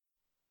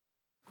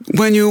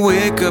When you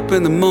wake up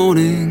in the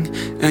morning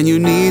and you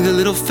need a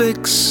little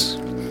fix,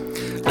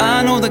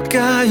 I know the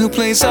guy who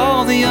plays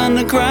all the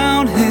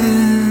underground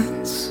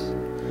hits.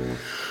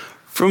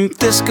 From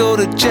disco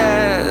to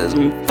jazz,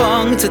 and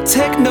funk to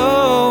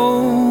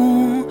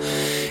techno,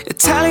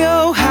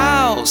 Italio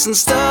house and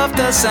stuff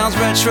that sounds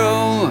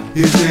retro.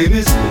 His name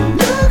is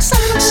Looks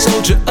like a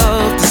soldier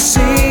of the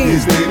sea.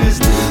 His name is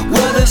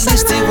well, at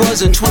least he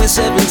was in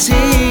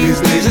 2017.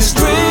 His name He's a is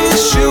straight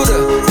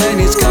shooter and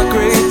he's got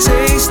great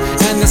taste,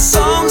 and the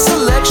song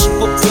selection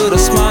will put a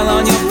smile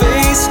on your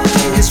face.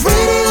 His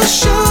radio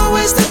show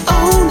is the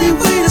only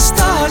way to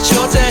start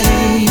your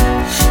day,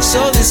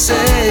 so they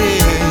say.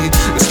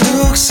 It's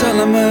Luke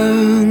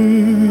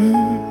Solomon.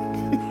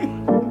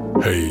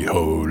 Hey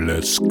ho,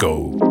 let's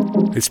go.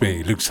 It's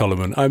me, Luke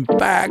Solomon. I'm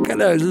back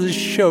and there's the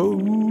show.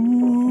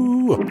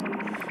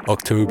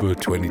 October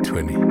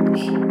 2020.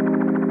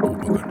 Oh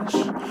my goodness.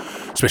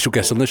 Special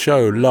guest on the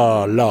show,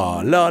 La.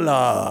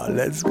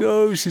 Let's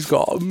go. She's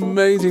got an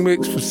amazing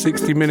mix for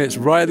 60 minutes.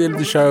 Right at the end of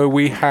the show,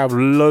 we have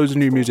loads of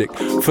new music.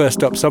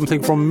 First up,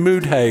 something from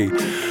Moodhay.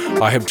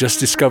 I have just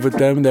discovered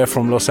them. They're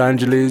from Los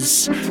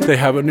Angeles. They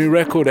have a new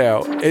record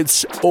out.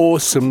 It's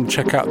awesome.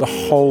 Check out the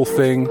whole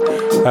thing.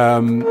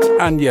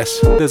 And yes,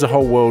 there's a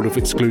whole world of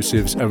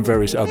exclusives and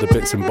various other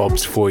bits and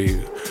bobs for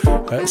you.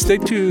 Stay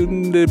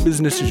tuned.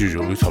 Business as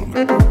usual. Luke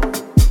Solomon.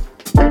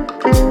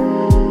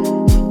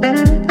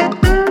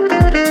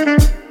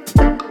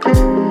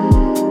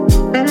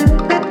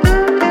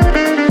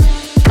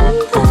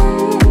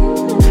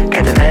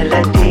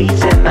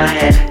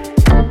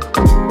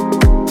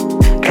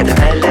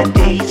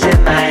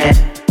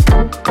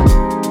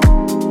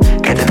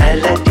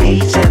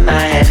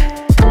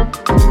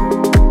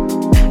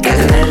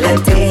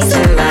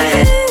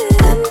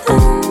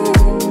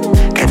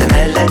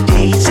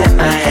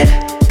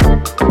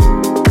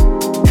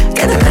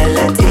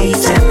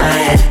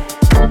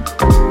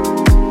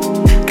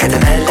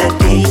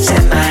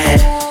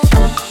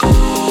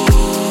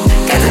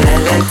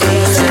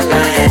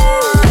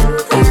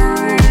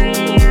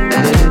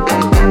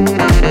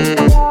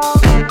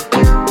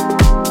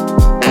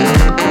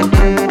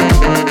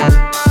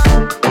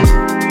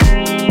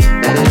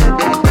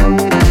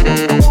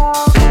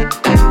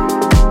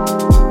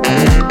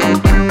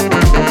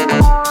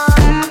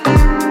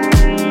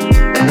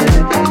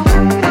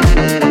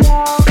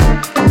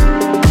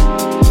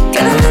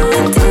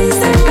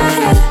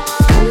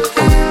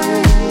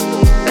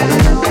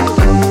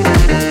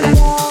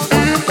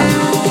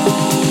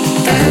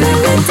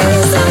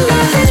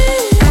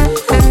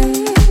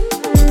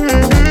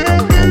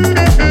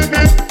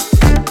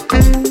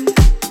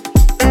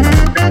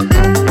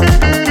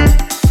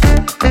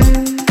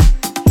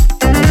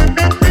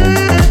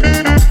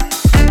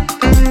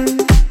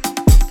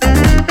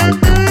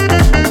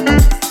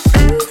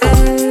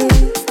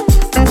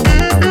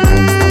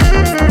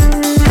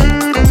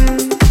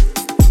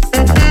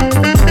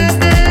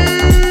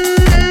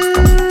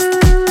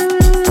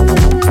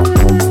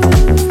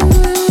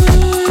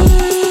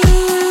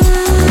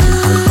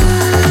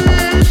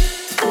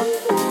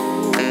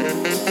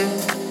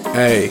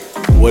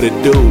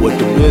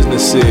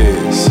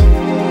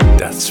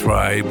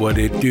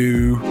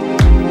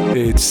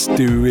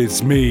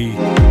 It's me,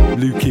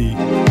 Lukey.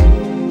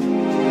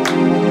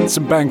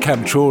 Some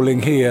Bandcamp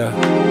trawling here.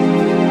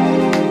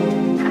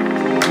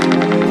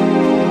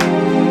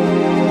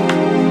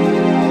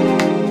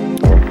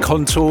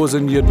 Contours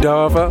and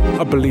Yadava,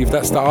 I believe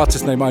that's the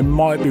artist name. I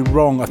might be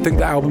wrong. I think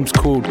the album's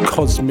called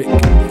Cosmic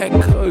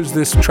Echoes.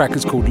 This track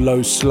is called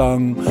Low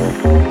Slung.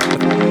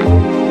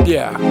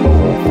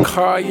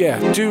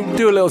 Yeah,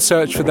 do a little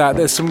search for that.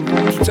 There's some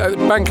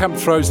Bandcamp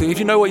throws things. If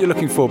you know what you're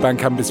looking for,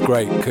 Bandcamp is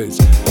great because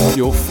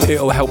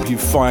it'll help you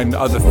find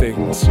other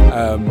things.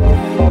 A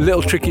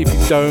little tricky if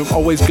you don't.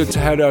 Always good to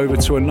head over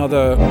to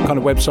another kind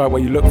of website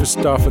where you look for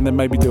stuff and then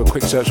maybe do a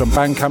quick search on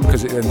Bandcamp,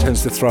 because it then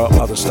tends to throw up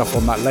other stuff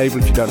on that label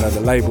if you don't know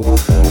the label.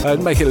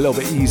 Make it a little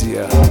bit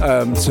easier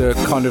to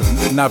kind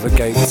of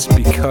navigate,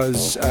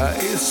 because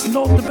it's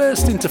not the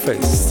best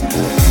interface,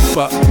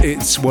 but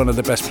it's one of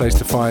the best places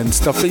to find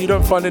stuff that you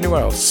don't find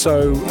anywhere else.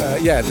 So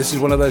this is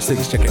one of those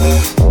things. Check it out.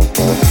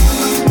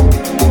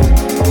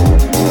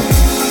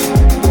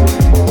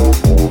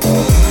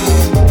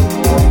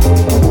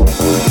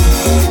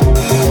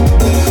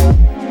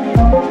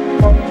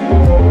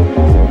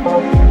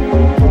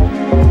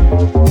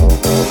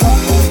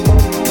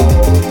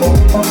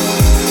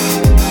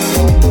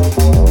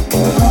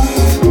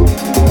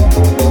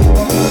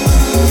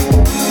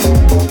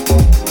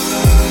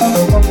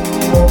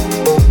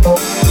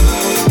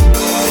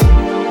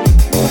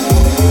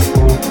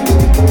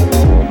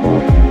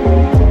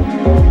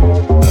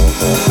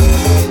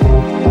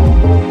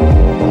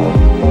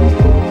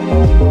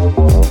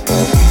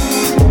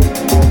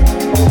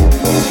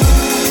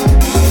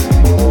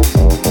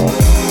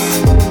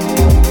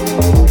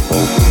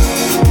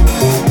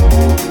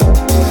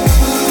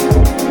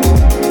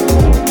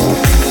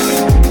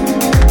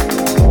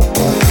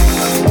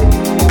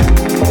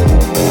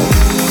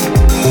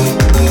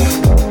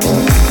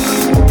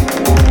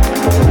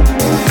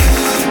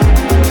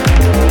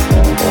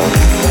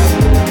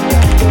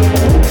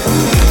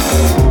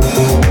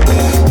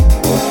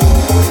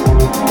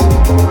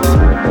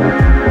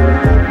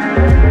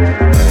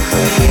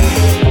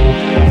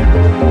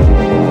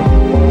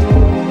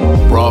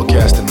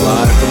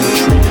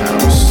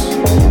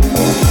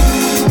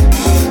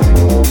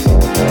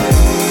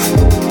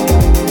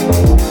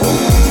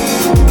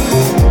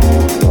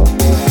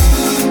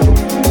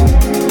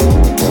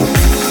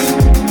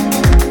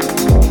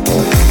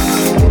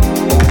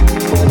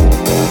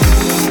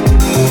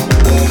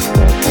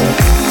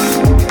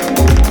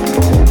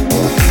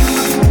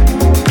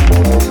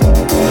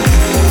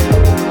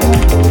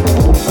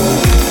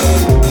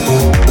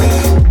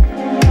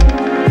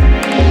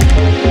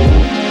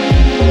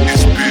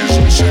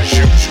 as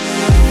usual.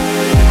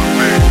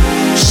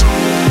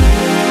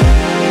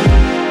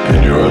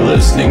 And you're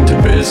listening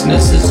to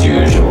Business as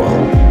Usual.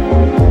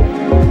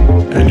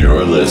 And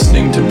you're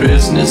listening to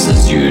Business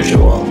as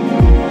Usual.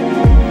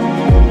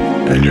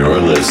 And you're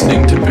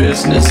listening to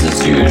Business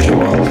as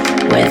Usual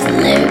with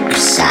Luke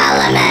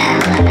Solomon.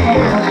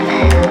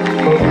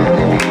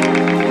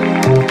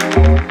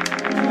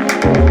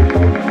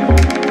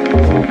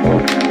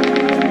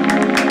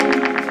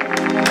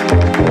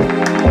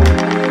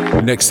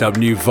 Next up,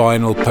 new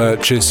vinyl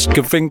purchase.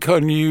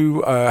 Daminco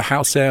new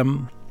House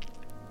M.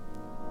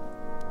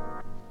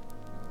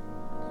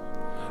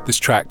 This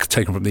track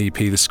taken from the EP.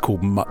 This is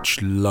called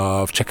Much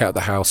Love. Check out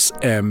the House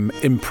M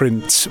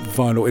imprint,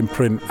 vinyl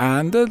imprint,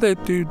 and they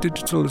do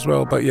digital as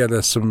well. But yeah,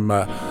 there's some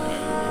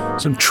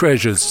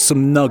treasures,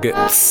 some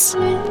nuggets.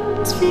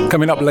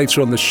 Coming up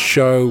later on the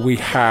show, we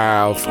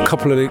have a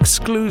couple of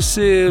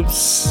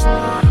exclusives.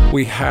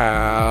 We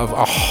have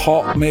a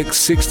hot mix,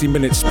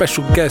 60-minute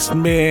special guest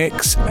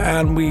mix,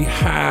 and we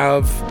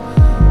have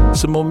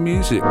some more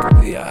music.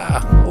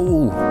 Yeah.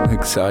 Oh,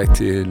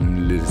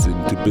 exciting. Listen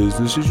to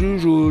Business as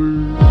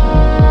Usual.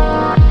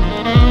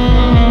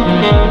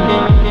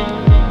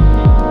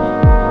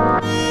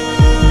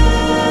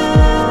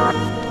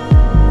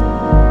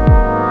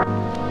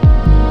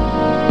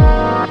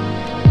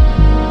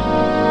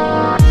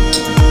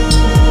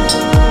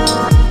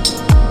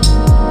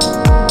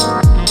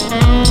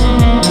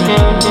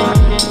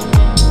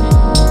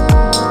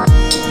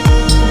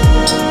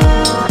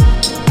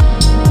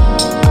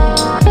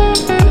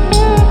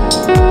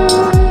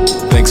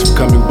 Thanks for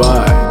coming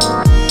by.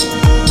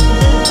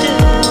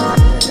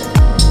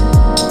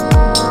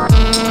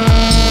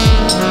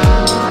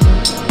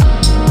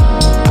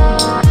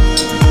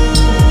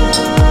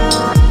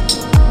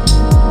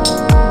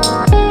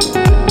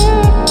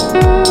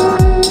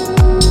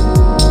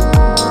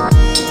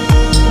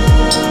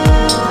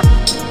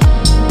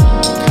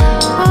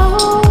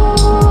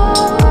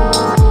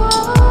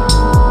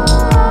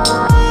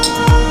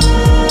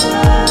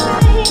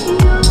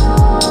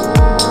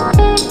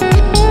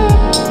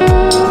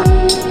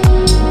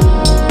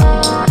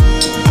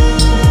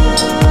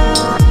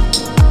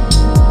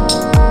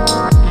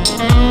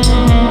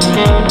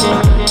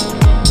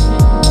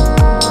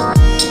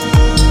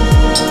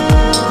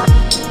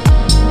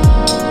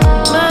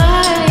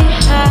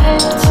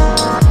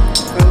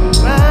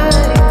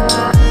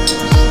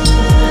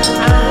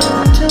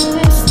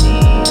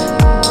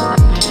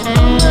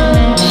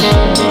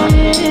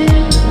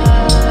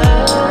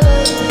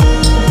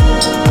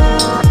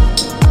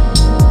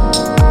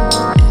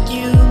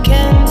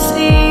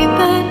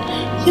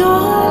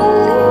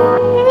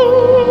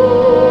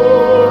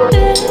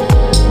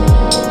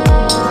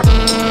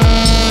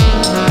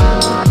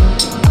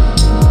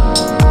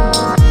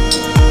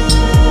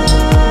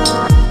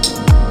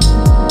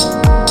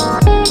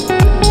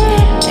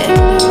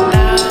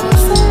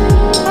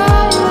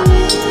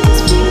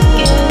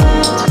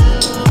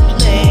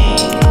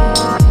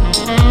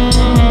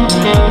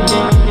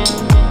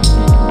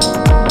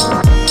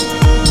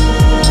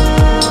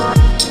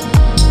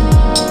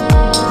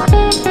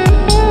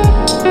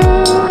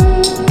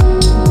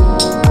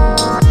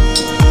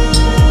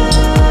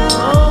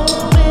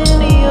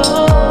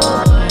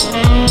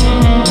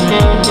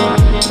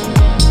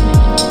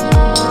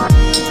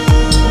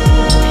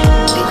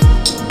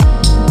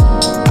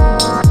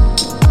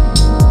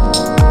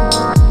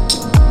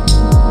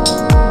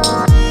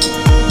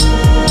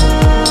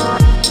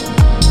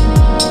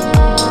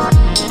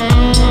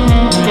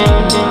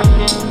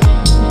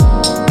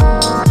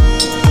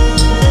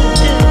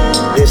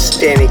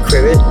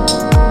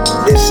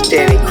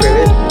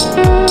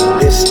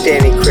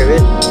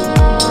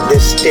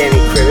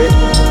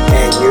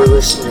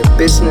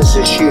 Business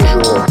as Usual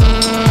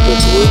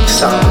with Luke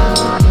Solomon.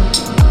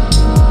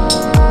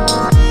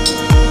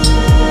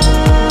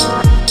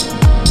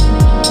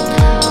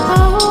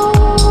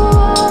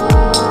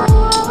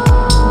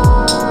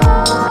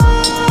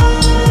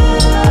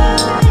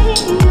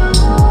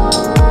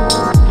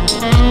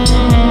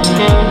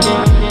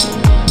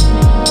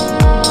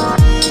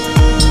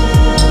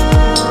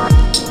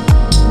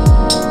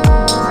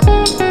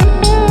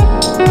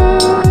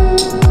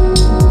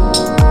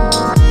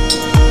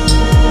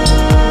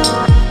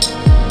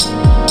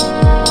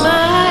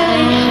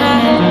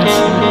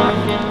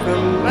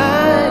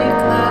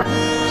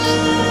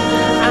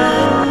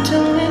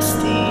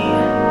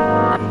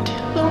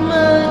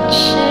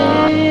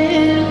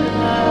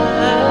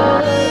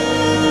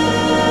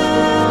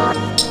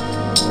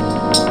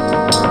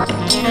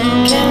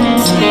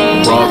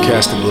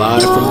 Broadcasting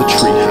live from the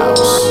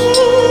treehouse.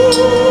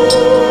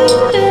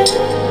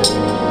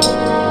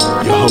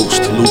 Your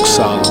host, Luke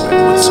Solomon.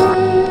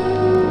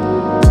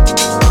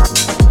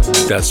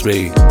 That's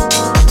me.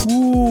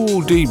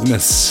 Ooh,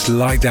 deepness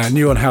like that.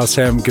 New on House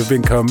M,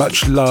 Daminco,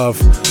 much love.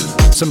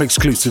 Some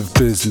exclusive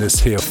business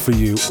here for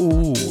you.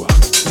 Ooh.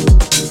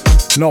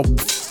 Not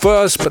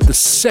first, but the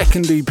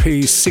second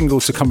EP single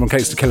to come from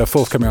Cakes to Killa,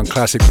 forthcoming on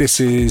Classic. This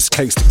is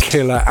Cakes to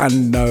Killa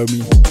and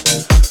Nomi.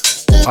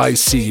 I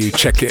See You,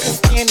 check it.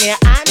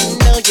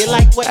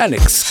 An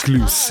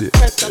exclusive.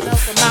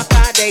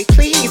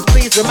 Please,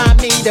 please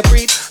remind me to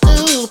breathe.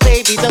 Ooh,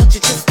 baby, don't you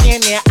just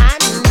stand there. I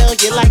know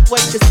you like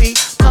what you see.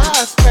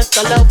 Pause, press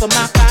all over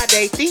my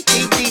body. Deep,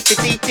 deep, deep,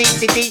 deep, deep,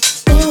 deep, deep.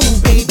 Ooh,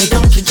 baby,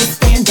 don't you just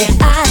stand there.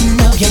 I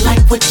know you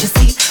like what you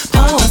see.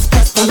 Pause,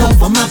 press all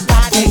over my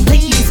body.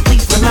 Please,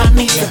 please remind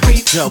me to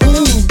breathe.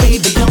 Ooh,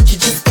 baby, don't you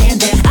just stand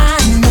there. I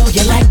know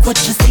you like what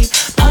you see.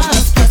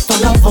 Pause, press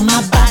all over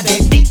my body.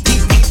 Deep,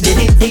 deep, deep,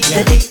 deep, deep,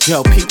 deep.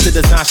 Yo, peep the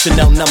design,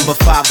 Chanel number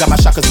 5. Got my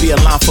chakras be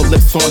aligned for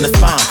lips on the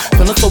spine.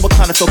 Feeling so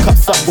reclined, fill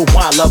cups up with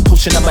wine. Love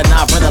pushing number 9,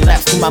 running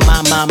laps through my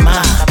mind.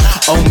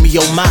 Oh me,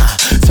 oh my.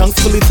 Tongue's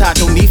fully tied,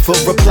 no need for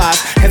replies.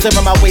 Hands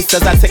around my waist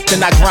as I take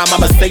the night grind.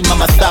 Mama say,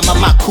 mama style,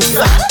 mama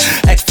kusa.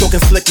 Ex talking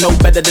slick, no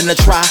better than a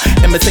try.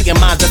 Imitating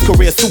minds, that's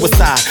career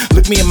suicide.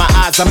 Look me in my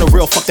eyes, I'm the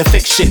real, fuck the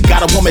fake shit.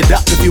 Gotta warm it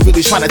up if you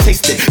really tryna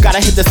taste it. Gotta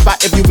hit the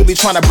spot if you really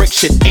tryna break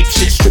shit. Ape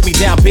shit, strip me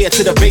down, bare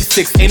to the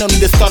basics. Ain't no need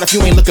to start if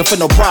you ain't looking for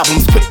no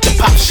problems. Quick to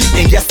pop shit,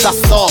 and yes, I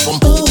solve them.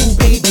 Ooh,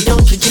 baby,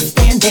 don't you just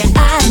stand there.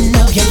 I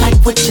know you like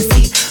what you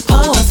see.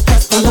 Pause,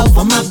 press all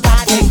over my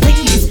body.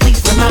 Please,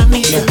 please remind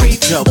me to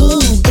breathe.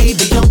 Ooh,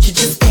 baby, don't you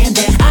just stand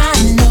there. I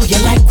know you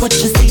like what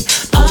you see.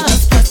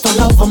 Pause, press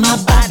all over my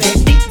body.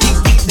 Deep, deep,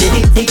 deep,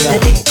 deep, deep,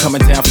 deep.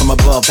 Coming down from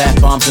above,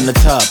 bad bombs in the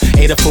tub.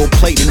 Ate a full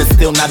plate and it's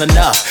still not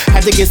enough.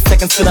 Had to get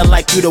seconds feeling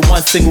like you the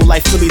one single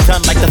life fully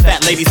done like the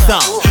fat lady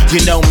song. You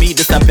know me,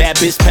 this a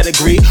bad bitch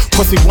pedigree.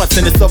 Cross me once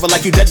and it's over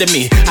like you dead to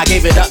me. I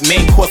gave it up,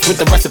 main course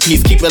with the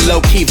recipes. Keep it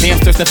low key,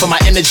 vamps thirsting for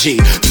my energy.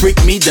 Freak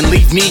me, then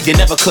leave me, you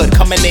never could.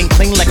 Coming in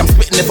clean like I'm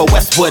spitting it for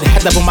Westwood.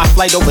 Head up on my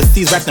flight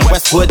overseas, wrapped in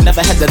Westwood. Never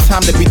had the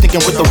time to be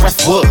thinking with the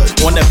rest would.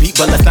 On the beat,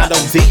 but let's not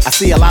OD. I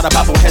see a lot of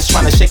bobbleheads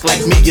trying to shake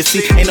like me. You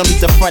see, ain't no need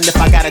to front. If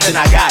I got it, then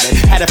I got it.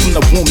 Had it from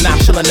the womb, now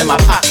chilling in my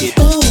pocket.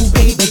 Ooh,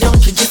 baby, don't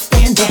you just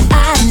stand there.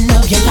 I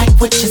know you like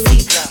what you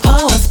see.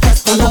 Pause,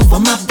 press all over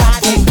my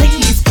body.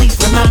 Please, please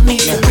remind me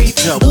to breathe.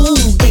 Ooh,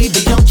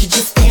 baby, don't you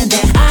just stand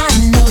there. I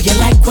know you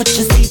like what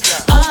you see.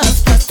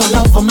 Pause, press all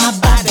over my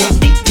body.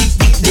 Deep, deep,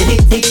 deep,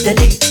 deep, deep,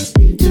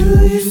 deep.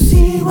 Do you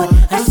see what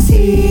I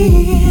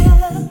see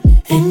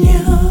in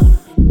you,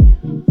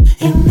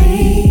 in me?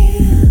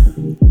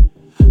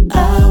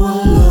 I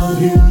will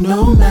love you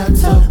no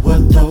matter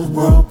what the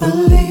world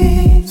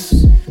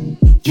believes.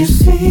 You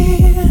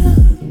see,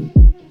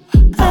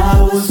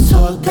 I was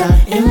taught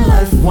that in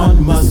life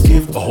one must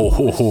give.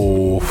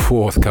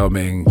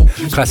 Forthcoming.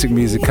 Classic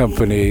Music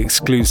Company,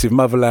 exclusive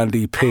Motherland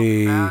EP,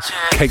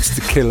 Cakes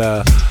to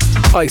Killer,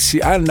 I See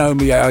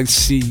Nomi, I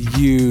See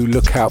You.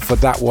 Look out for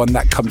that one.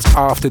 That comes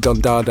after Don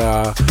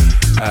Dada.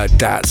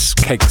 That's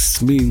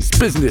Cakes Means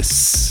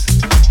Business.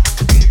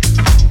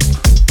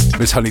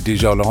 Miss Honey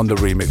Dijon on the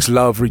remix.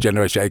 Love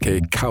Regenerator,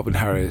 aka Calvin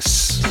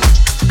Harris.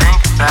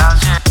 Think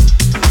about it.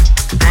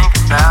 Think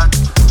about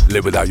it.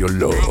 Live without your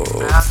love.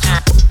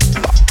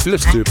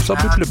 Let's do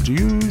something flip to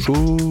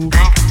usual.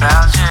 Think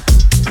about it.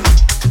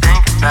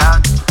 Think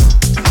about it.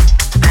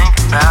 Think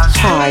about it.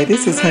 Hi,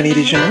 this is Honey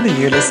Dijon, and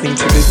you're listening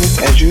to Business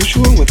as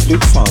Usual with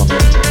Luke Solomon.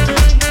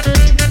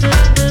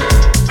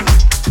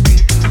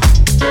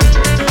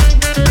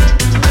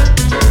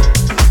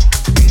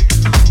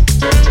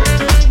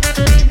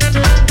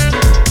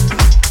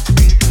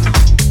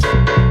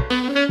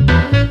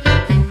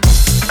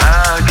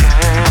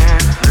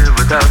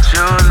 Without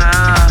your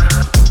love,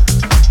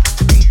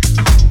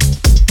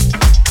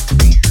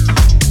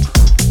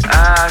 I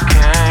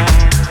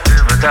can't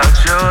live without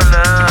your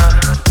love.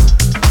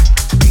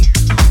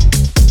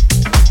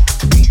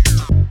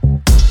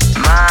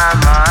 My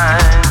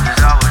mind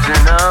is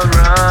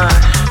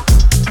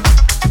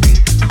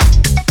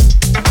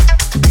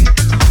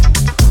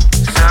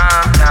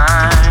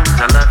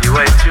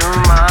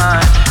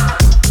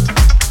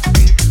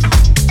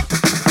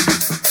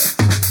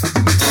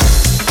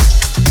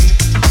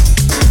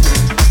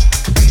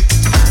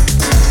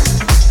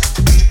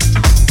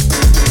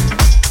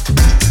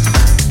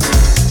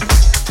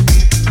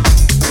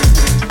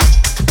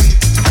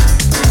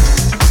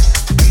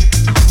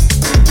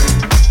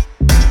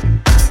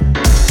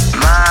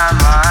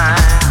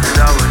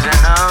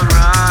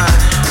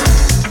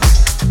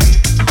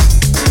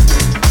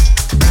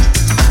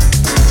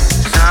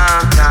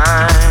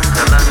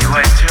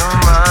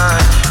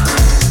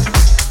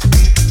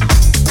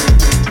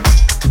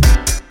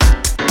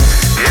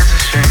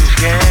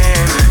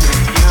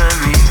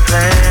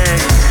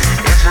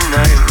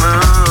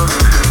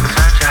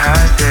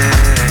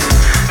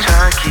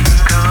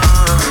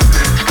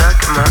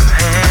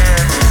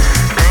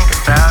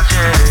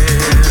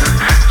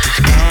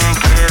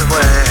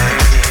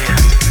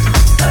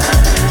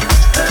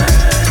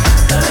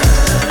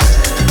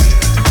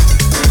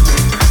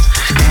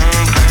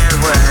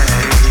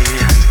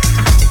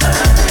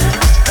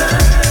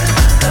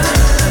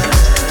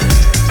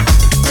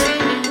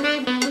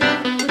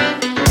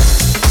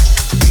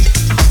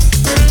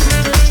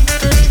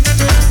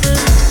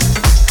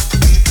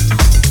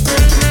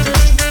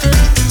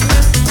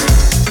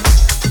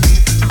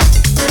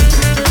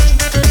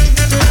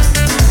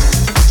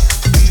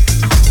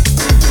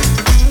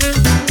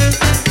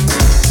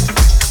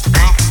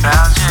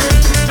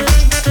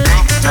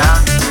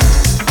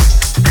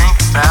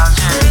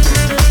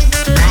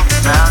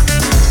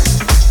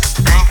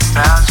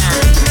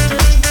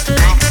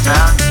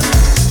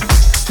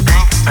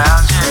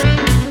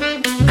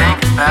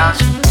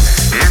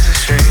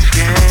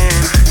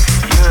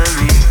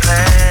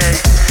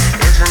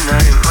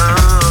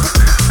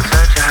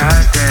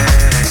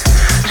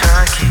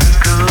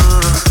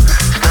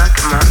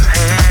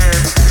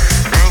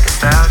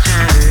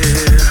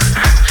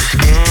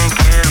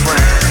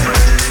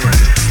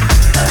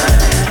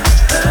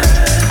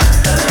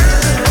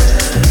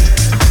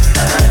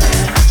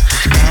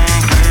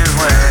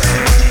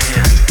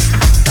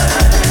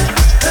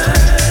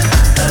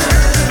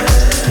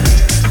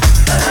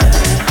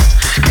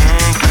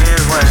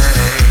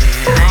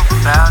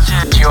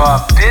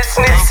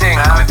Businessing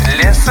with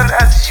Listen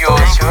as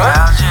Usual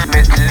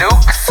med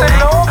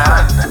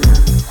Luxeloven.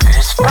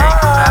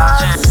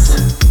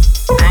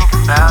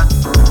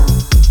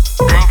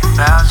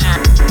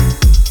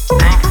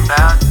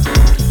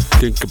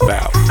 Think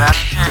about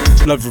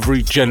Love of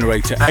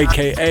Regenerator,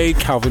 aka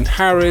Calvin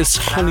Harris,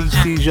 Honey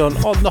Dijon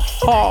on the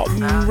Heart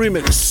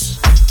remix.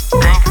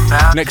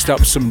 Next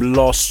up, some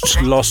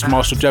Lost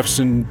Marshall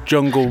Jefferson,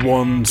 Jungle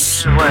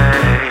Wonz.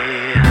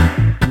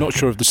 Not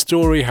sure of the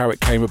story, how it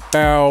came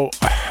about.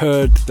 I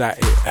heard that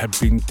it had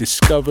been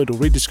discovered or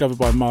rediscovered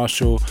by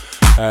Marshall.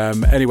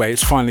 Anyway,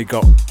 it's finally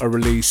got a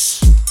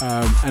release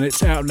and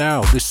it's out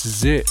now. This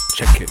is it.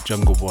 Check it,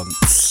 Jungle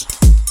Wonz.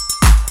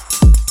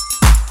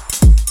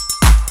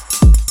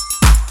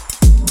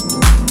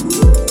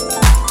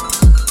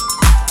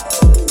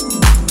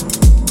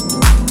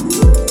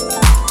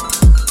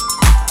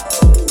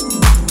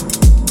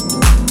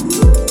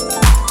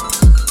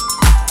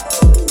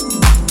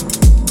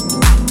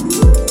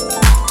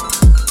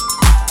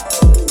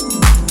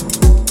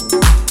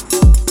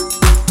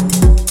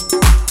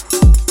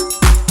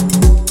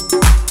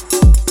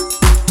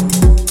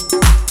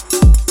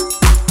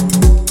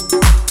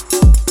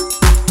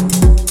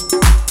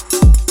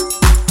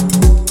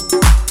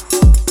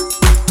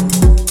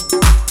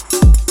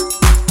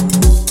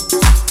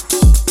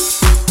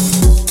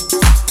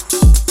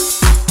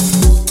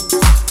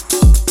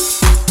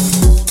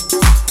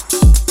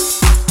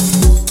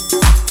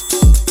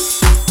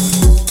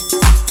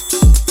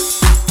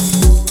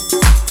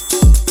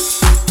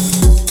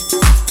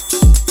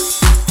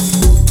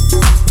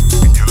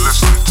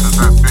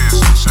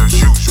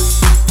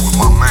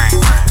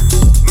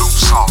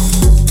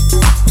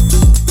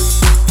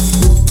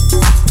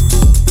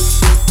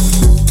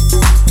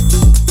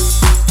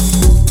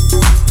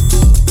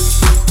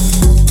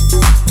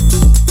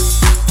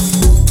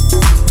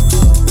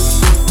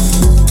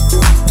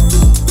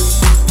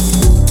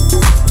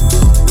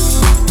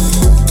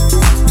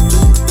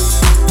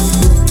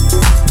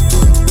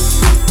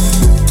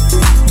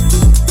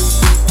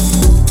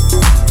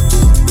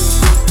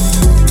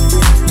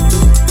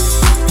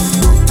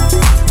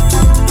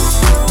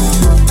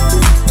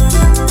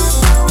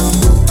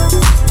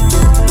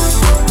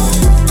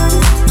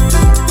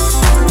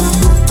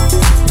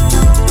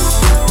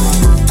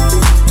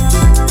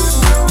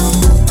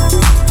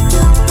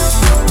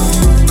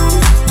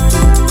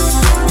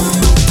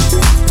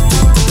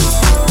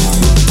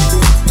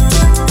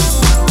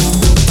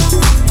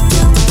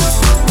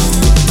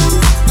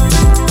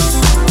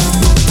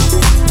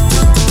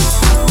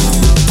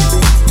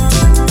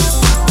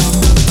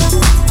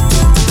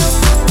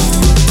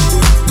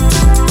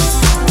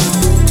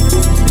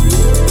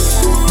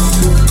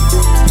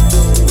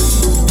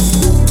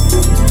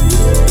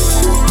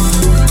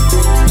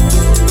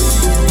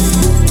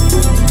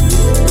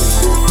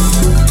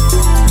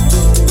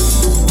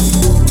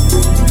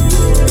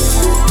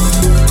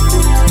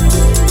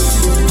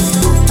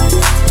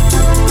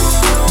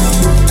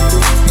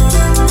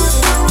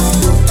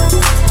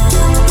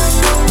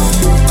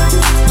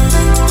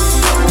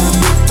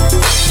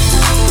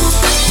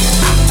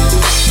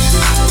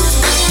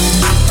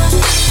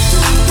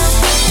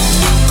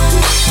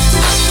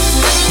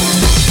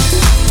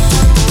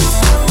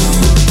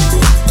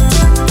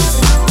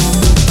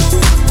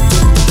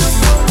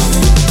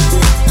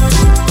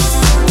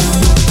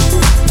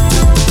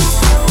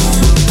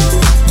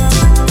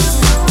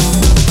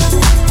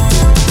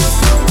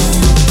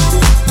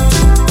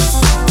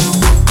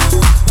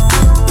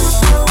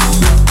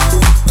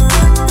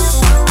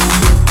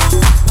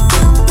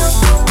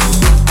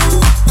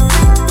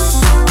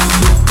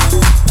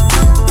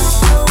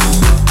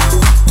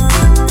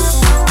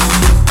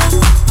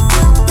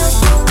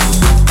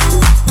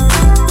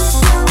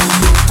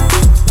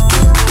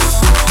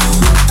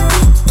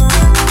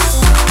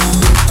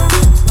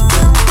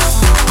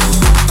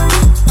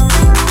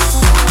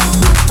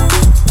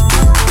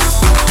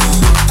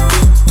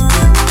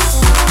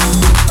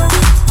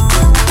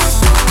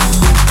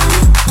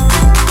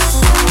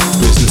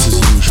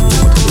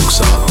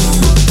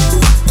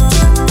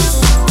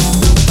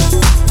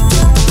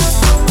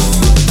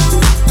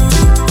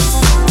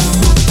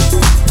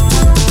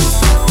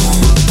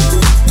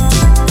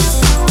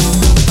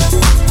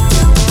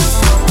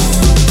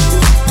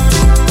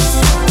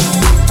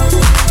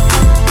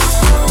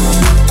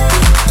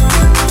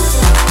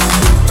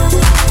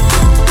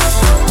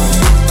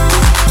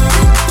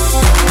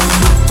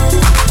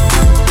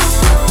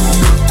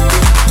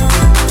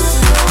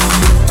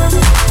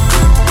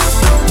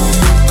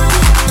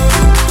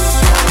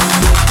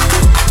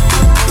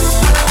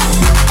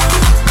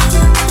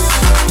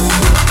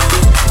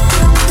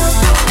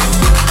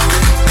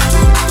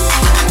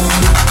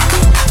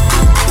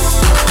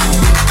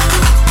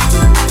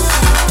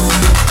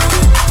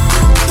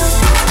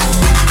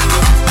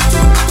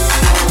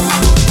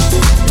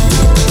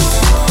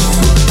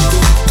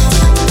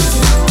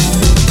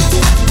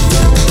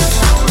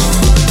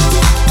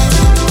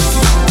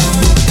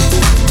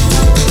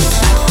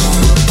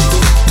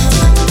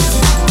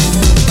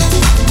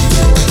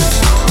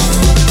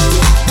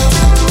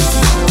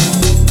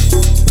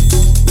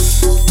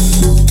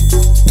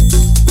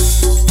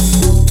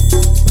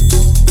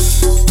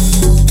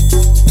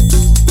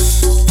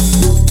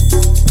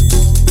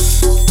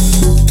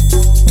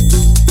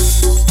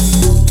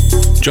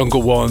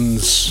 Jungle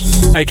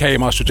Wonz, aka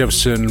Master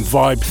Jefferson,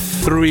 Vibe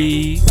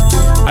 3.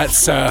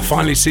 That's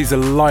finally sees the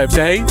light of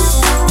day,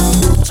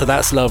 so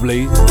that's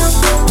lovely.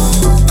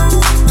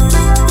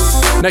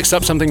 Next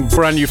up, something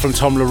brand new from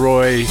Tom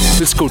Laroye.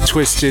 This is called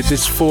Twisted.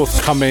 This is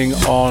forthcoming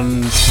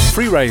on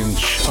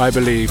Freerange, I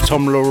believe.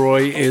 Tom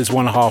Laroye is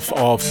one half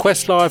of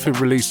Questlife, who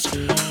released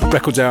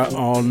records out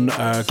on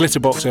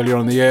Glitterbox earlier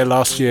on in the year,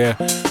 last year.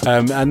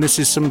 And this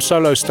is some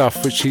solo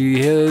stuff, which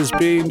he has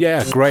been,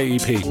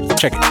 great EP.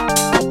 Check it.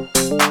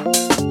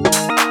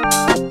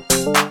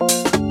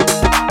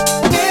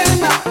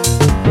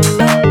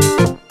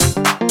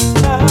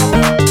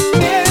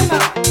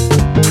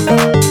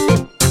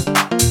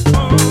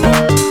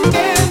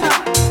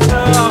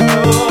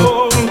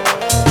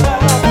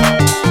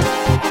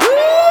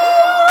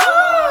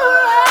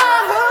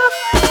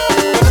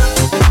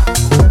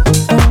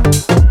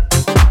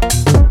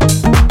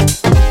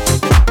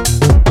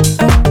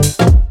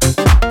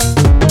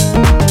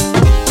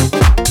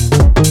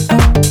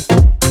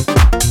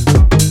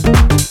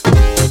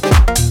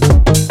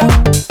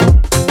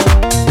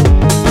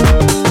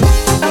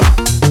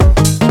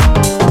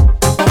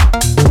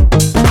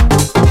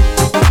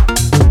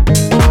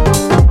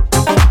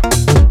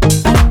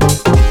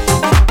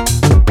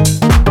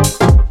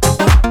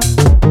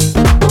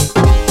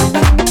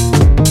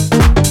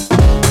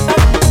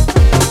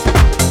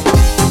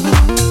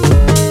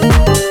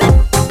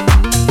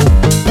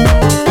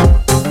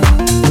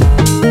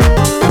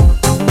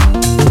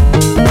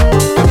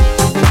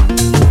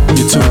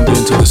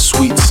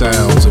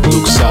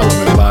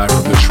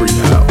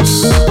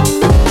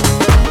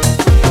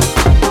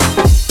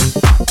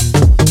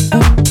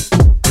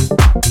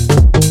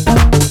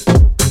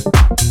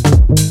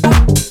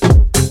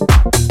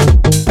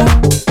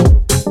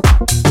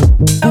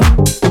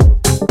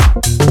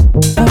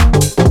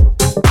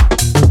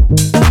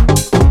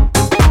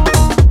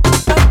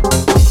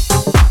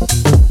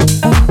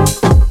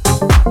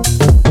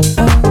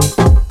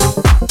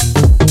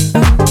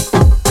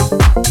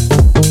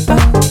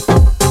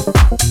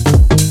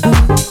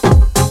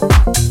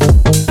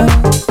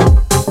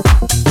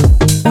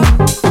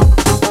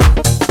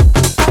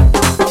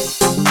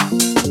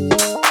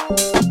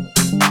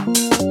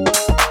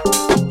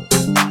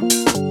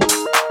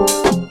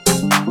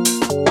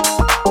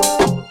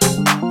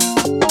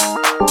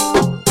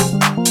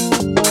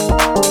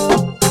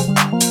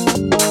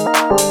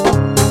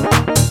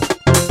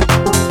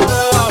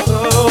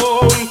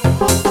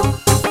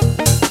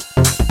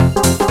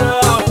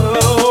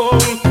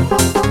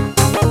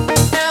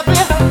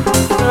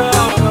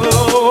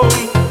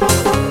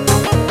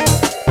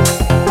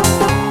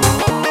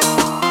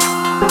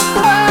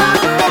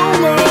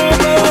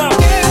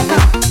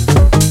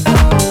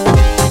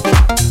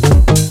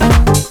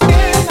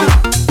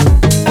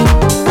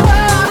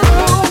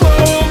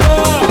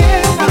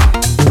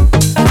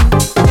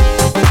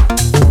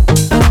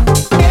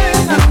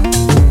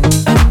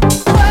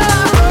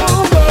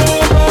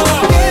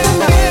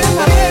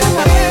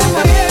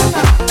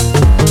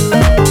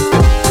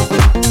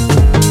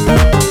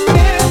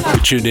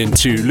 Tuned in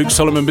to Luke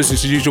Solomon,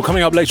 Business as Usual.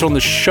 Coming up later on the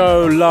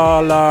show,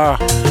 Lala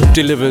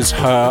delivers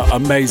her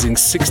amazing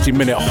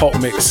 60-minute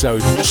hot mix, so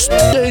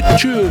stay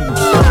tuned.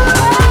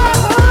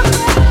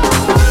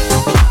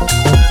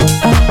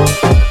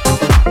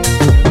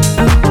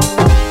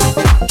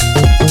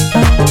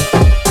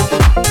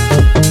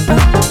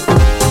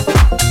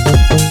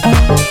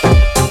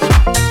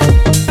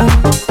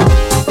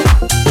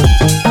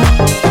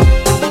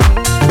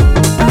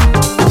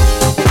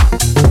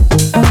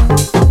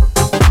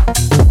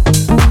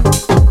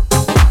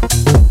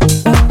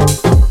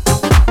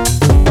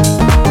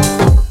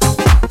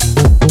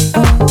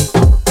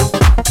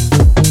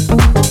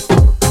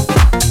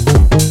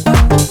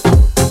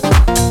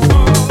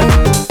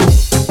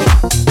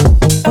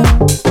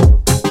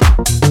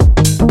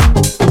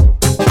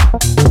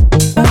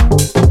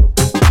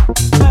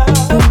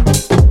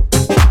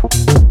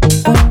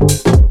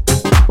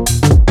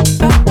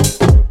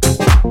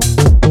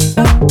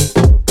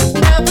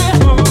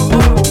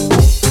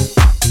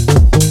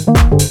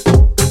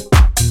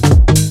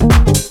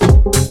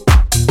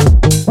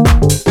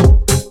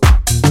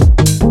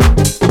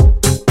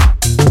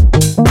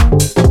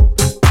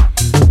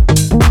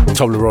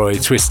 Tom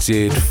Laroye,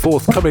 Twisted,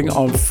 forthcoming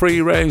on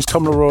Freerange.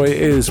 Tom Laroye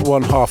is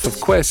one half of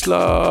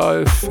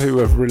Questlife, who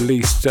have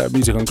released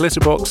music on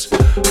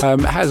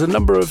Glitterbox. Has a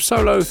number of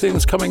solo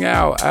things coming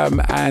out,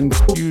 and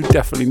you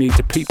definitely need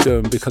to peep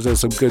them because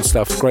there's some good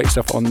stuff, great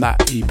stuff on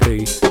that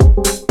EP.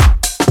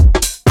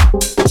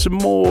 Some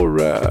more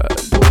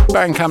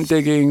Bandcamp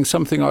digging,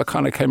 something I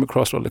kind of came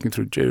across while looking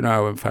through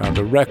Juno and found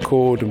a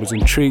record and was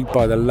intrigued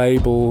by the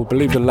label. I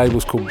believe the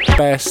label's called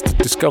Best.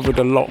 Discovered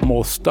a lot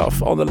more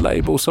stuff on the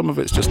label. Some of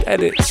it's just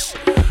edits.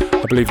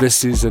 I believe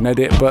this is an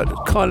edit, but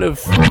kind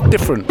of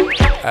different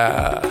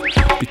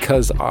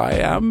because I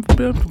am,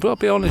 I'll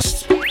be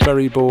honest,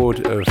 very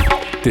bored of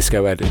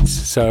disco edits.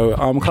 So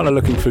I'm kind of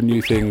looking for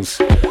new things.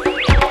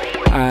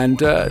 And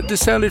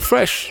this sounded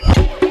fresh,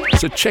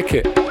 so check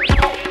it.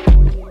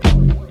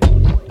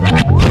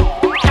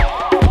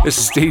 This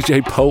is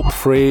DJ Pulp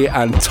Free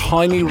and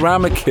Tiny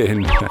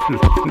Ramekin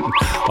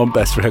on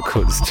Best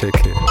Records. Check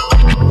it.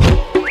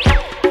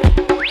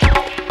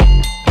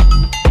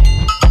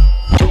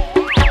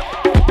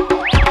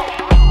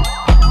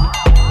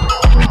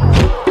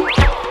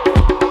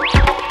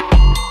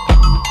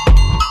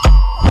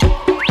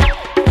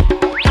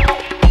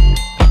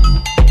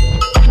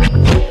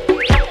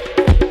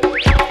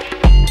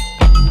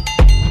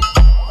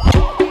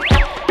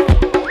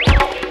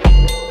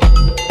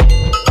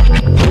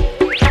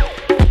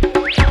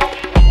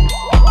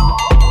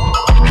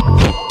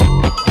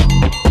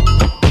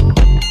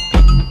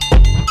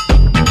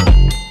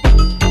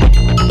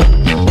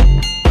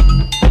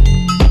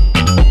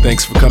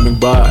 Thanks for coming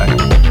by.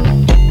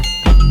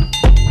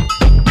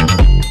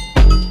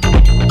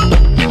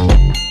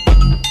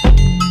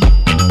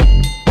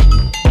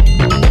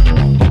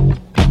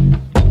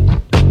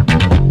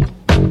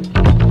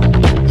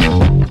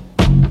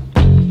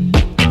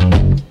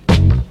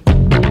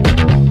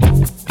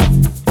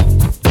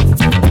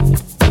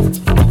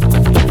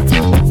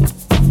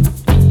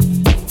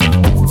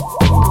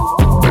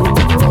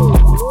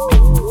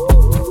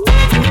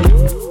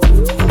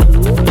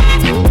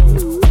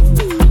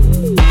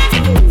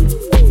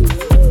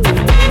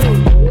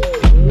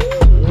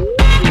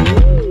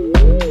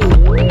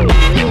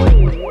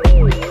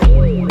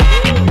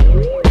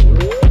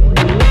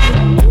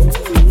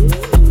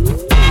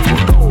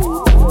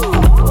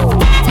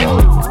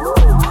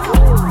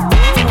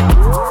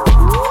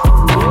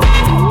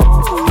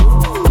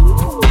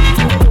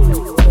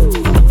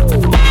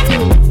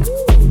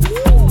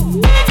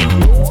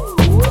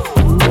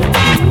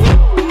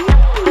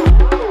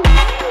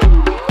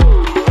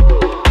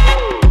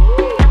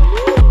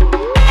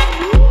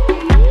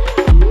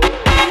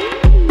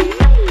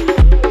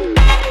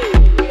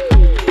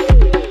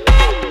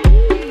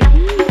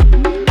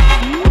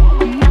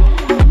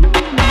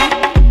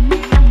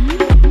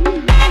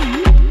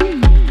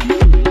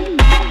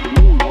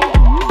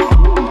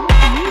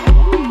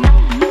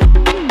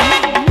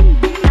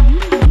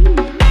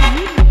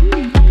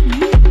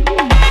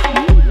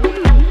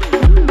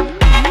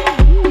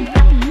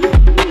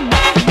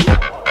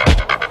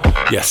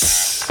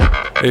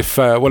 If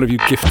one of you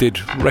gifted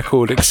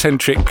record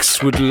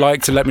eccentrics would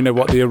like to let me know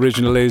what the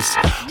original is,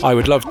 I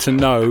would love to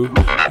know.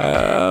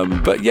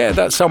 But yeah,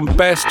 that's on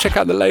Best. Check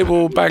out the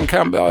label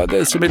Bandcamp.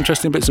 There's some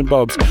interesting bits and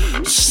bobs.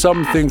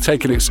 Something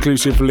taken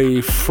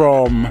exclusively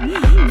from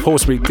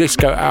Horsebeat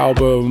Disco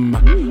album.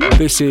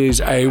 This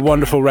is a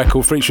wonderful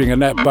record featuring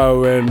Annette,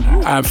 Bowen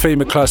and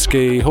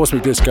McCluskey.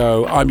 Horsebeat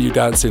Disco, I'm You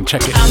Dancin.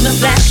 Check it. I'm the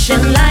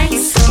flashing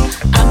lights,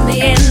 I'm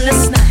the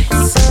endless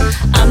nights,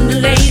 I'm the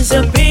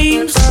laser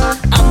beams,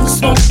 I'm the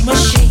smoke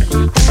machine,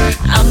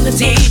 I'm the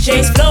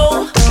DJ's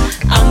flow,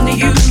 I'm the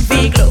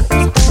UV glow,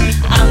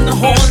 I'm the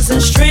horns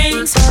and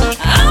strings,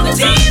 I'm the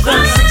diva.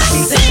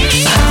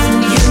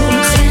 I'm you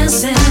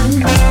dancing,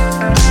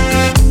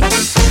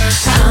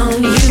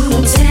 I'm you dancing, I'm you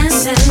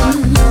dancing,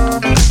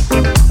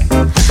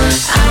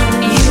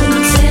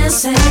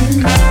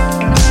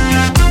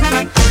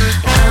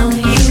 I'm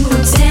you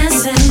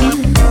dancing.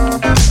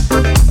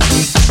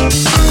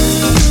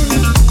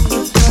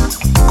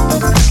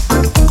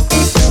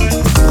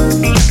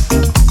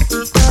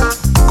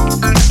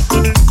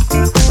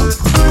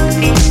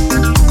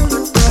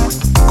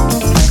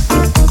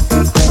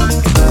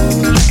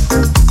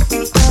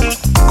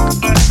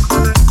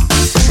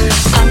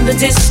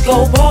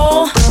 Disco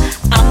ball,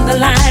 I'm the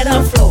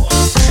lighter floor,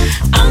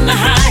 I'm the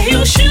high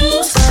heel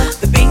shoes,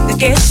 the beat that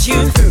gets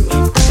you through.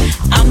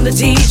 I'm the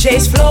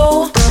DJ's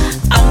flow,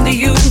 I'm the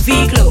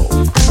UV glow,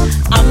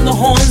 I'm the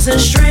horns and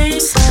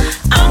strings,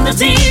 I'm the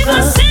diva.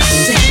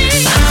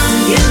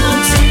 I'm you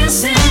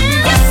dancing,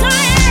 yes I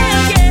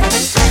am, yeah.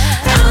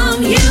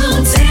 I'm you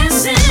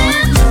dancing,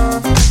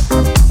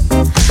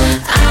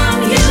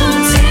 I'm you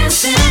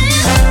dancing,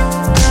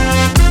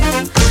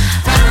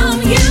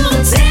 I'm you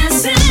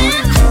dancing.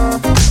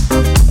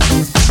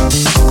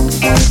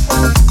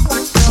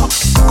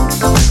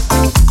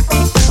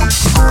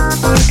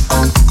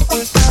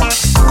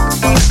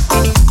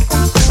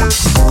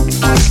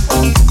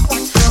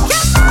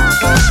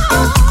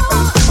 Oh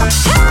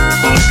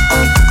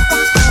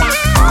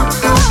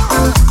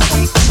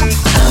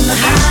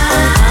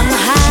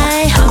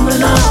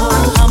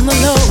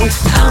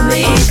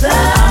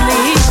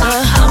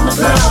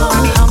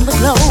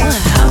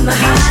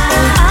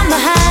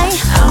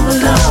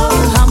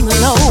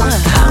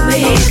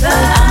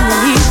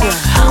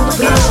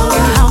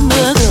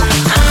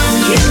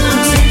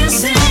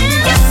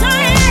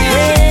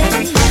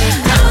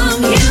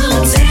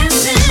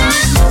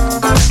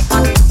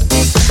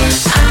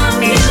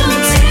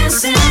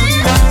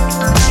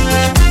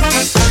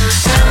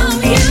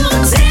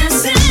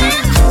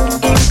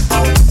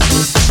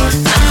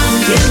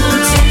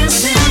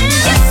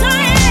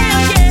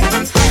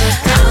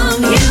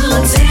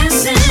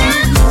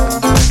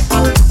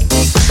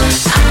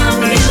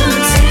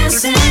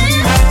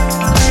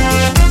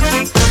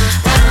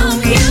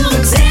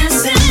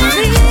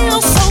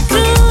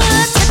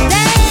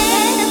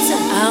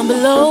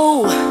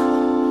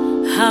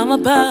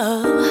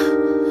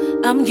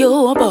I'm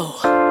your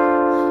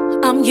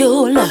bow, I'm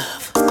your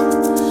love.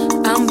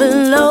 I'm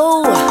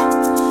below,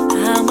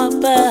 I'm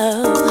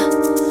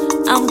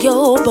above. I'm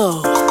your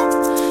bow,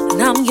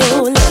 and I'm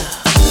your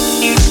love.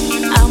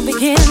 I'm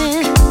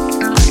beginning,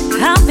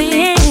 I'm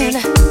the end.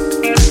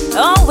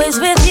 Always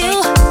with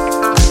you,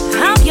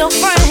 I'm your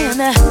friend.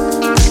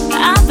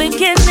 I'm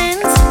beginning,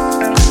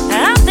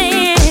 I'm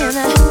the end.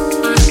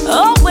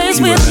 Always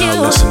you with are now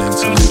you, listening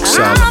to Luke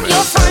Salomon I'm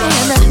your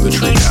friend. from the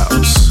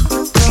Treehouse.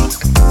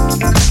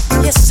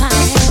 Yes, I am.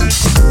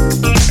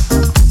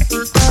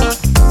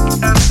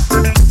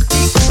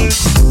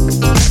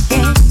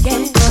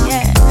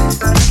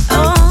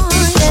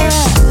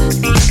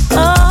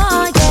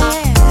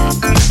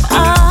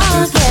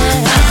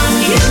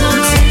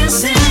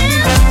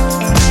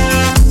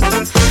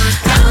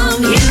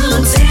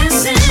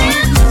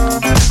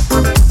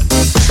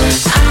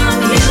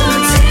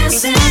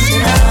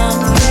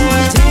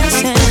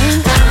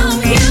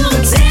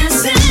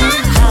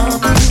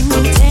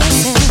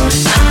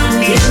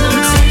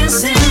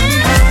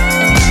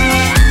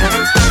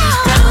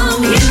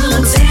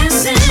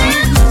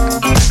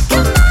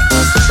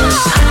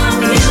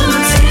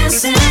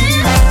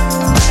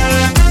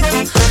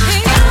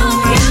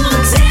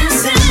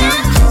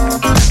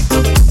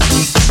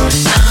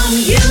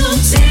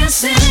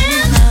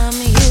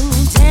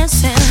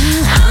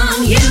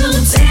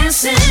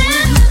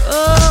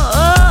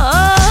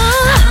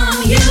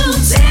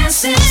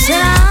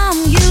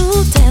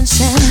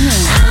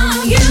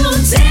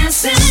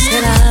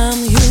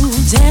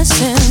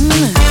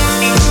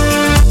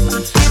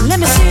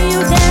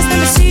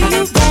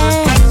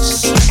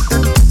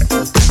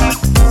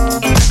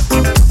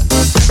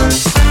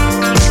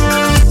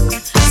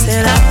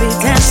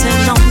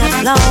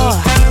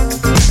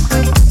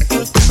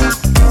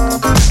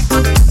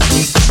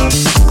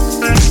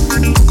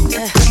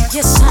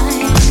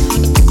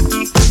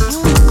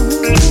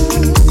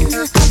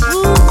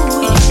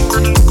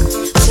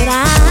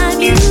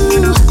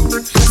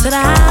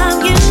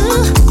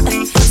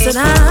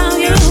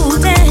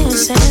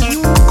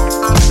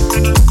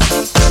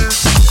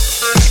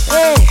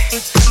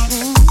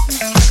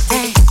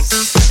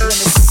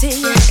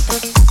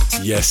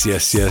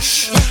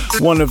 Yes.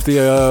 One of the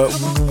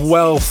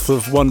wealth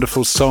of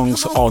wonderful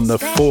songs on the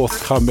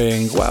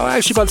forthcoming. Well,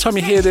 actually, by the time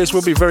you hear this,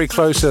 we'll be very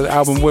close. The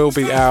album will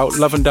be out.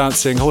 Love and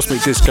Dancing, Horse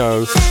Meat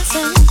Disco.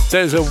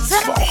 There's a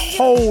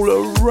whole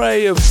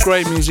array of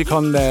great music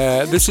on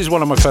there. This is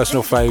one of my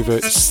personal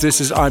favourites. This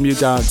is I'm You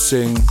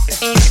Dancing.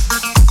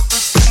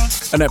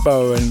 Annette,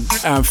 Bowen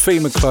and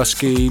feat.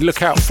 McCluskey.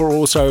 Look out for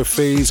also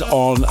fees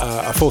on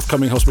a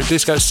forthcoming Horse Meat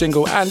Disco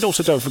single, and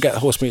also don't forget the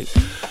Horse Meat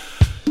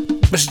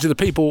Message to the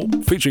People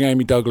featuring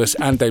Amy Douglas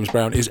and James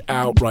Brown is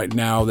out right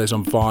now. There's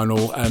on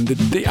vinyl, and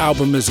the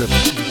album is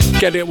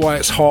get it while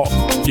it's hot.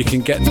 You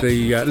can get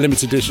the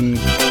limited edition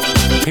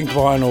pink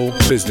vinyl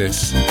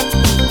business.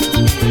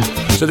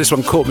 So this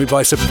one caught me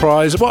by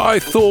surprise. What I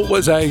thought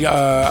was a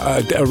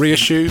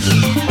reissue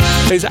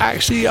is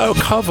actually a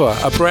cover,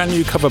 a brand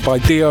new cover by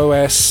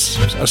DOS,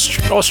 an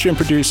Austrian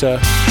producer.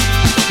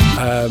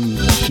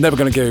 Never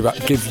Gonna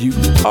Give You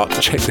Up.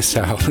 Check this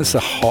out. This is a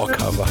hot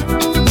cover.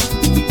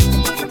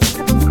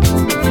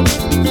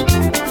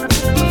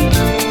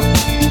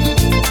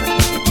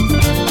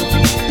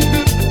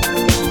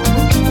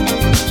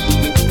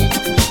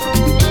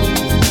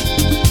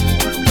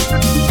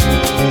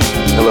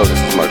 Hello, this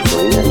is Mark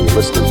Farina, and you're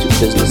listening to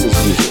Business as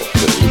Usual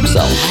with Luke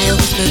Salomon. I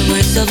whispered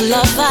words of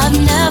love I've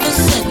never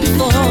said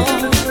before.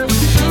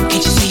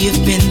 Can't you see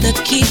you've been the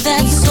key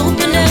that's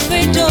opened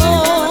every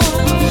door?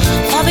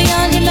 Far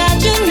beyond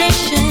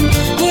imagination,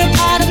 we're a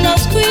part of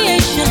love's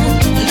creation.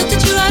 I looked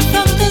at you right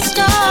from the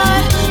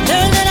start,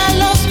 learned that I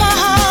lost my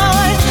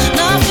heart.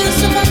 Now I feel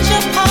so much a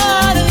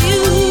part of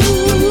you.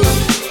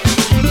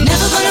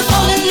 Never gonna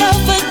fall in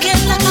love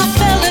again like I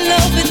fell in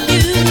love with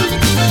you.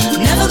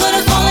 Never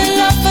gonna fall in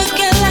love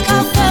again like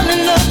I fell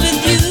in love with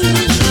you.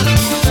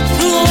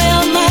 Threw away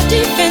all my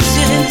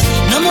defenses,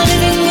 no more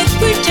living with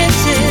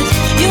pretenses.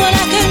 You and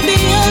I can be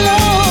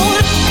alone,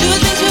 doing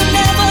things we've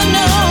never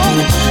known.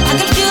 I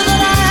can feel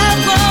that I have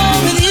grown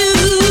with you.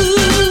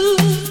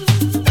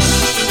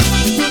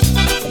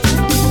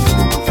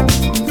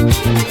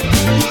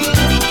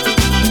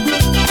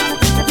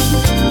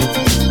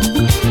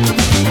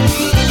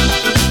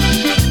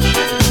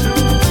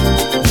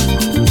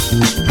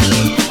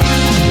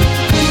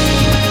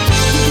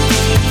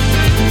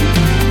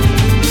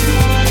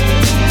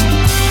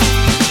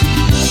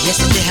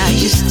 Yesterday I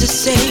used to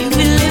say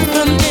we live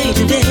from day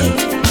to day.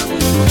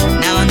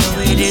 Now I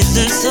know it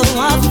isn't, so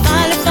I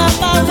finally found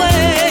my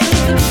way.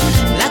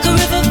 Like a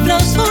river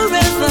flows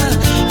forever,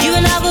 you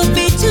and I will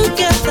be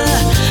together.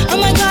 Oh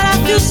my God, I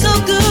feel so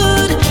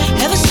good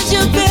ever since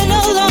you've been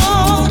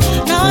alone.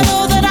 Now I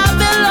know that I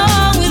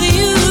belong with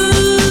you.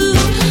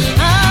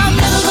 I'm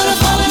never gonna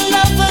fall in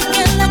love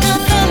again like I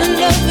fell in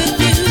love with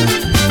you.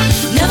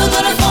 Never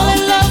gonna fall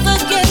in love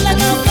again like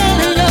I fell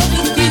in love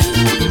with you.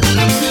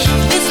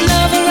 This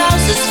love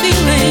arouses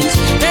feelings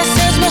that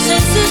says my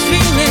senses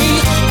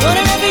reeling.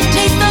 Wanting every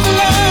taste of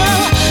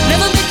love,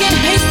 never thinking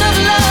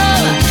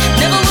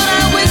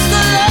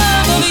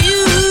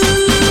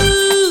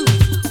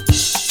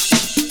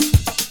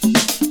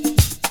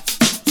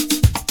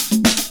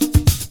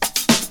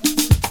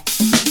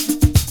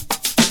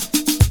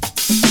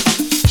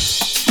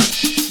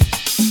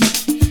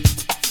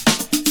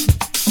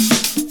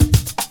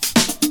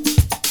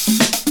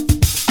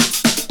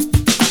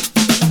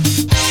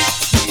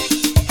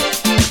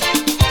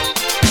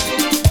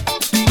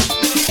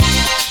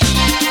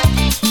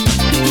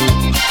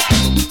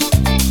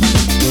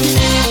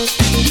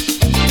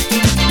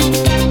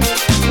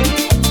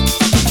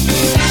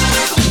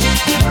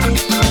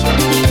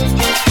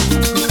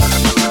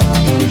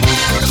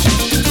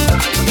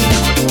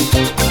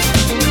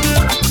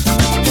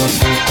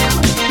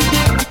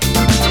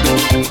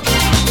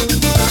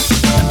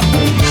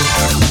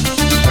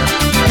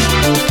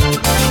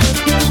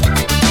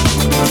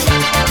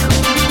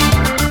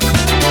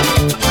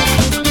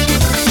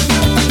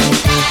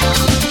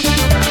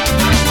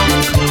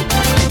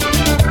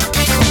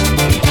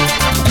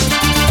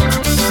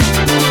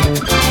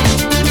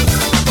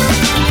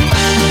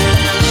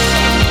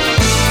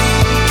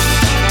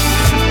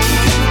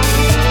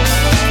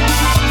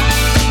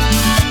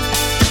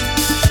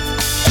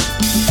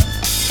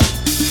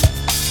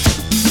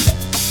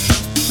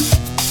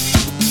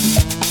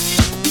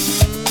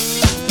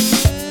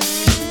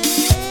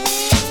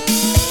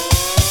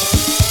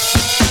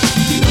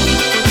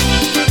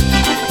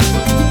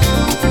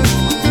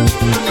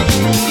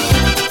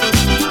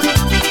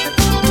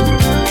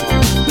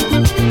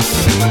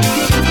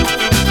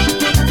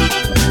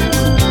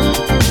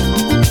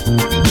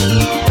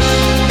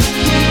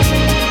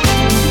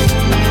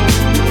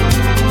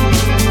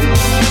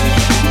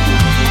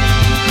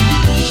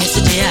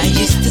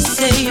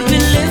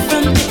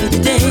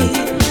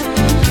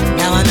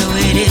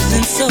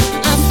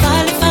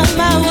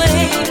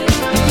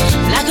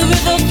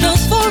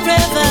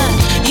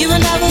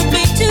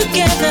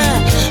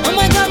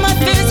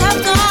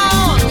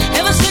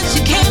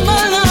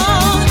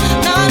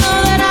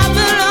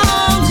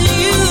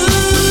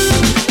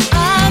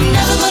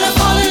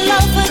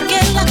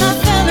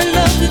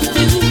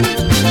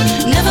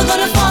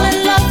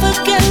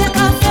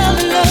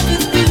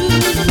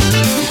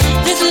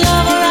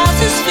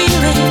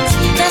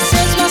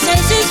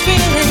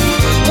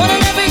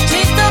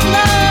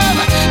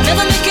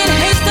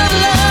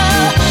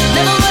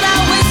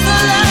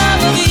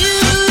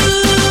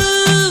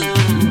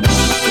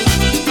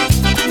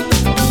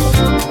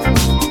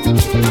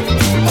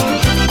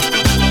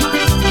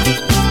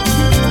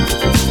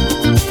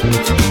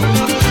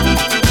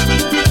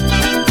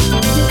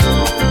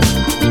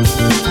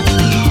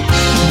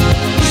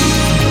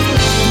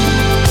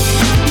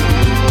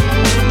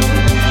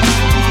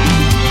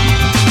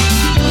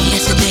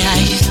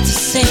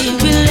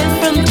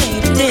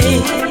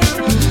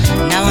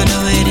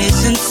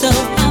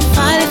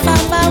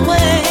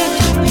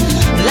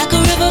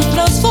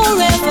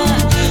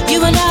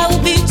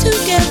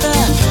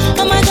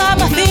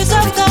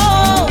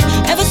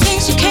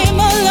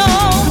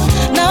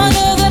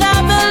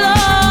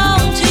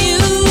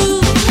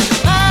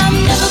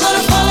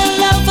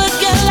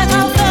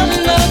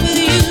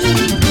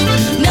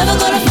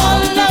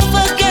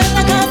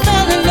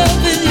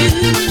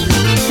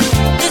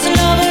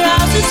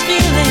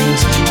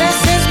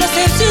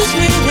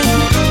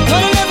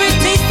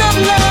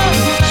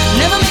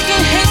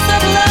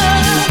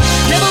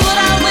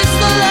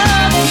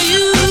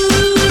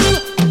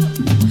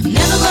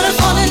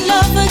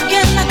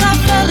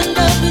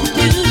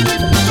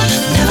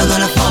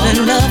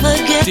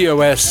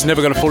DOS,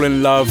 Never Gonna Fall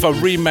in Love, a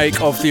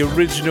remake of the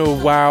original.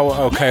 Wow,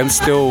 okay, and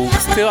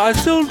I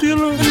still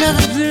do.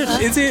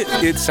 Is it?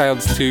 It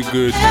sounds too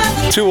good,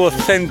 too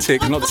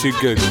authentic, not too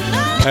good.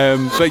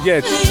 But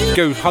yeah,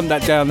 go hunt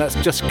that down. That's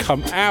just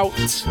come out.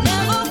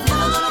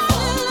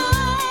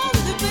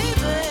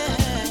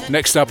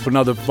 Next up,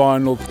 another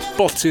vinyl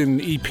Bottin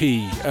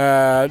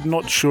EP.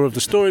 Not sure of the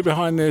story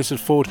behind this. A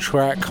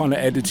 4-track kind of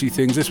edity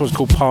things. This one's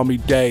called Palmy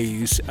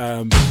Days.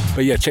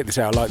 But yeah, check this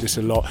out. I like this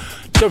a lot.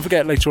 Don't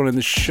forget, later on in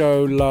the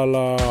show,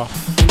 Lala,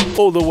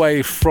 all the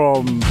way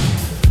from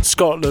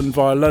Scotland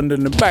via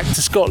London and back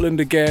to Scotland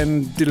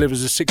again,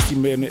 delivers a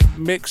 60-minute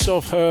mix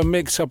of her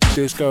mix up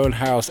disco and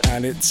house,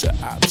 and it's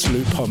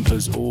absolute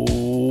pumpers,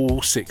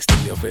 all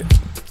 60 of it.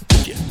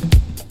 Yeah.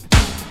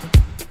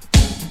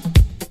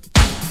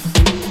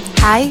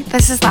 Hi,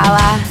 this is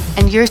Lala,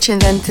 and you're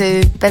tuned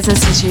into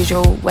Business as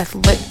Usual with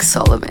Luke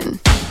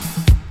Solomon.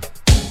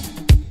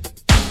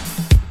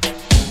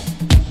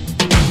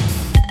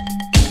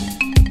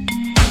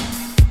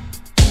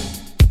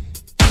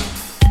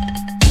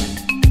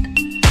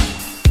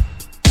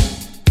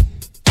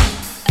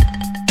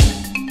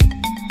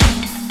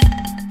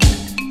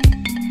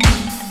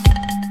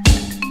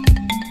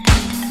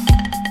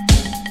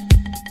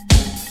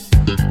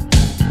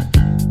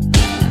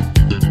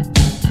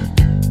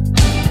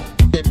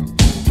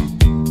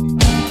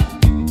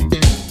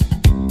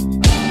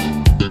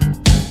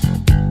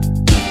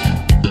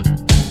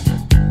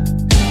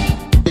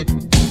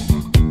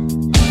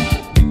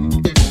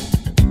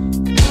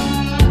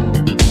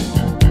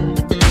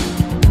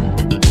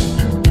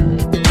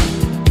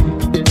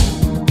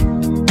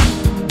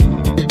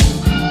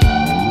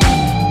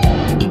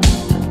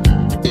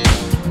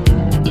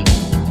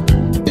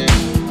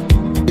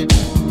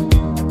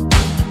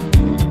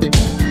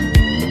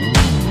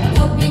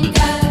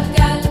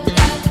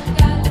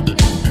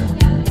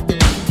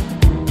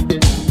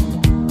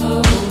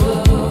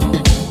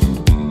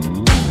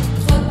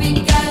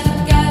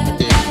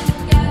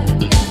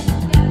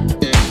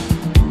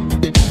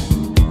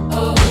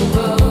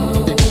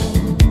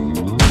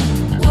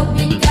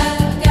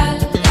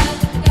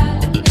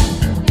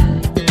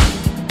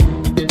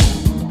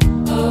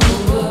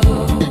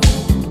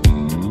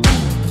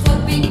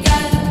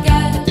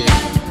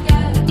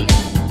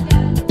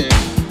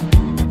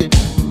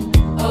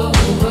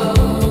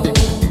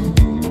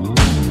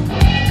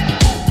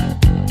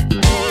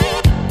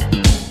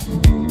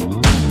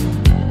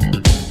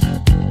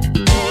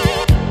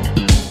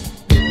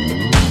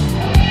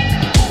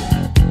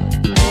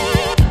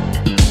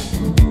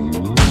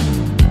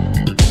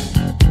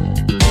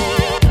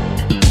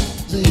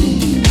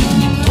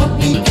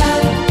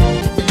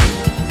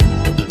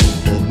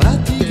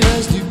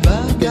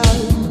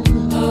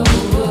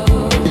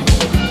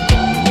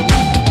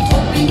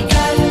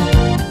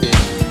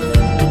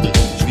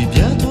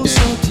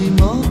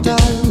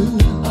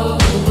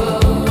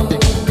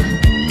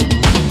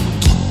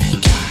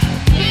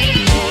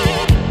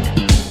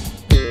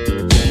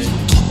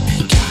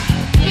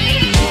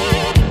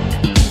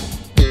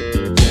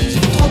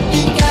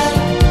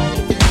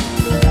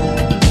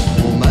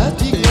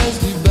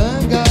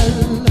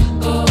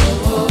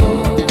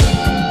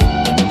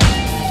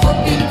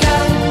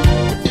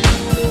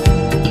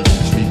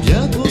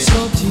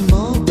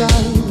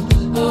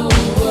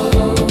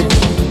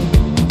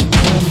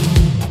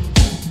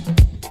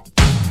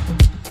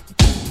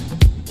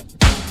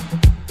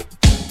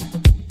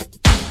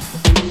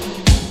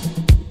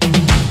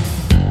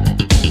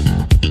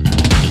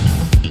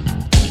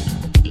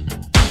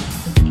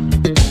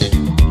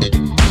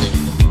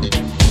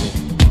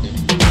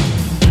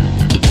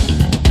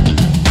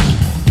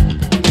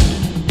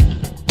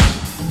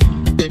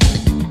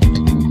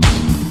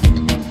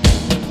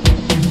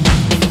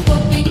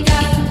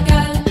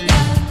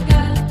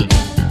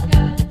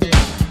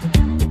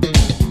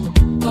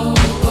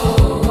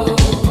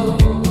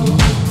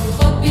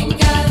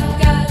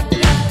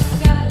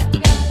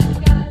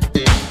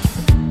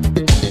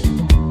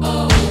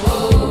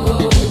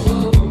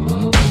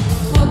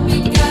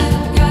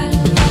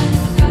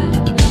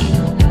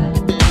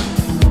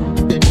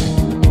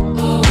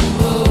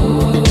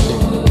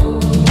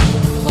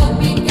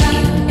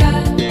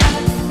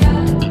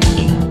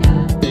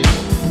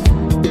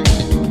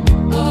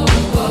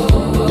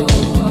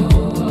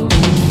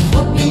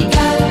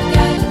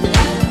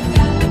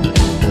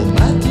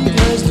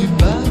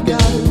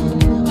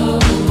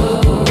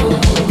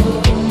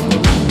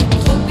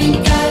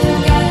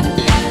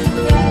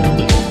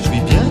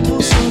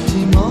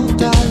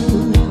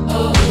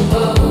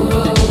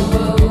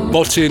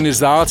 Bottin is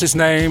the artist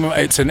name.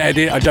 It's an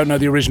edit. I don't know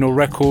the original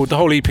record. The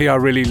whole EP I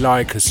really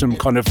like has some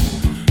kind of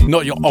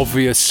not your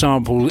obvious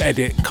sample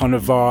edit kind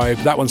of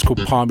vibe. That one's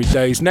called Palmy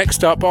Days.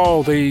 Next up,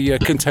 the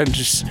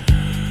contentious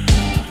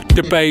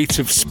debate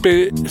of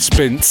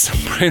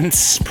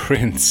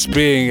Prince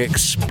being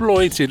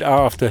exploited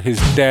after his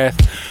death.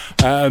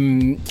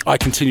 I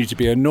continue to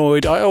be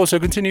annoyed. I also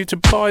continue to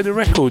buy the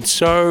record,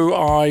 so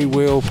I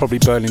will probably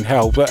burn in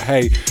hell. But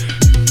hey,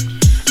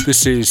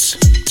 this is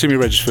Timmy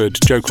Regisford,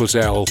 Joe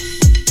Claussell,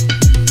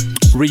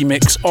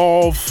 remix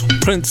of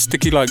Prince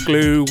Sticky Like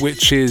Glue,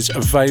 which is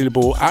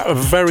available at a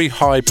very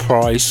high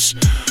price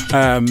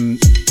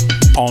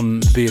on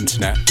the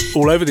internet,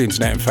 all over the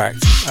internet in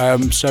fact.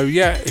 So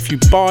yeah, if you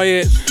buy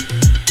it,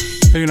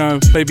 you know,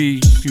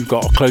 maybe you've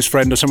got a close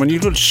friend or someone, you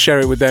could share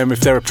it with them if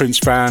they're a Prince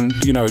fan,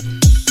 you know.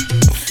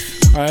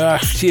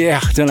 Yeah,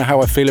 I don't know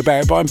how I feel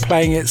about it, but I'm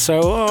playing it,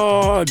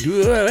 so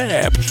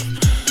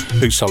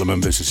Luke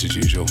Solomon, business as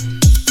usual.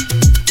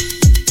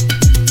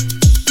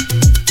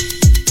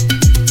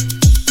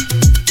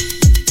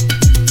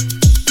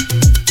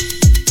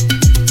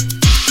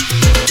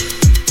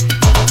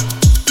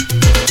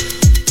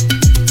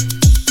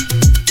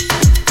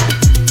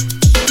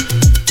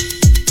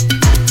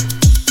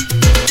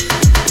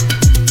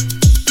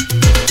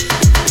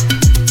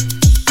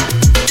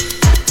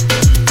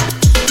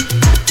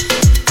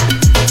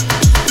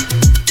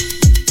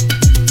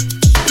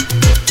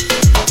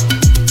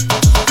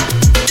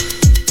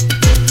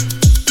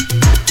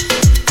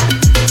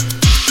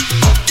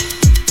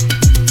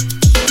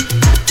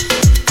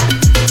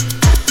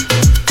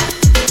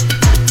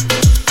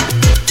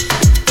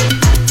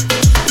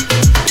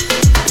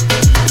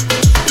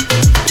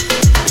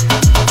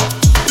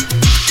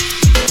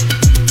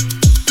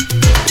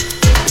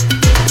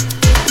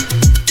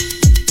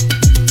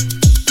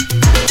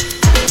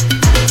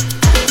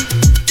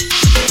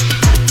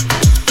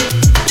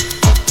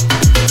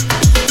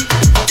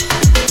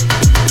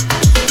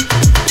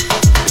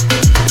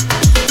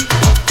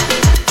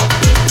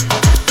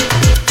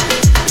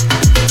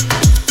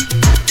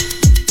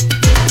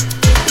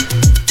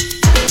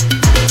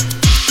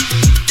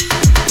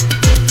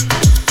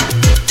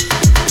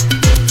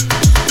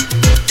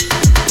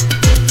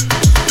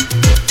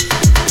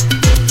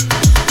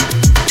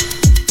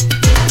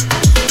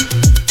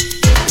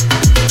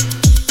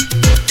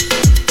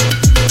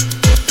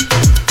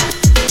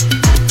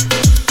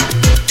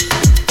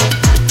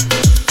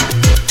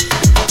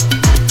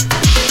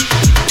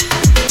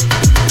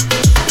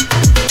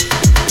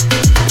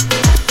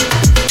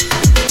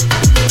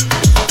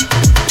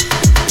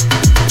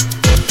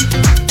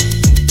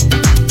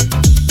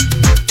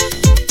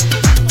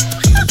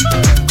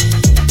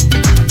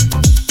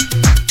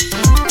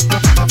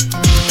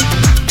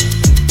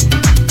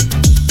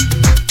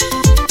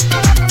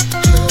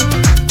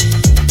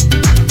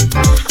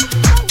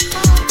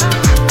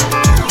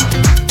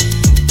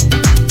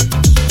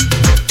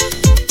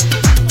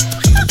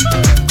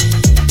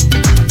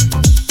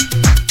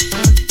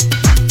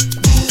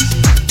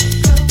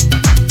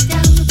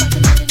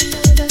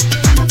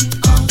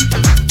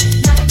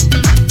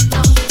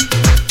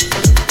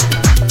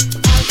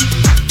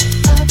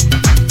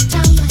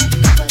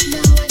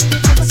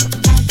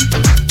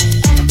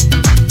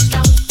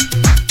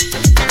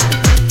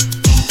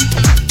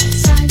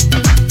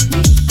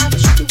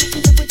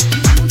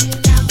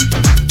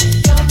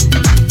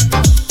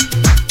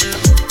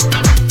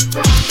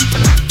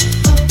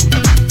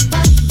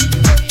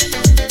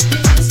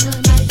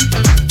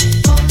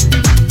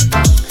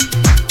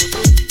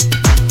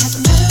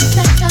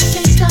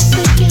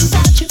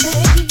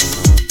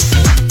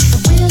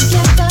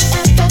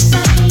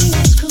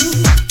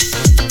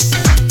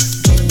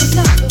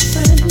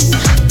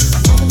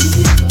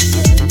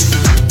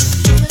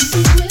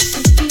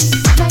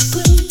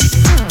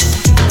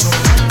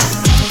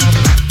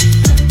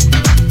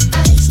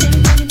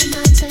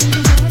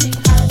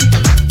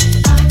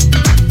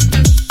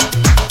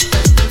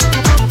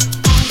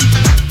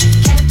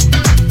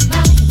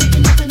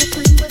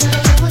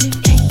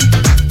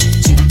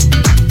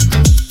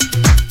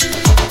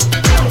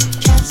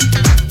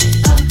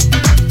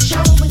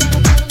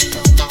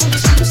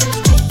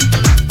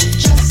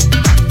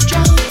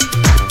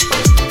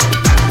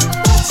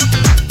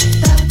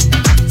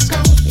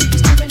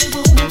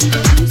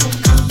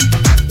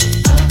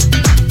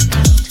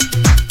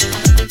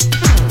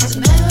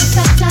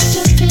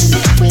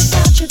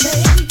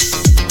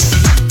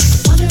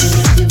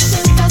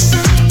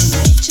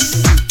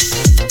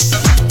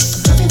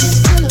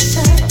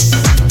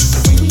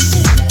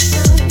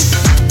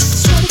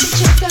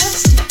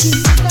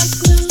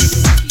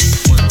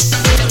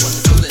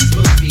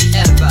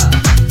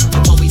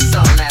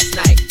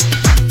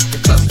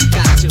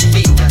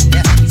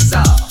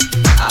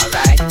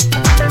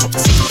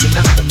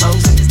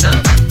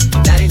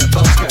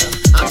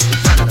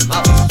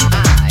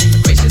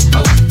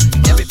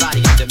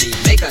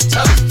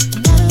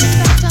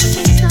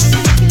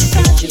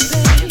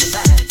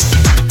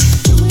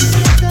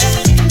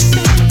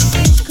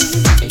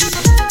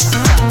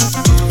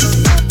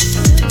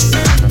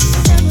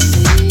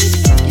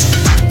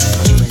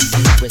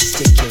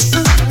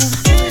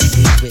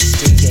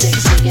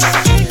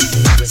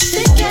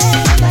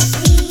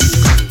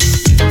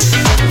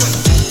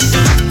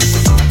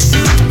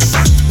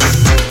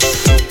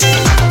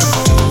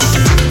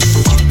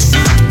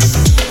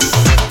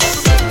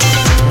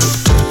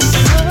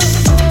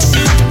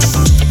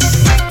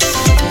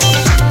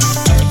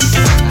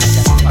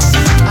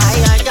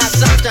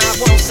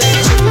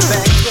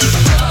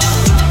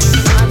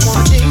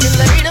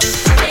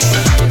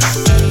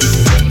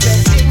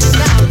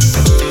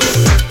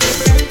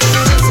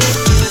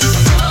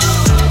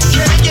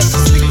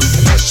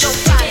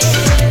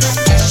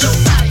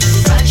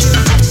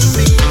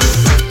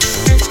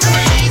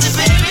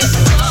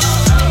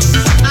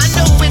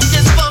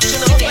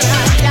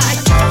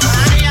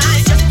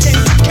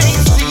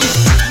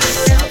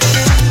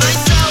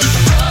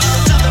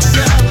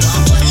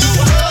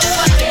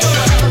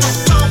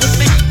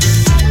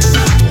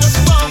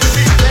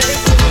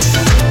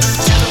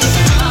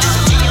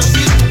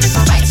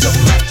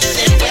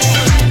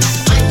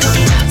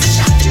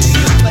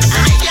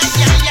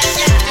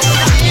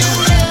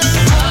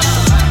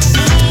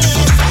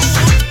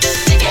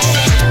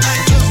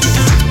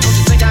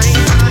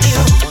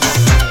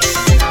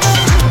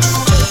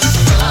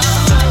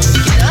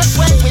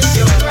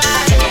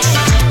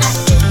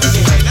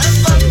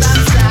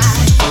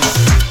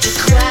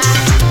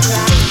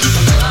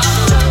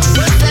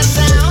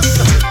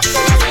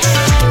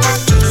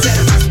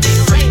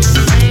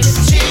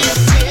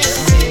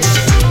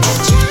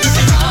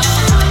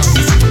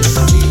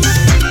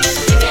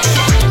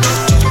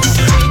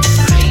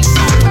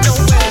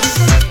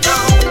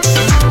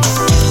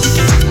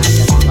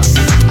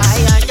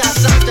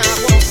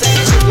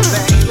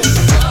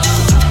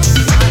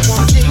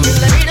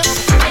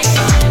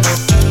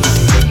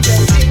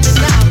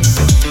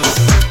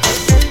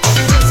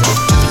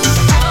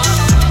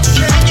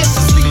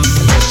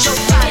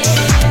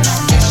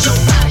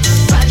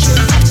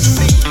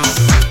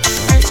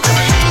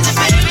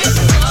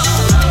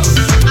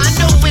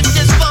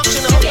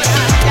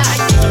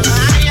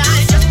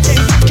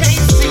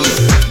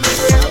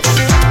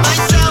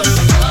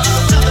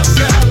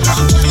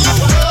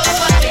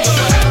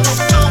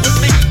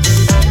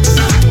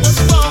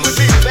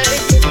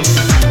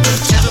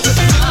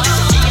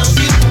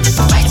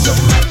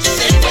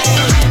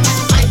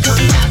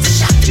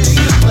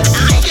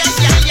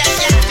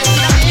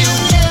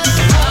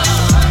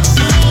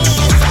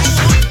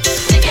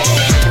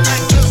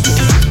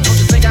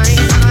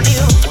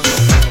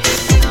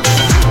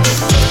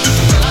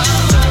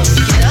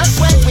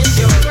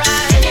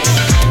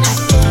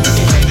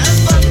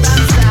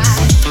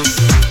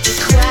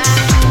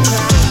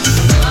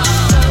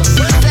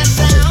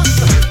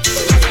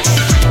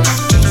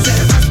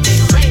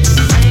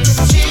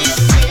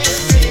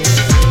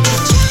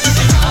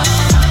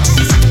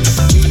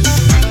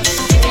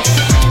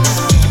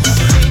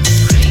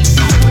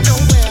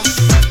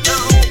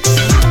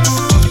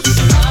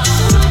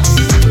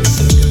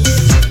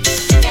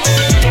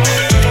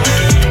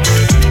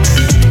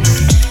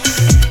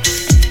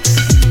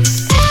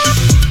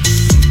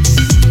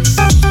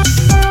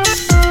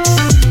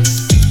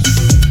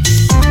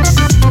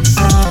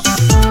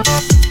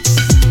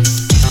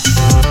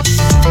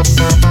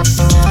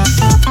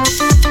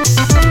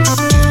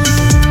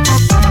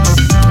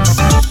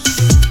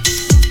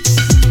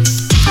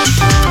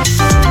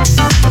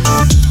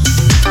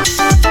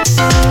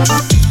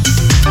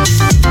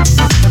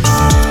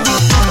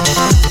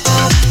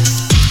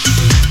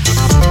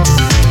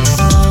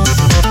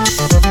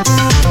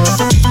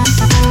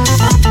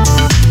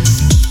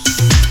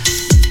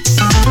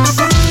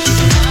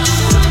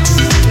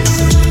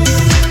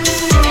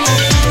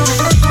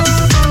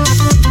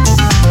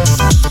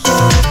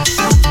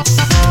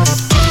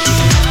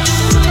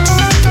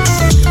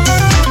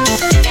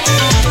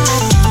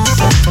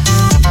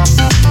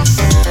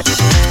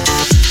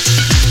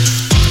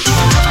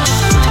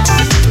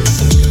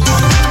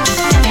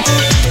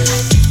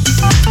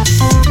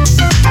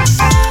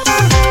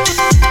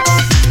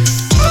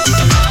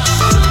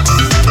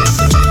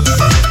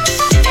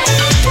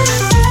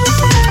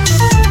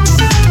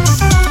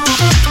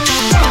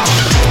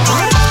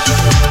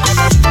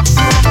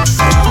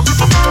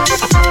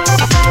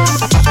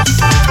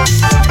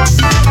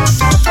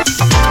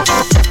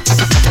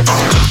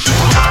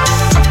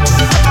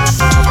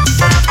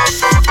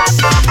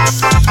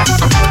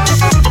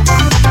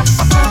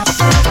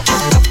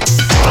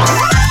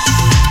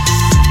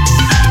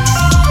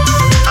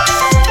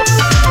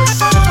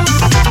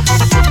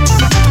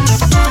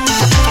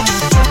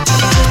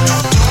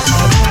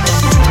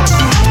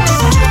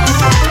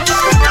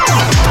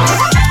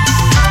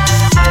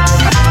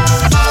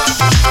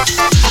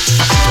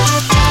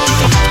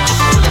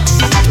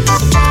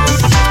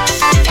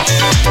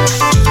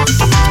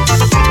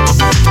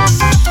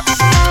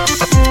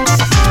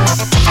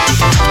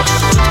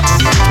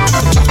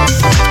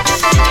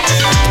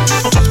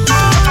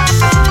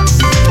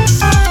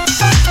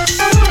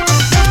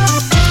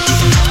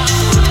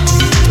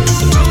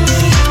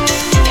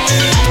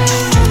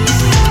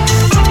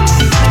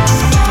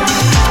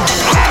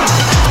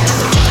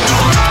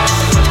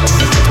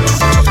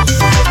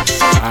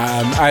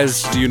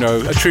 as you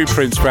know, a true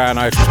Prince fan,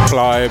 I have to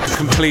apply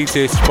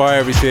completist, buy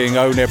everything,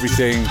 own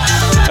everything,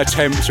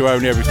 attempt to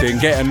own everything,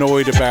 get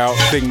annoyed about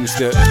things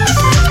that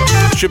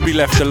should be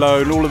left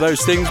alone, all of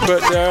those things,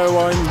 but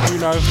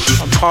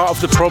I'm part of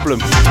the problem.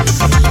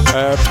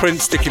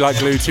 Prince, Sticky Like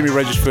Glue, Timmy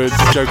Regisford,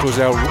 Joe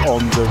Claussell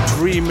on the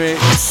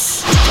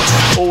remix.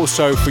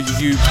 Also, for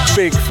you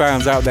big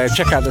fans out there,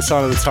 check out the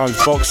Sign of the Times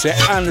box set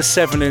and the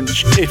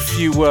 7-inch if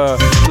you were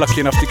lucky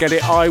enough to get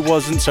it. I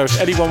wasn't, so if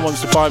anyone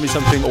wants to buy me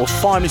something or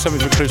find me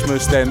something for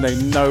Christmas, then they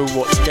know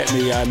what to get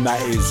me, and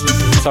that is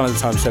Sign of the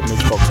Times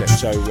 7-inch box set.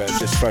 So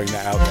just throwing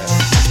that out there.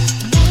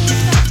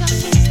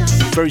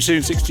 Very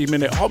soon,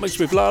 60-minute hot mix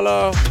with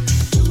Lala.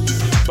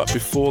 But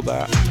before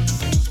that,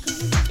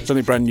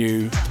 something brand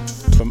new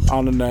from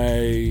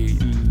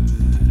Anane.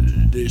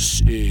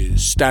 This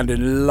is Stand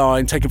in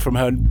Line, taken from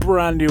her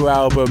brand new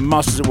album,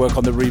 Masters at Work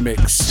on the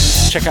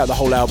remix. Check out the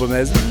whole album.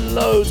 There's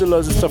loads and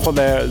loads of stuff on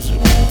there. There's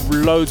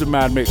loads of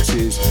mad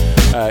mixes.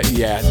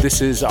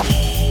 This is a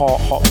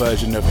hot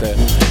version of the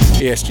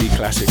ESG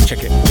classic. Check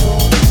it.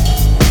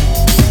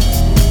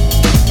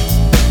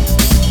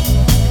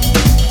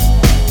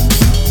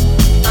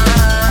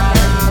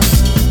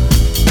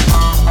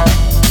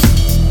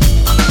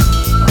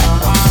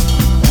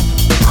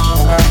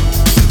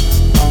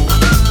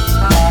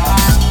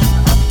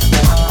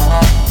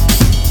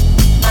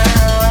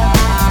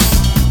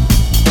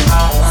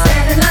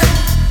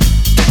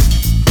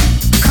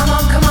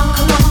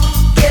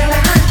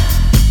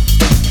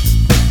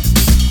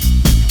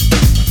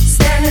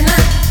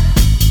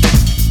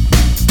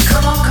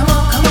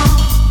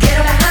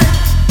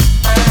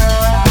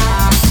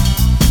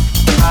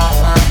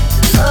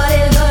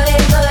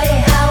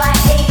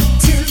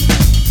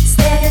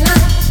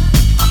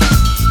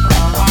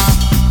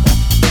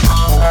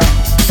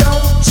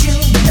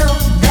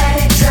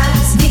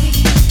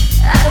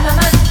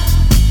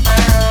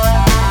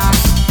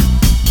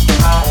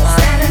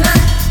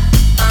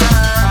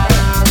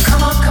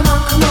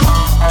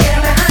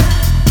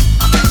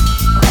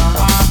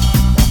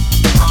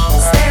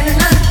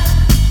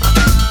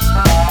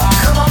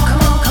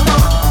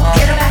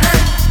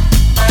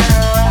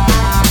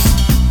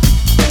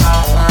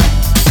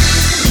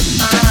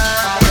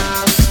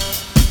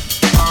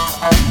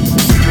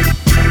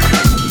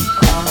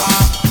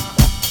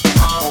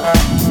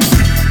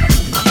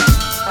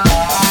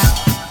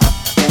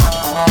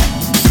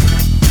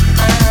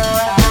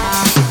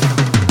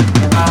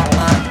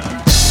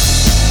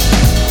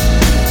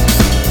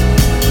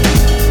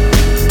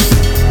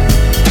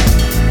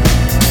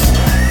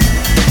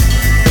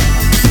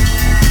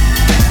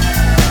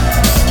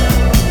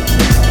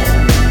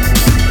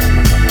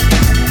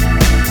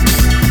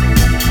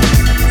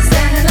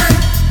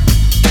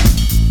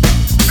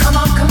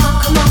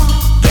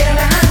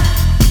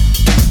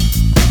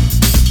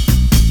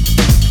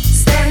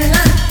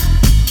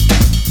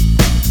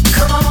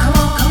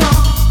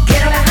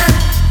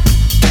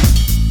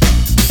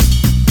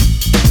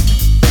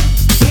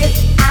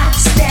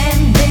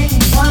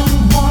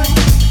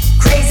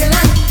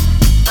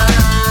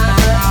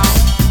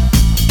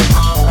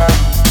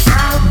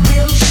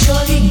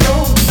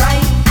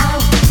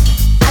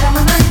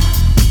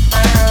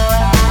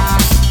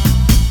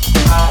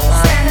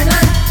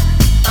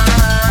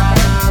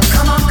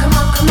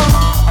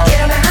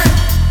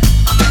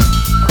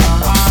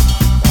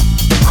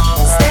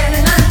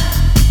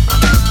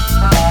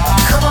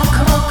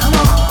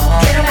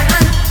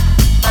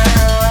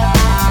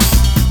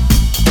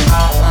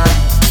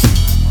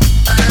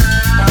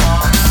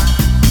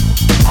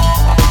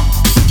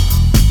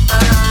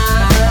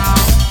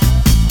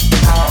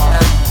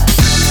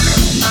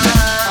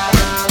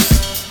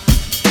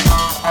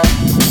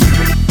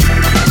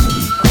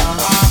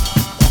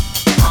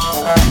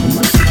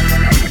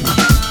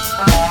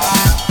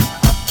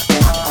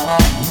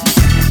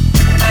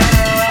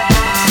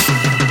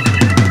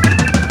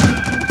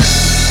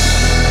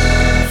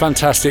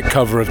 Fantastic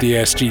cover of the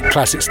ESG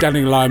classic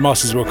Standing Line,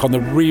 Masters Work on the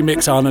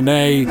remix,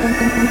 Anane.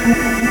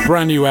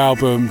 Brand new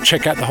album.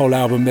 Check out the whole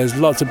album. There's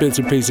lots of bits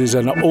and pieces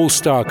and an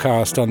all-star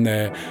cast on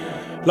there.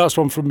 Last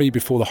one from me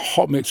before the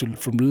hot mix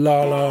from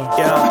Lala.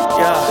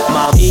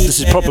 This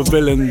is Proper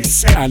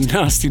Villains and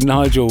Nasty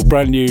Nigel,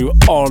 brand new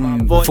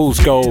on Fool's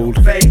Gold.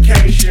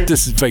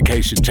 This is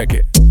Vacation, check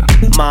it.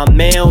 My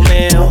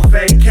mailman on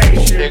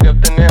vacation. Pick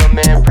up the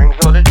mailman, brings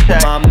all the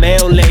check. My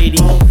mail lady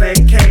on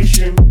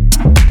vacation.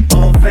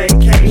 On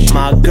vacation.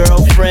 My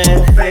girlfriend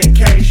on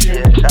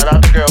vacation. Yeah, shout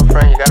out to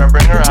girlfriend, you gotta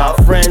bring her out.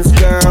 My friend's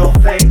girl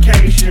on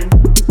vacation.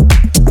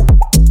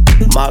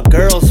 My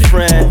girl's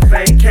friend on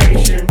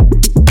vacation.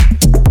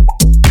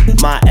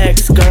 My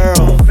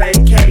ex-girl on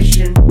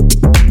vacation.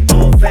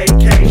 On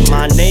vacation.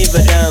 My neighbor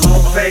them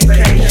on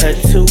vacation. Her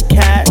 2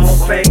 cats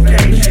on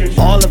vacation.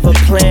 All of her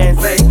plans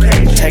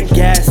her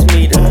gas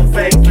meter on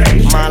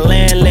vacation. My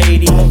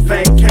landlady on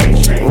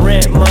vacation.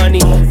 Rent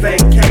money on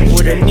vacation.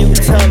 With a new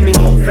tummy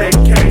on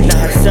vacation. Now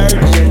her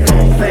surgeon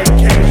on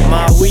vacation.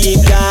 My weed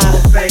guy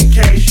on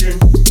vacation.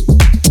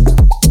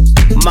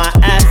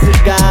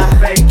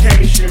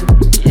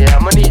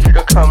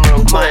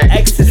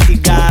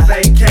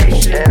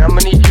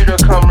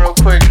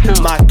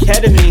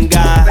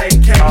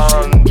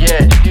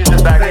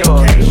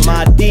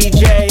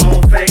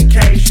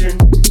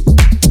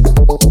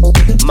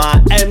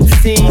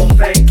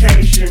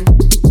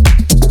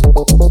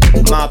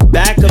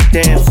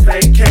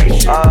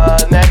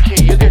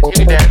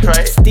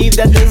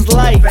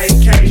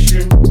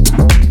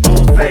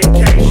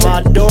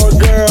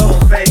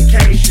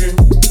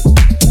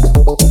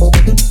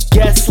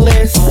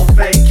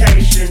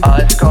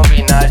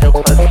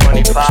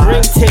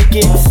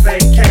 tickets. On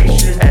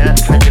vacation. And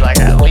that's gonna be like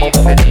at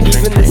least 50.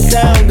 Even the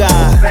sound guy.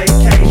 On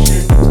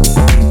vacation.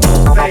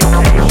 On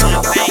vacation.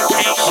 On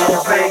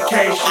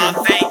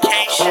vacation.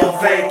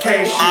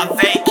 On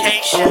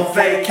vacation.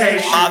 On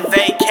vacation. On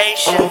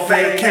vacation.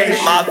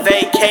 On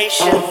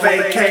vacation. On vacation. On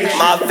vacation.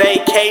 My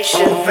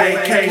vacation.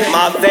 Vacation.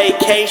 My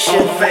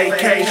vacation.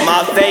 Vacation.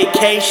 My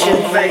vacation.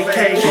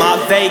 Vacation. My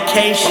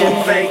vacation.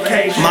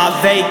 Vacation. My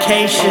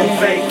vacation.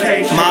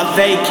 Vacation. My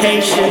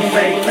vacation. Vacation.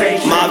 My vacation.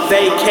 Vacation. My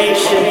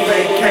vacation.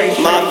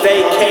 Vacation. My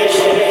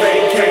vacation.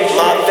 Vacation.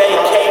 My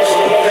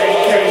vacation.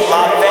 Vacation.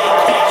 My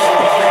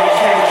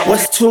vacation.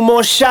 What's two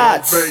more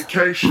shots?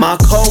 Vacation. My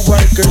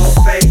co-workers.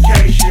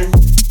 Vacation.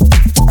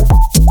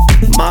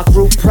 My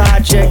group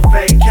project.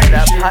 Vacation.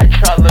 That pie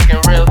chart looking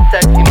real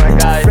sexy, my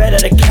guy. Fred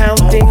at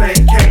accounting.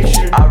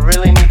 Vacation. I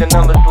really need the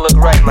numbers to look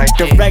right, my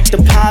G. Direct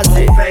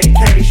deposit.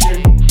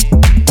 Vacation.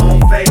 On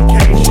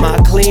vacation. My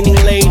cleaning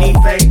lady.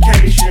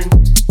 Vacation.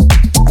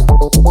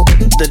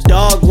 The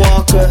dog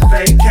walker.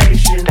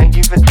 Vacation. Thank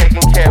you for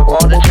taking care of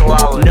all the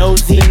chihuahuas.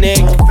 Nosy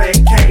Nick. On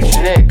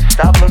vacation. Nick,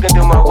 stop looking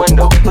through my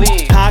window,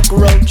 please.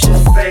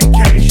 Cockroaches.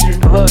 Vacation.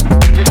 Look,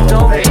 just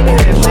don't make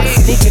it,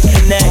 please. Sneaker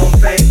connect. On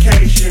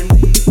vacation.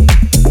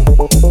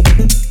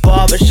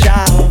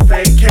 Barbershop. On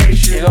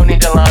vacation. You don't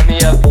need to line me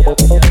up.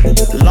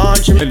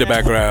 Laundry. In the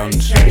background,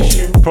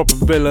 Proper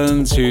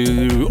Villains,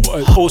 who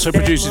also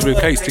produces with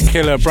Case to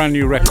Killer, a brand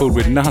new record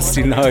with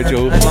Nasty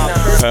Nigel.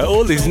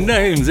 All these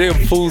names, they have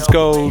Fool's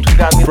Gold,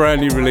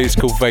 brand new release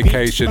called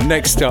Vacation.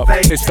 Next up,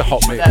 it's the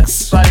Hot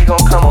Mix.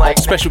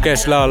 Special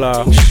guest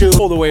Lala,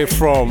 all the way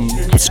from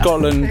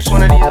Scotland,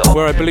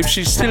 where I believe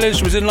she still is.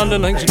 She was in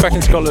London, I think she's back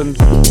in Scotland.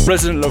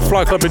 Resident of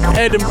Fly Club in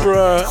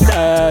Edinburgh.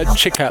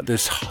 Check out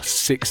this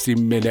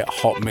 60-minute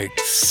Hot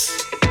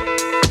Mix.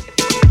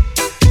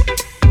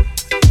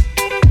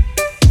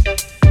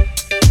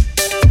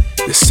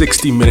 The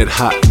 60-minute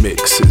hot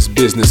mix is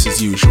business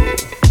as usual.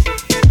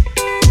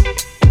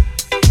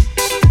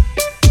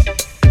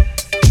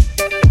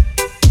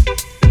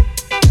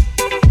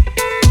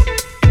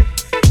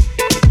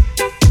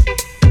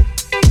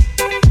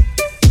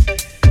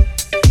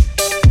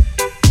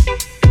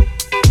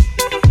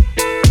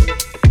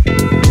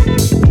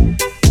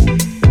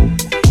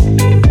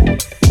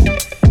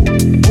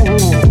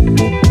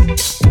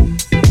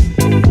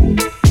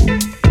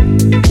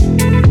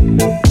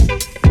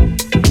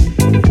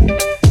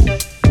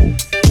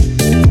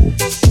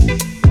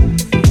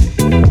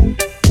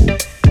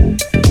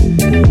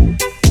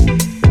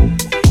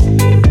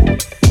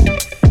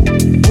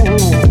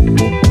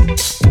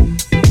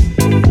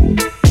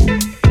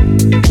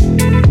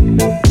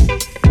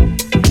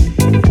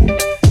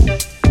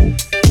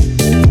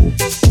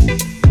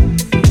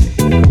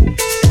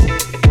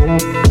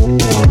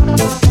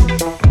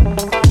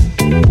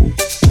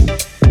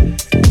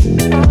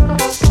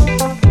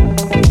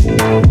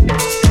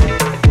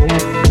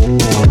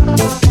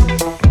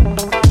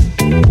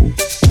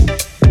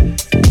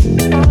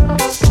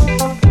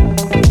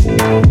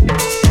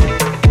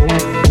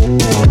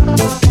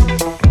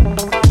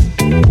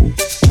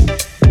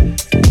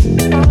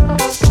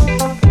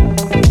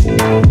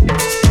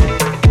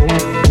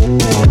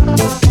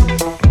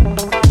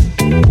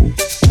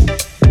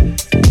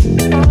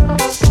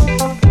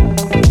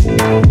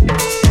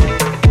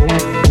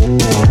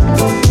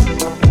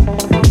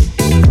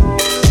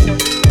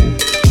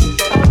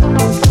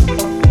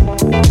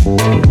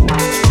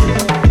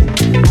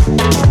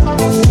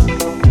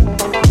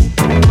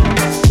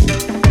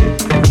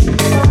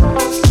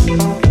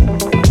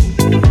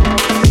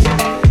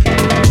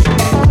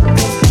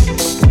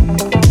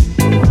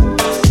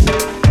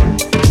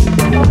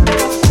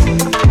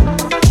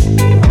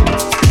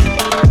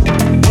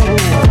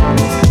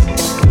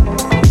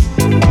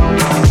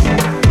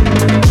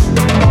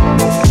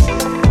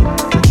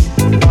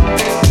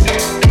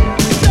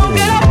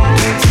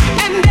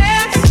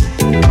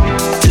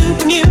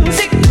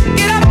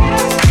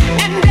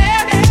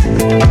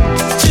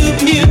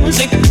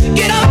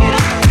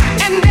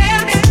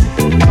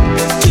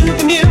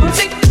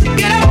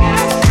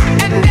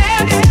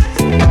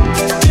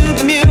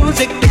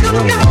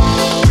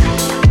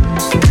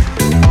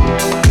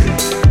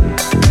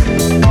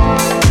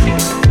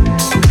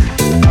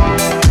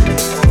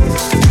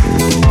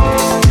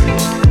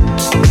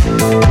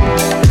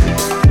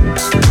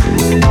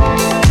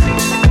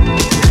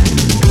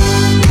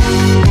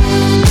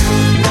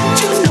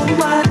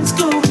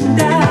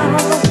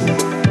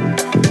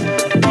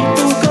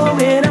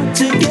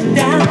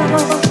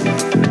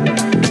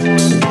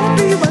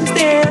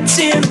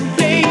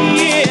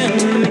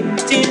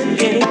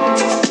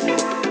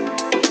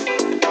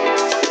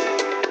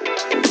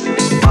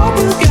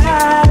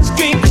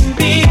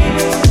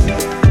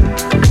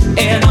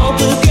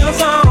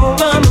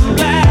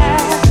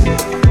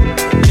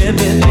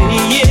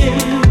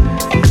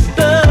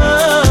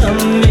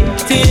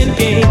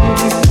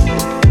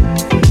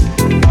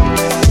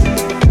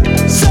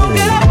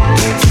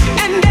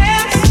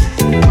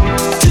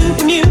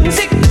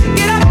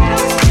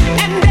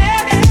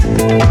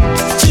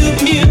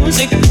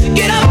 Music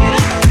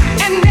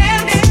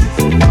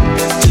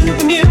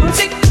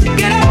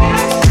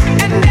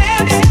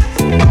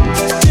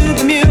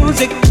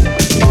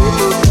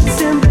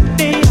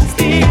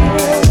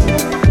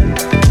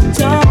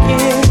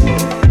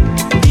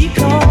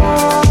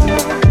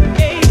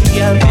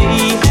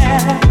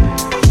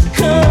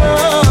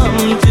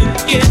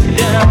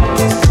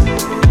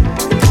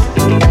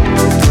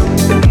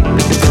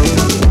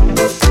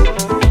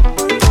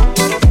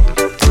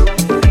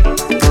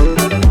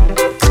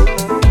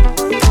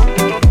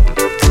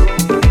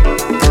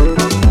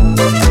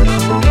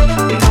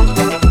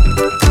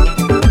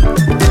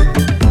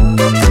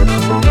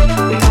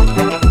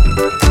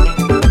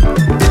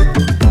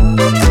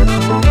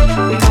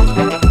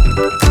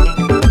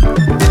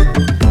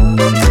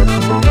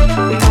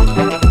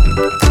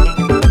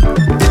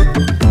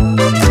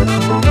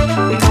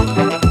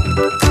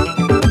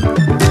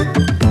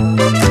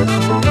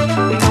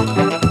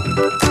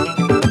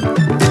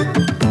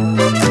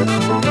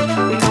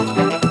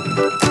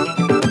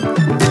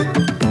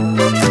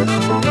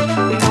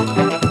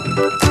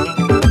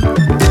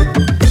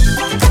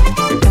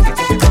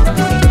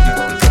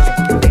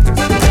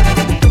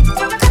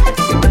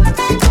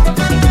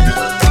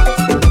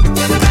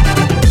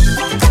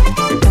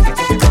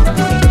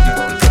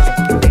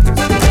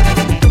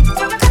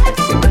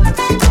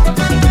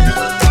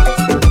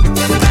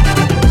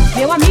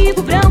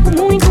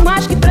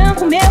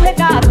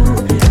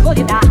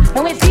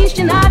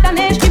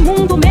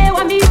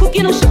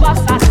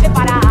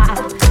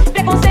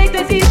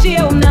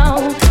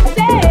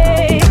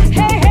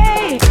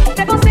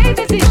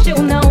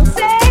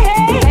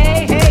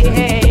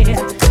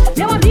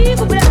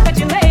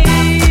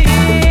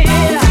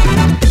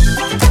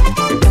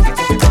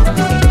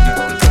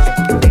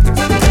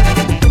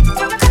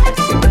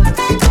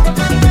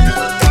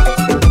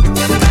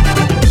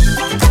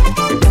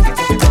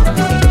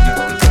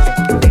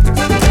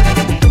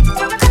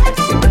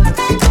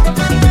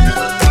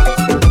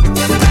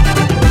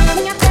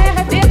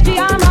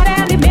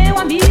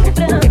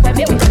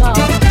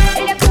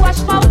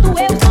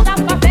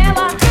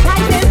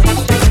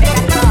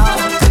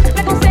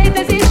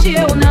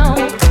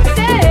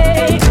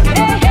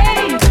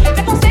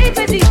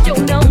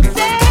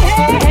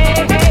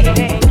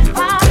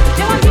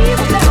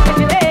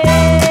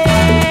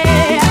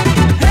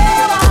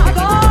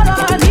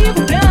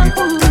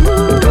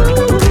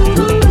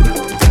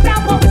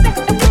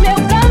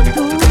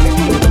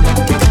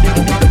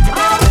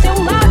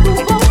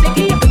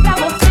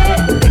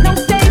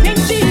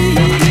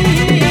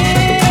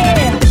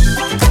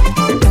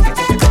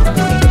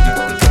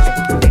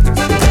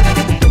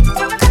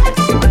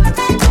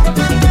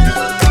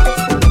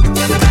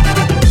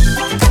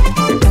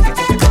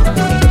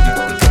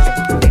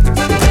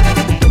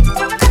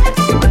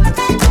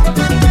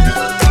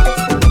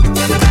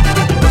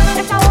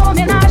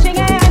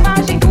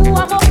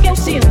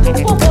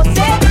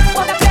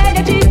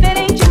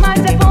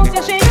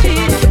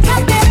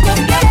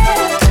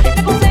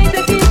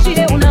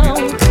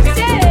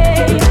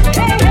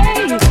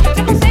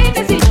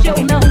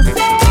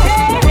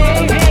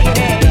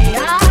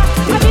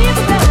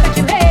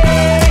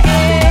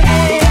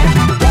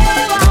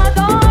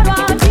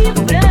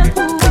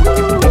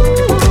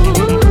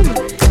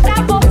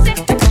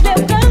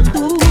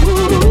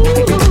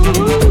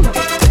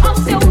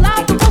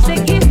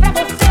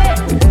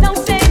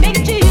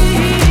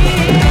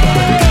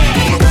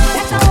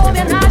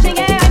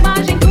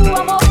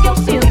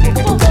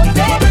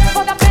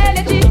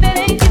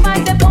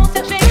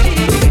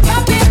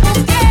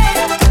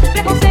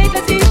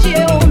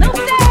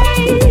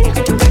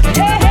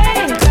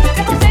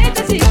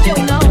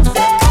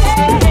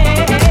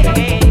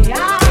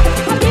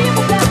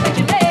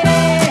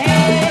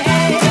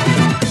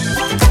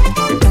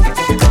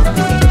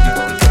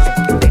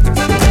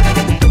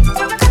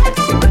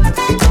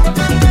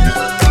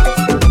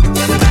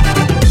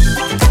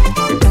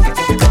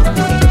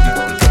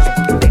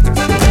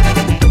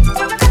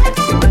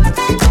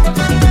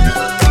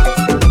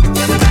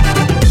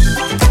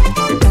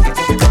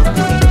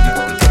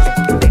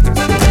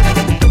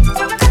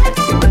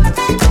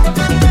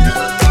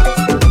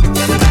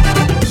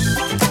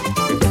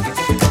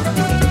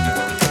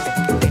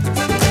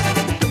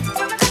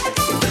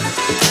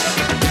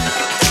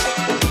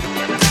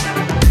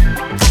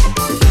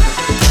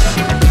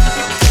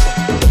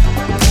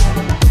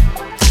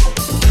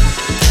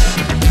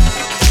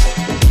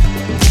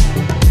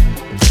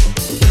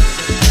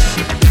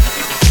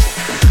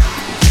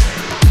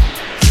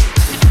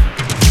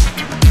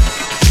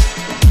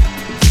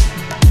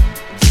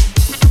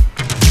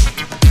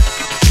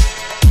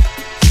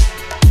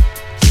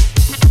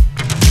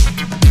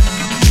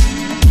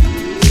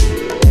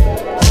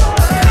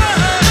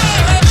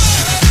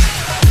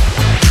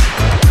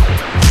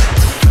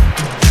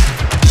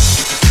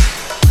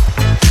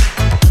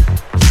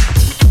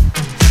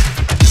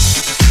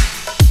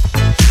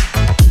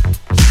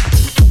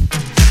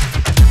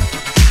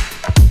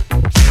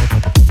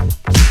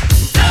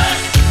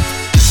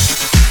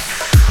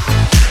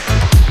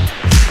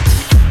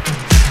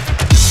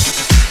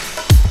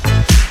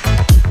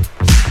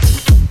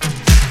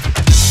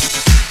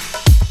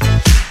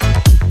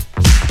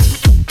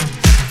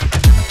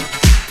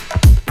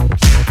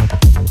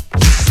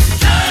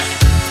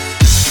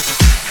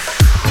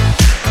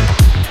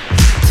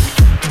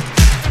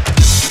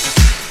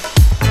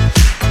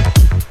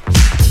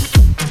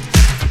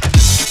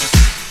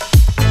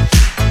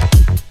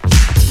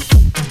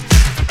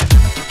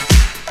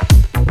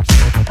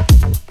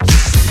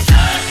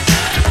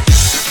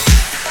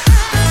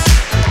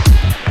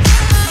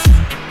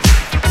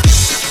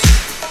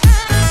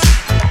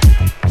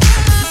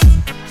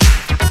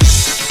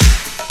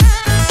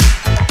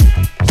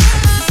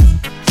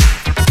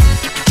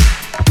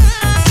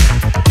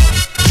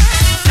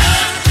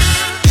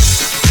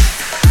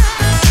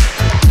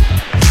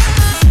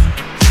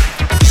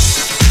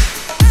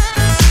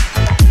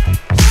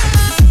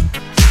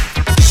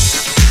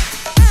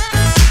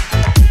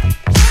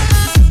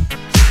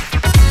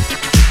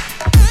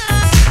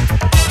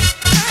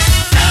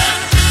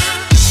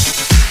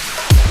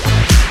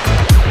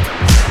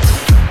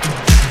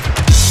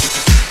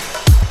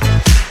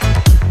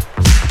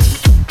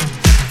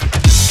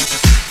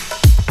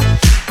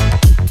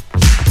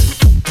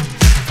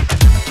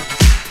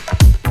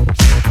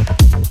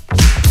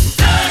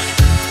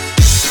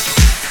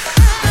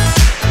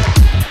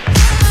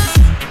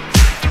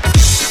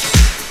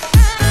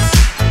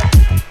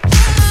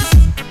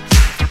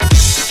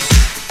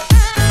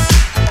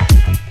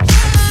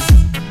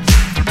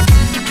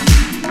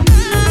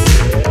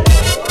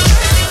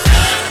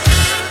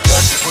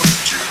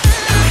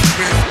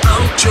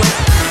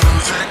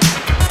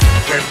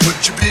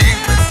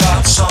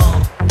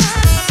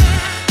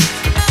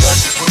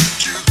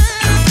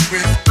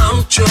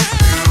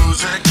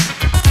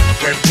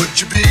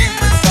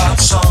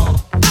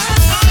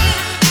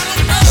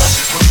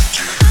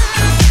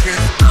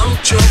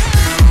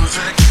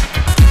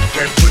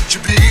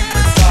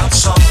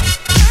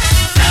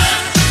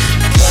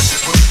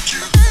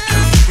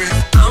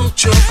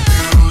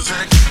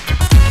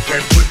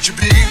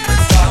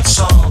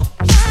song.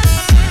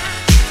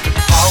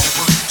 How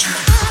would you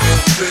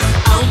feel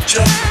without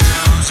your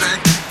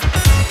music?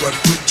 What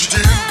would you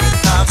do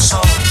without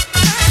song?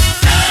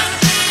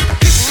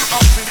 People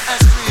often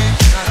ask me,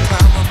 can I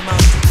climb a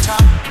mountain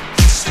top?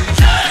 I say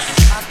yes,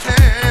 I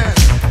can.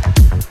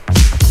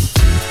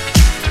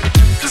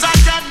 'Cause I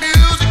got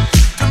music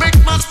to make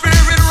my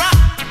spirit rock.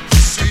 I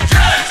say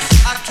yes,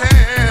 I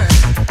can.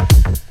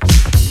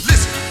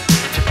 Listen,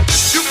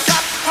 you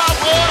got the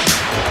power,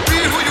 be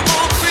who you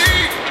want to be.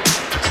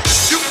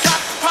 You got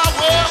the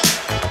power,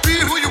 be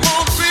who you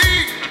want to be.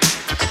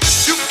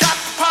 You got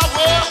the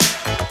power,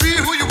 be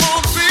who you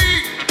want to be.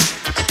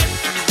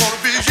 You want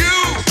to be you,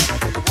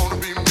 you want to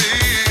be me.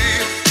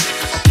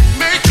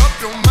 Make up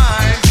your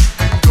mind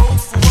and go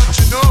for what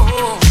you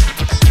know.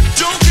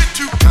 Don't get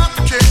too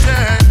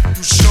complicated,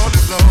 you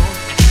surely blow.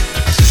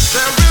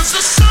 There is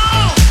a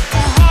song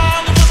for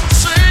all of us to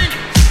sing.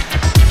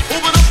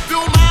 Open up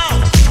your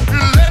mouth,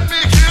 let me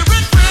hear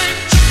it ring.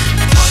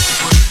 What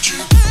would you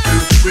do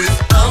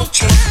without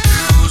your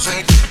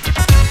music?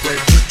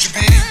 Where would you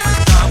be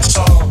without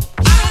song?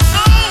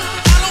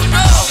 I don't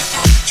know. How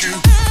would you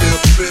feel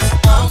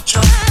without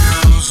your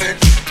music?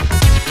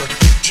 What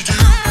would you do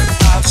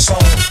without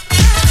song?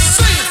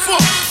 Sing it for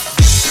me.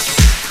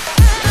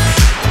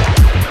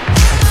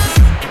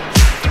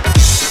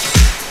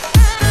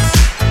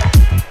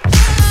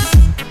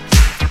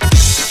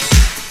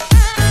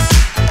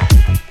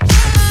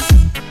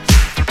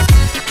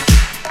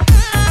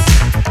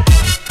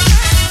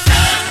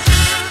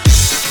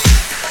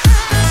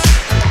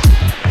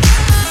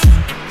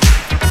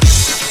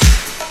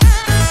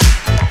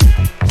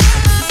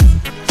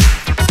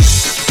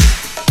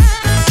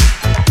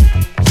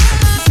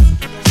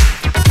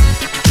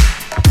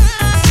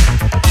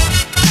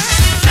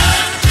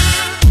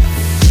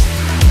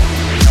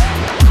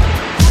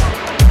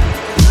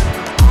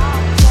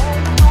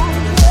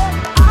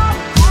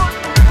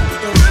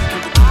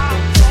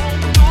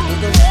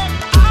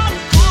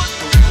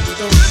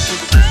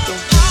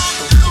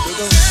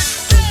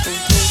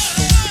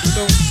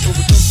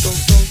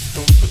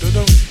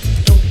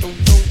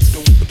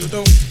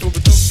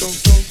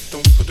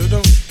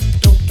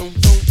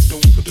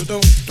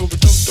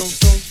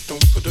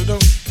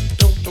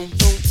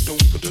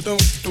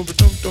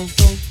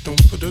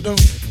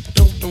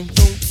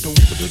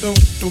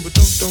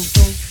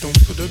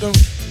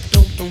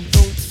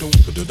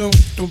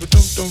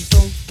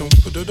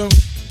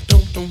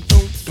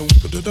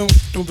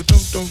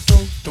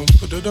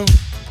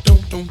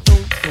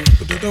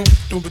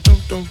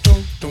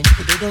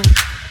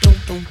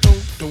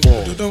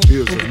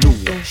 Here's a new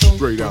one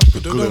straight out the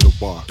glitter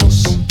box.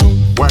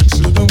 Wax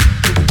it.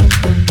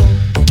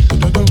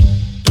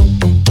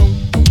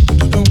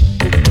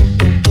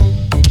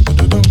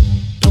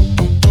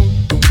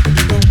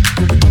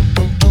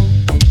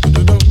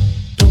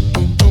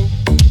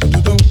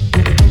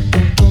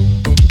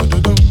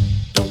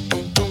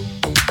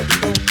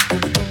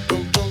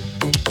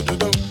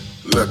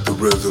 Let the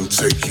rhythm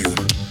take you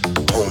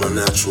on a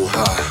natural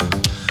high.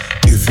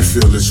 If you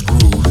feel this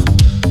groove,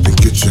 then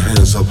get your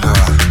hands up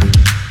high.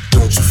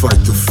 Don't you fight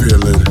the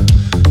feeling,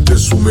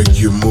 this will make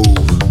you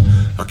move.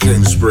 I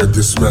came to spread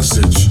this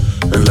message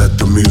and let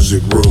the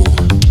music rule.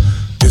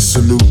 It's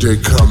a new day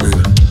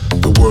coming,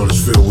 the world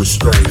is filled with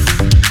strife.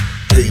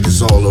 Hate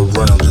is all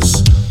around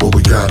us, but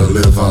we gotta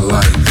live our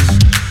lives.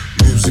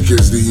 Music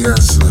is the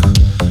answer,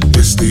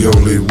 it's the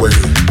only way.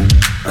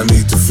 I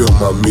need to feel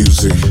my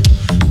music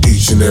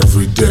each and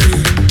every day.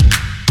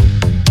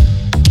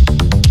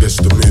 It's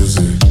the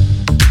music,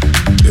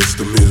 it's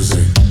the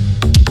music,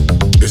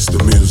 it's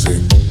the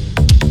music,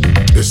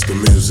 it's the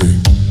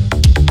music,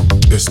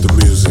 it's the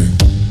music,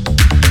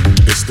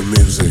 it's the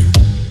music,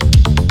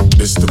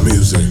 it's the music, it's the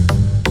music,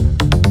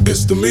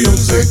 it's the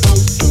music,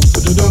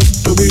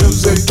 the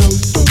music,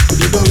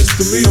 it's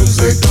the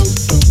music,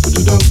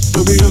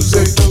 the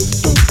music,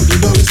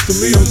 it's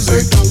the music,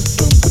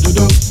 the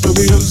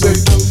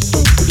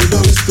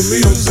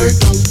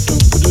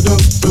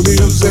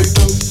music,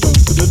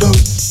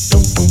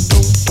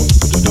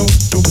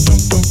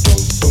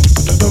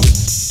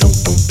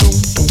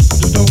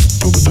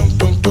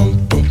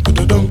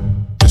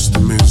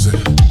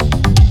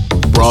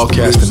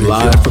 Broadcasting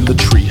live from the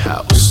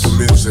treehouse. It's the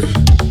music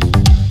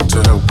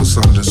to help us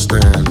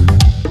understand.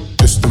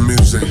 It's the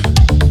music.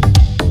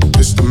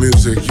 It's the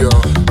music,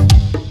 y'all.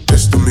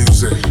 It's the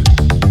music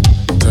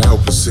to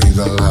help us see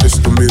the light. It's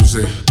the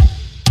music.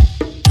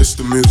 It's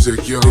the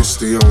music, yo. It's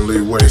the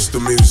only way. It's the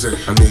music.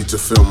 I need to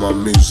feel my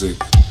music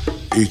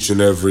each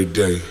and every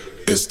day.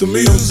 It's the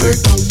music.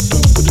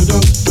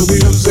 The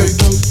music.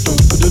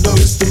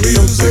 It's the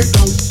music.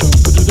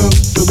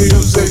 The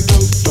music.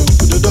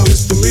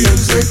 It's the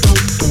music.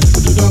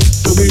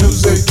 The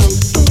music.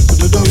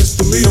 It's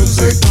the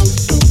music.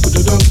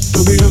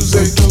 The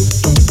music.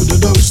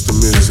 It's the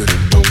music.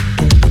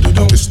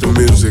 It's the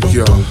music,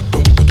 yo.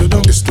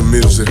 It's the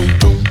music.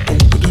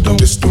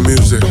 It's the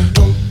music.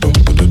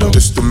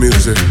 It's the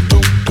music.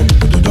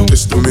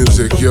 It's the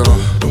music, yo.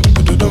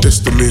 It's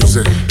the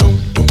music.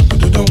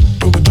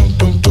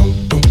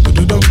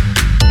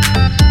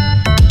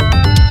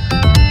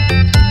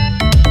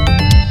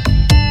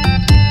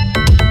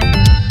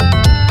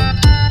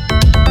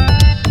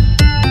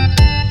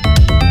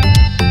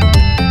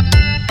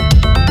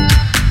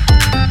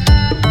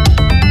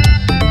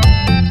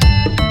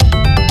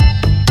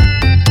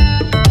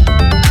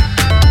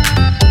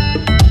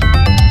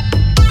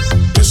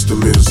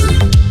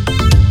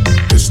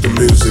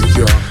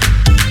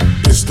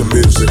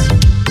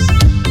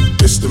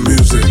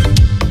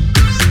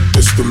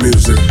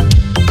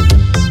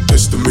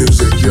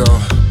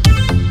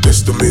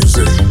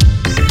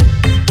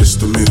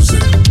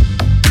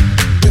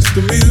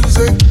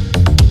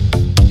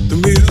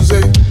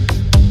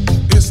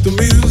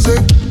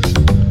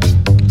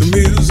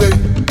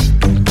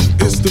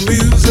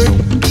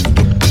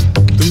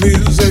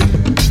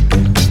 music,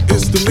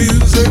 it's the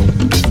music,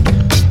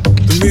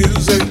 the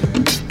music,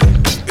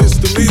 it's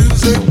the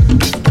music,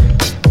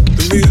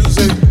 the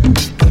music,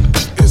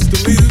 it's the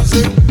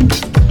music,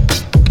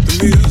 the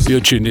music. You're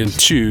tuned in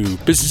to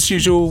Business as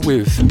Usual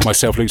with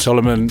myself, Luke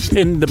Solomon.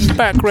 In the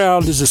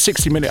background is a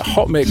 60-minute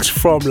hot mix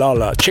from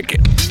Lala. Check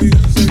it.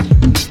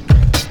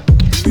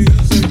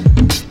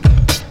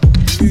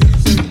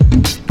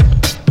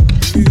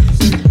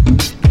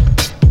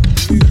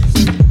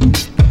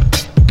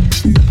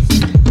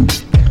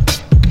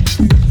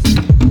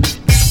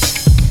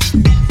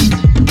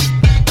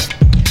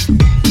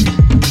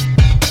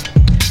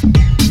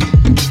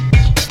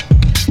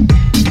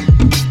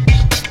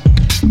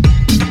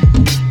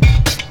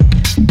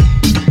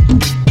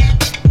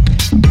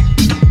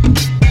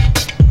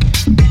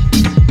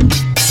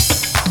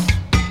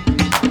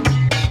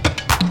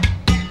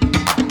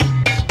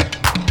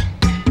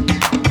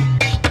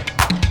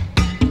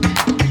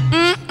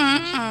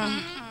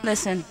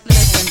 Listen.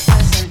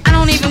 I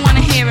don't even want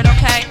to hear it,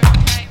 okay?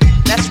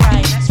 That's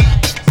right.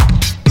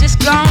 Just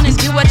go on and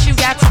do what you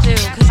got to do,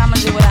 cause I'ma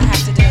do what I have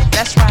to do.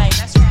 That's right.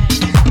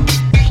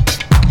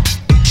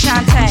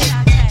 Shantae,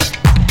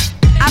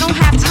 I don't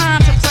have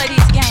time to play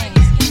these games.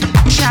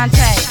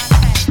 Shantae.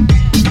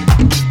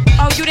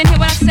 Oh, you didn't hear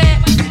what I said?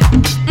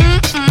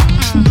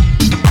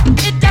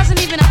 It doesn't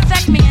even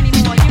affect me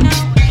anymore, you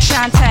know?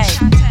 Shantae.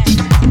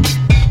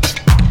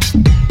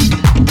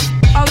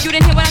 Oh, you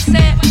didn't hear what I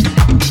said?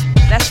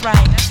 That's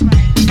right.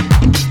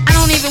 I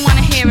don't even want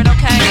to hear it,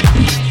 okay?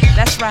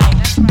 That's right.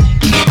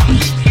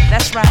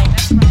 That's right.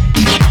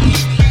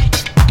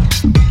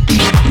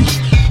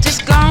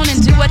 Just go on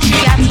and do what you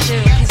got to do,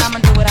 cause I'ma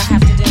do what I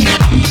have to do.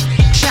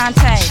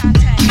 Shantae.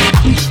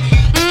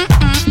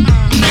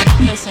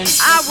 Listen,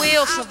 I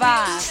will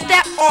survive.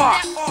 Step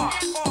off.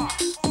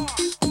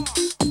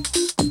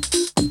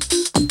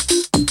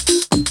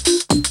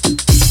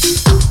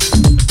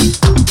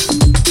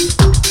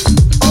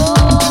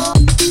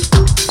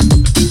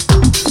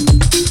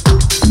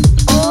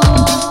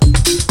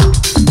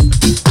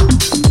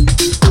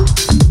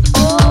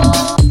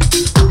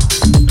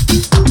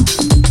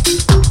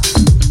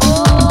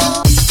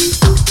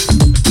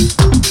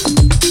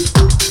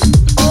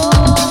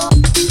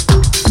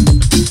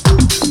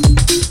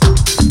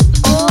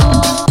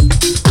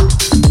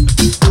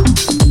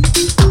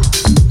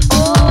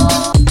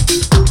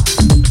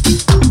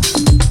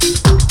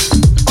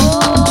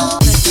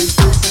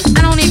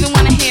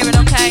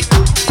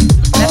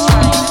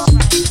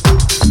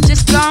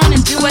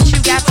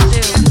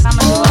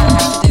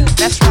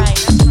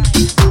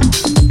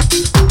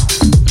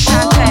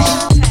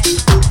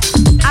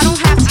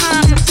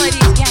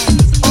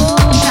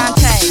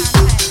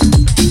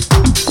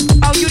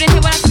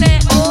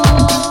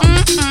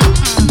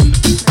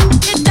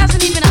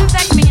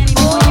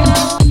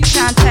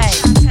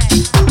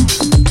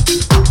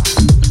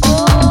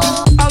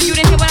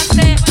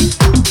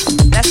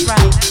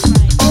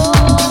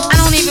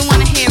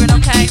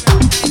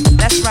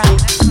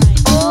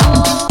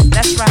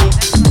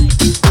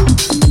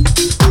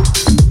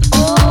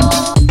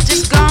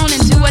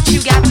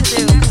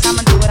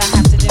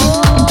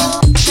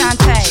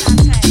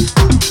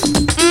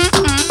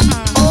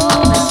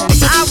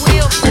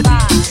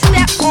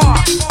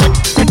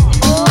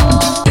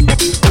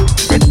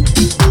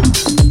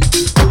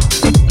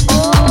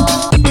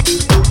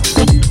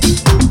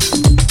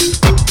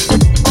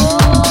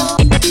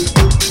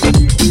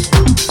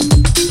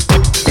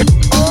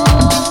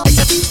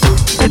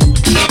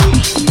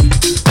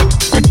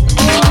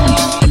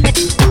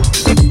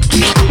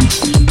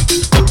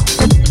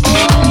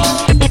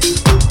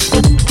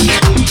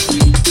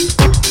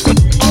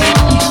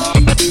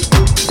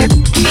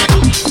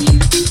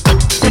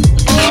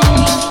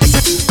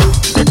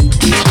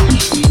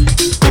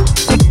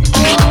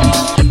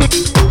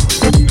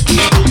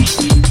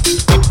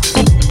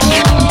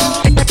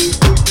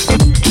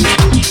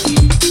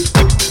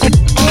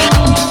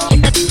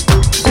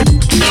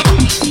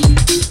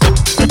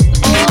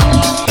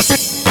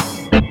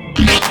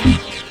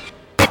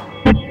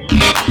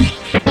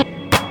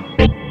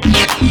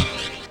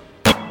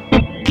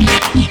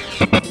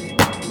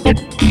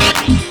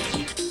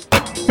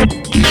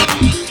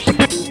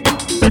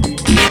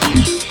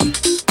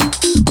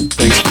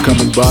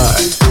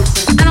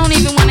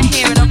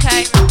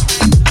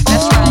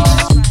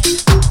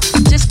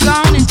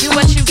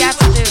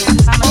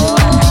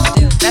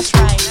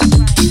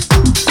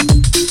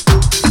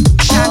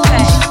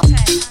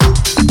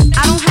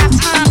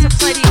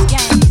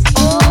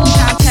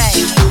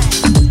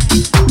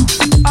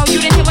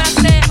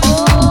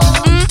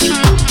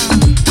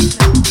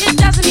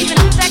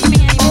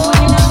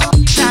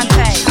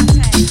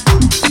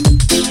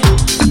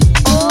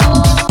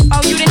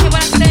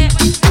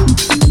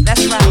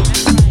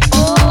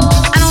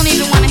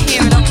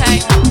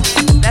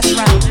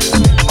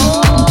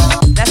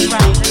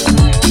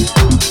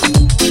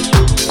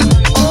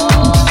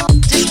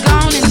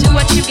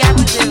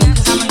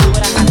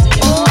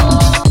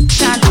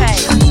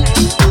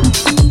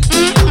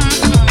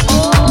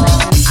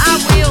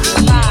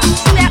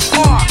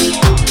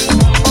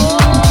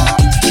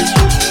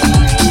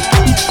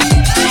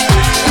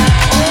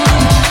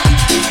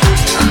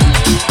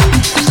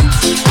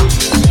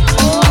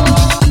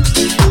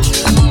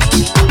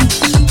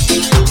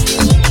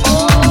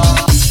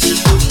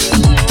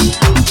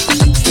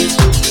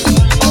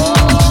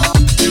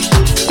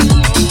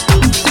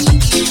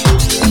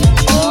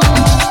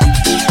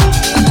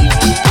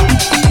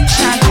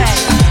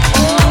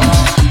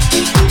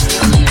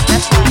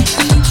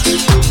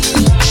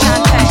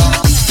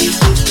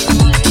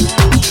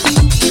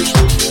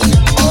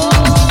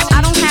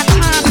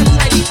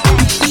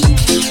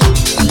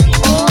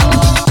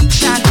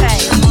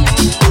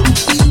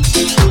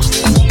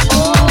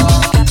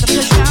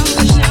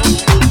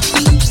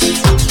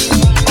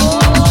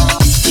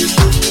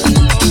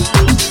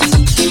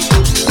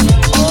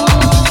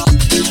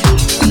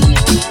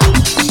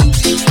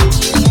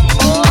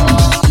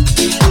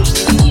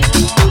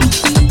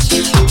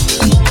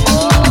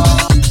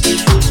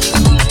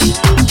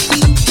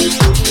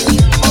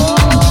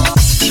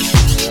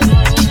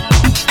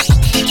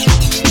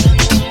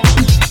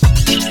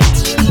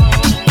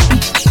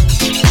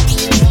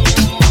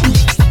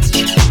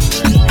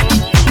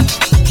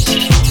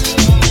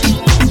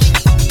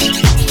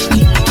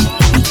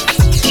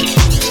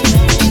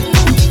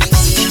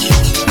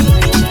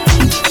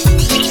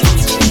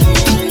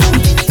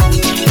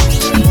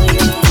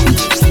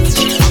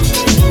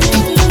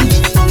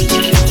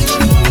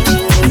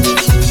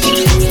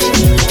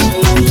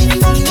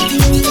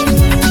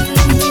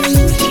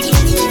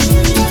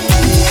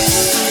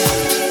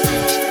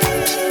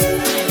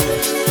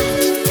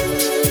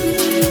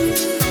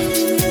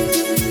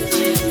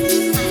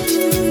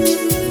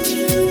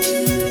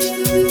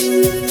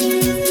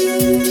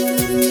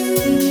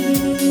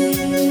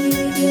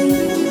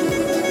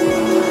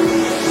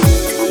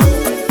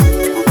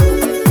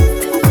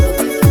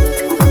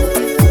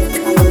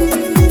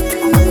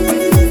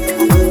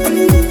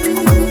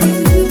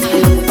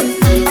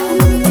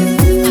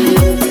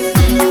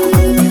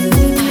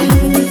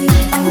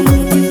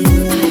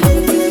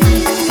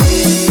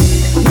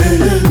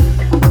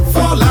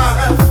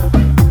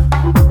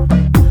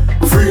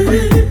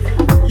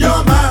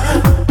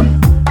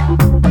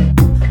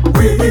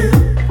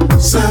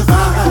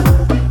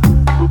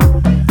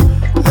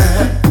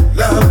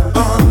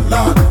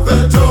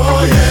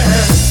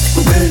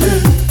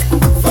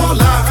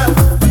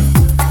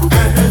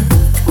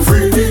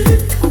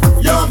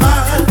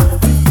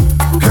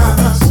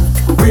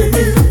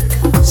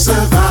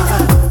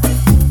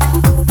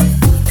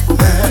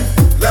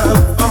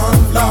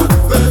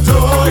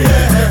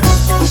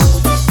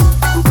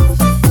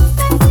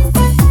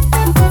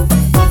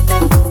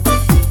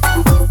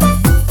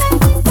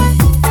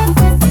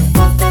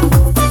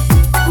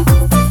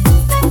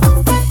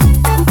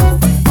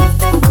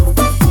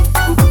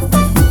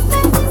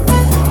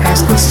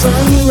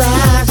 sun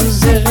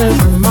rises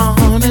every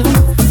morning,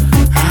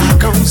 I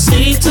come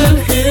see to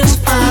his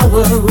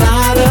power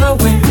right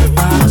away.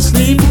 While I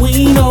sleep,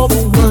 we know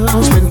the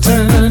world's been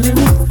turning.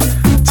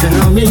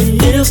 Tell me,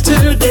 is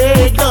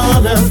today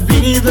gonna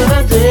be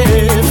the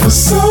day? For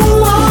so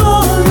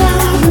long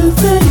I've been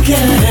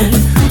thinking,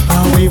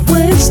 are we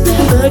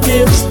wasting the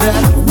gifts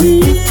that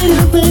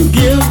we've been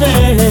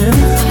given?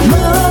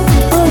 Love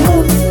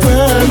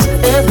opens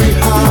every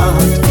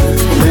heart,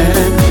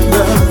 let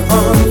love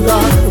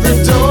unlock the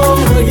door,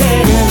 yeah.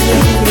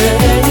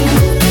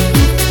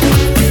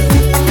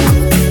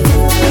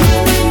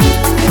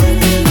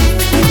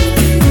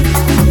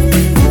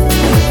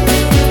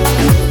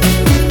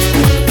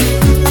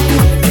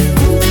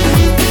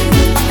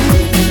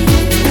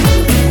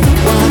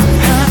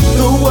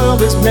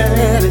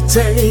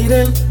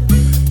 Meditating,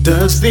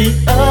 does the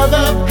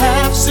other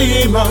half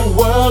seem a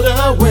world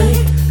away?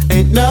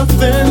 Ain't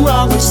nothing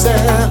wrong with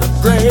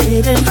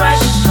celebrating.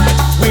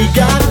 We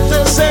got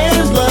the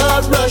same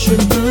blood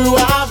rushing through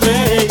our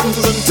veins.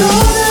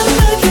 Don't it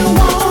make you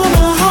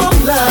wanna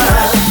holler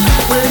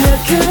when you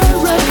can't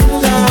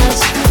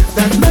recognize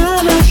that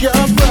man is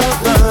your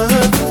brother?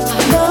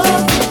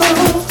 Love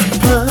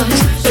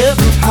opens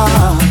every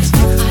heart,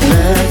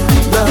 let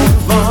love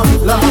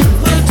unlock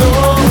the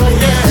door,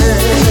 yeah.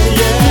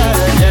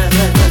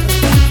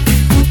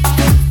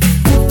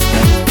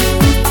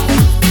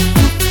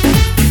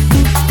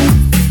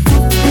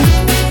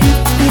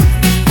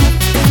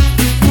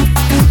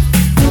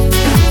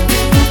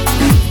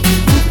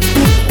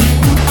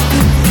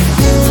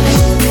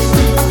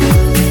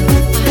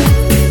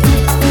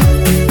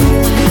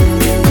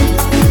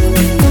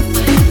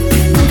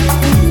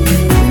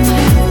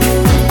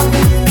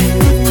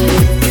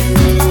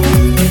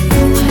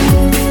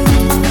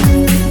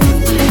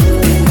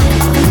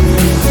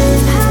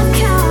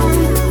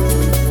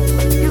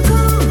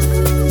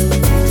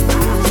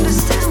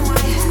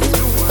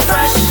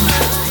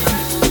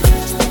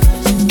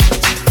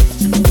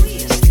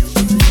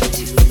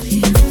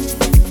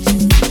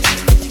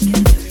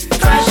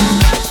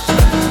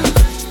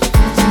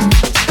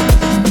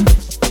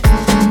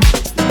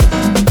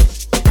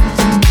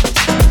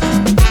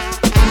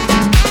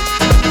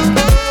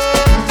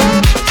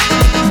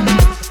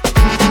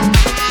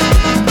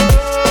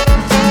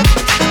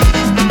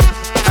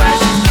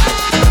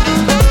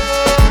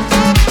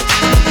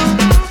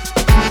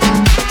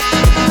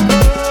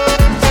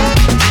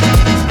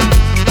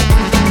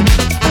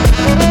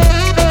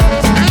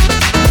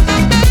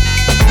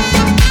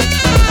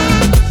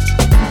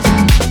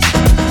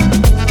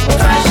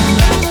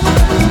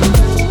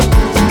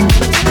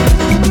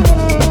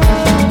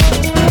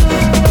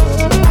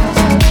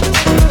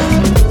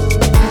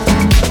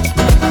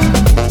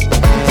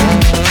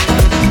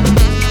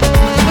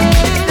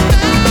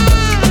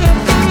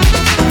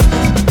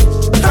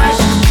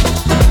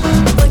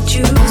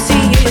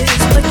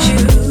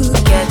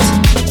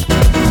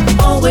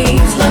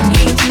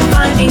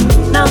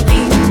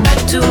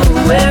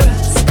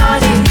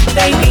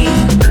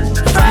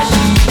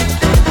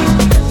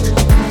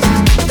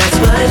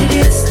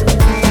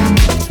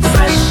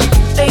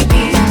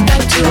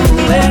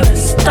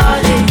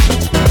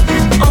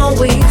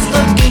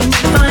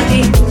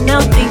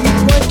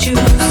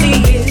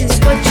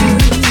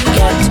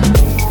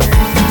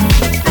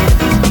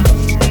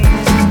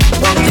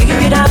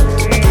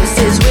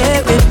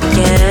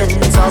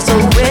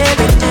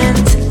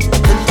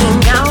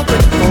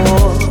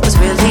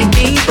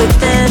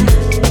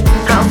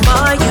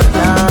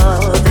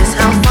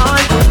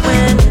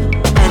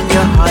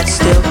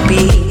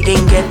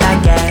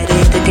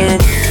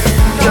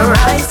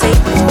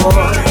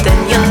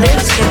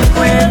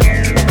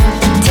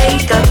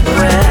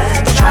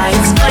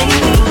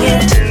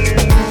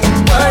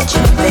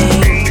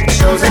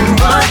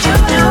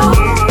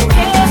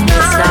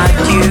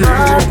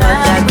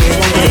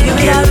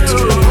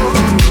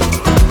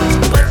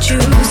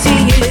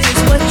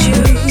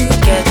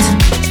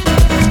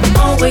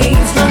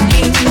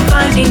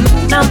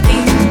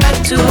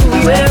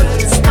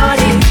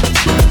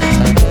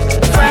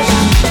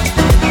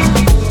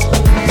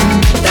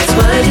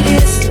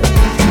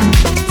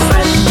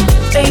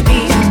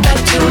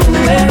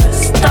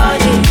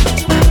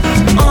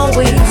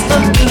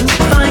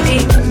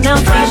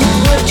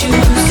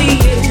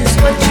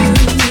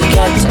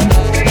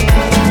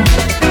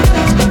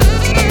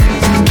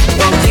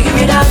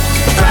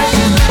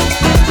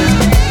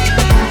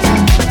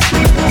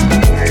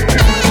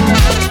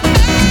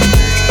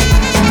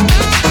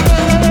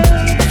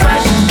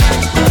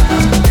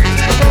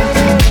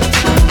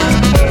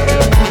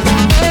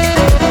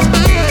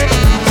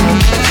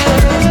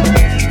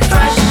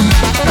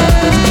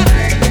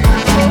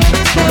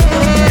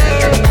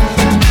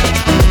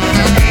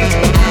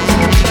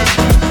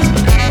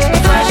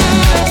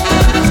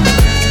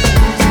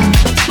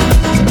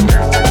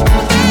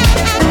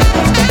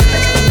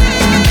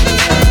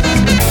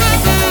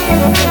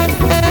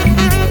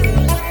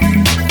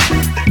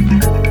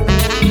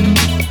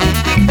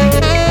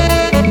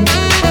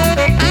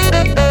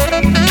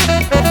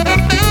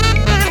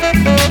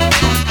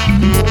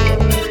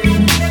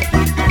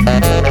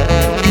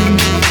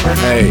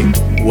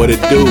 What it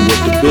do,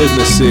 what the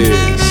business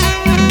is.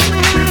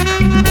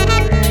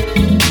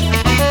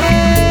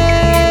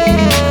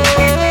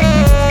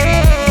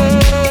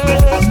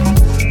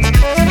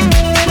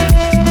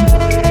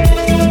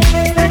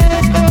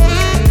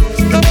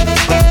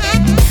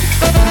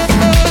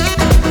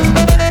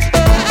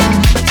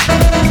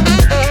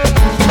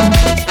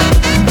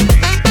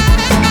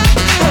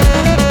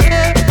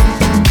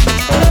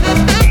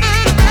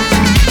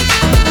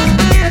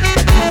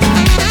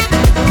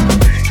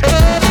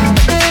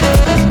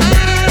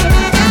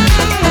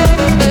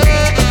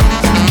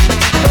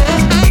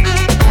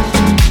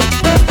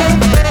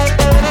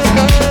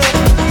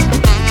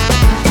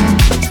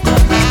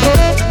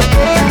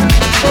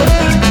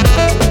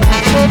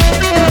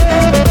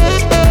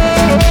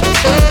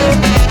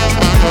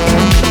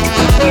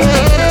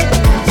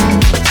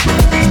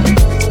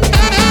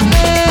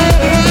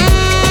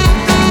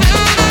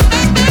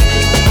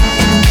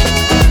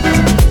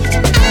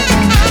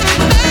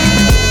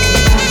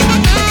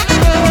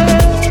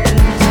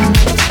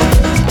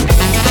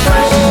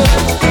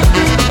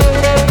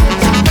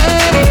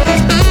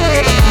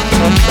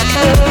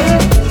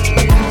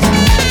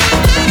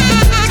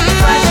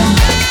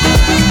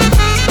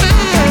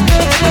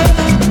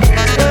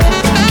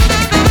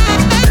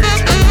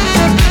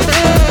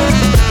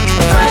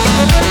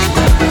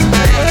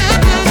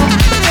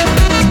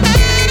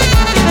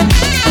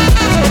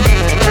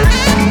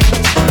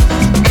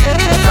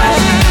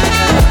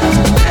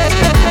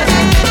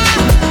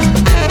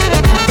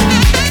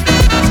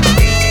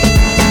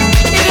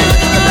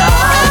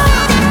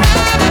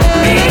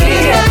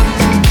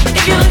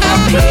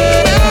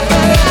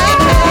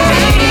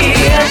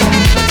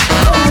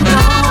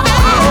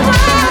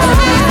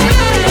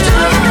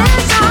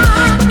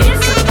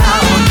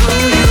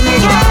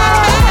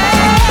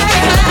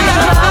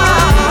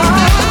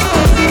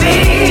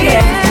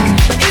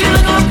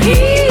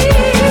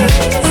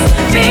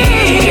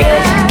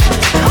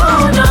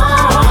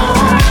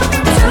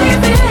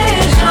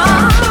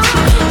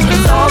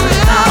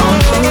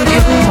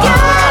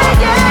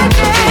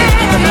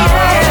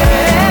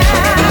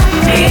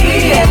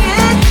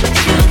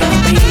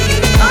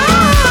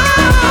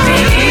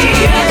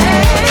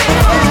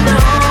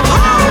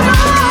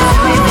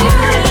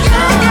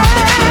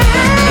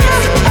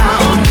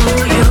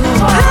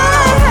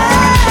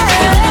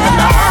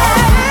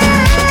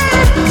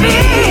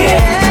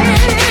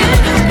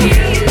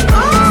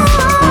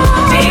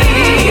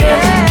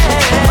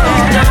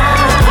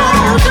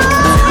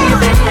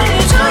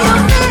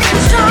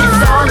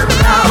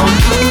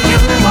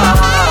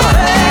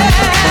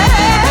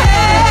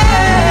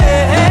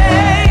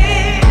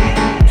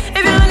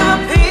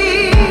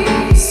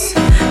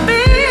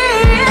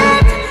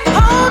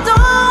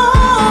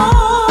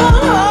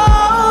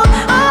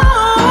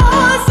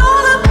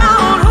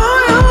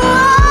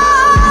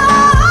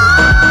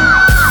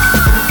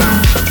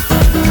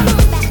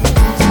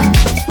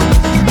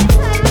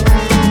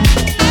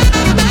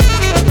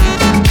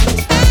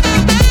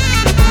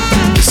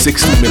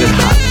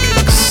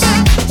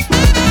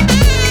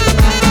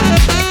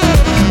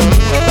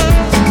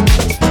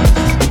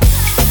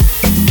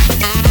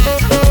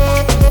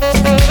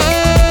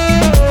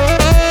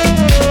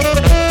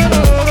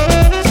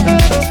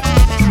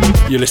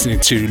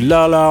 Listening to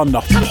Lala on the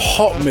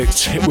hot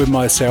mix hit with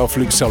myself,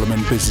 Luke Solomon,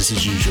 business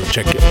as usual.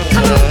 Check it.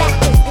 Come on back.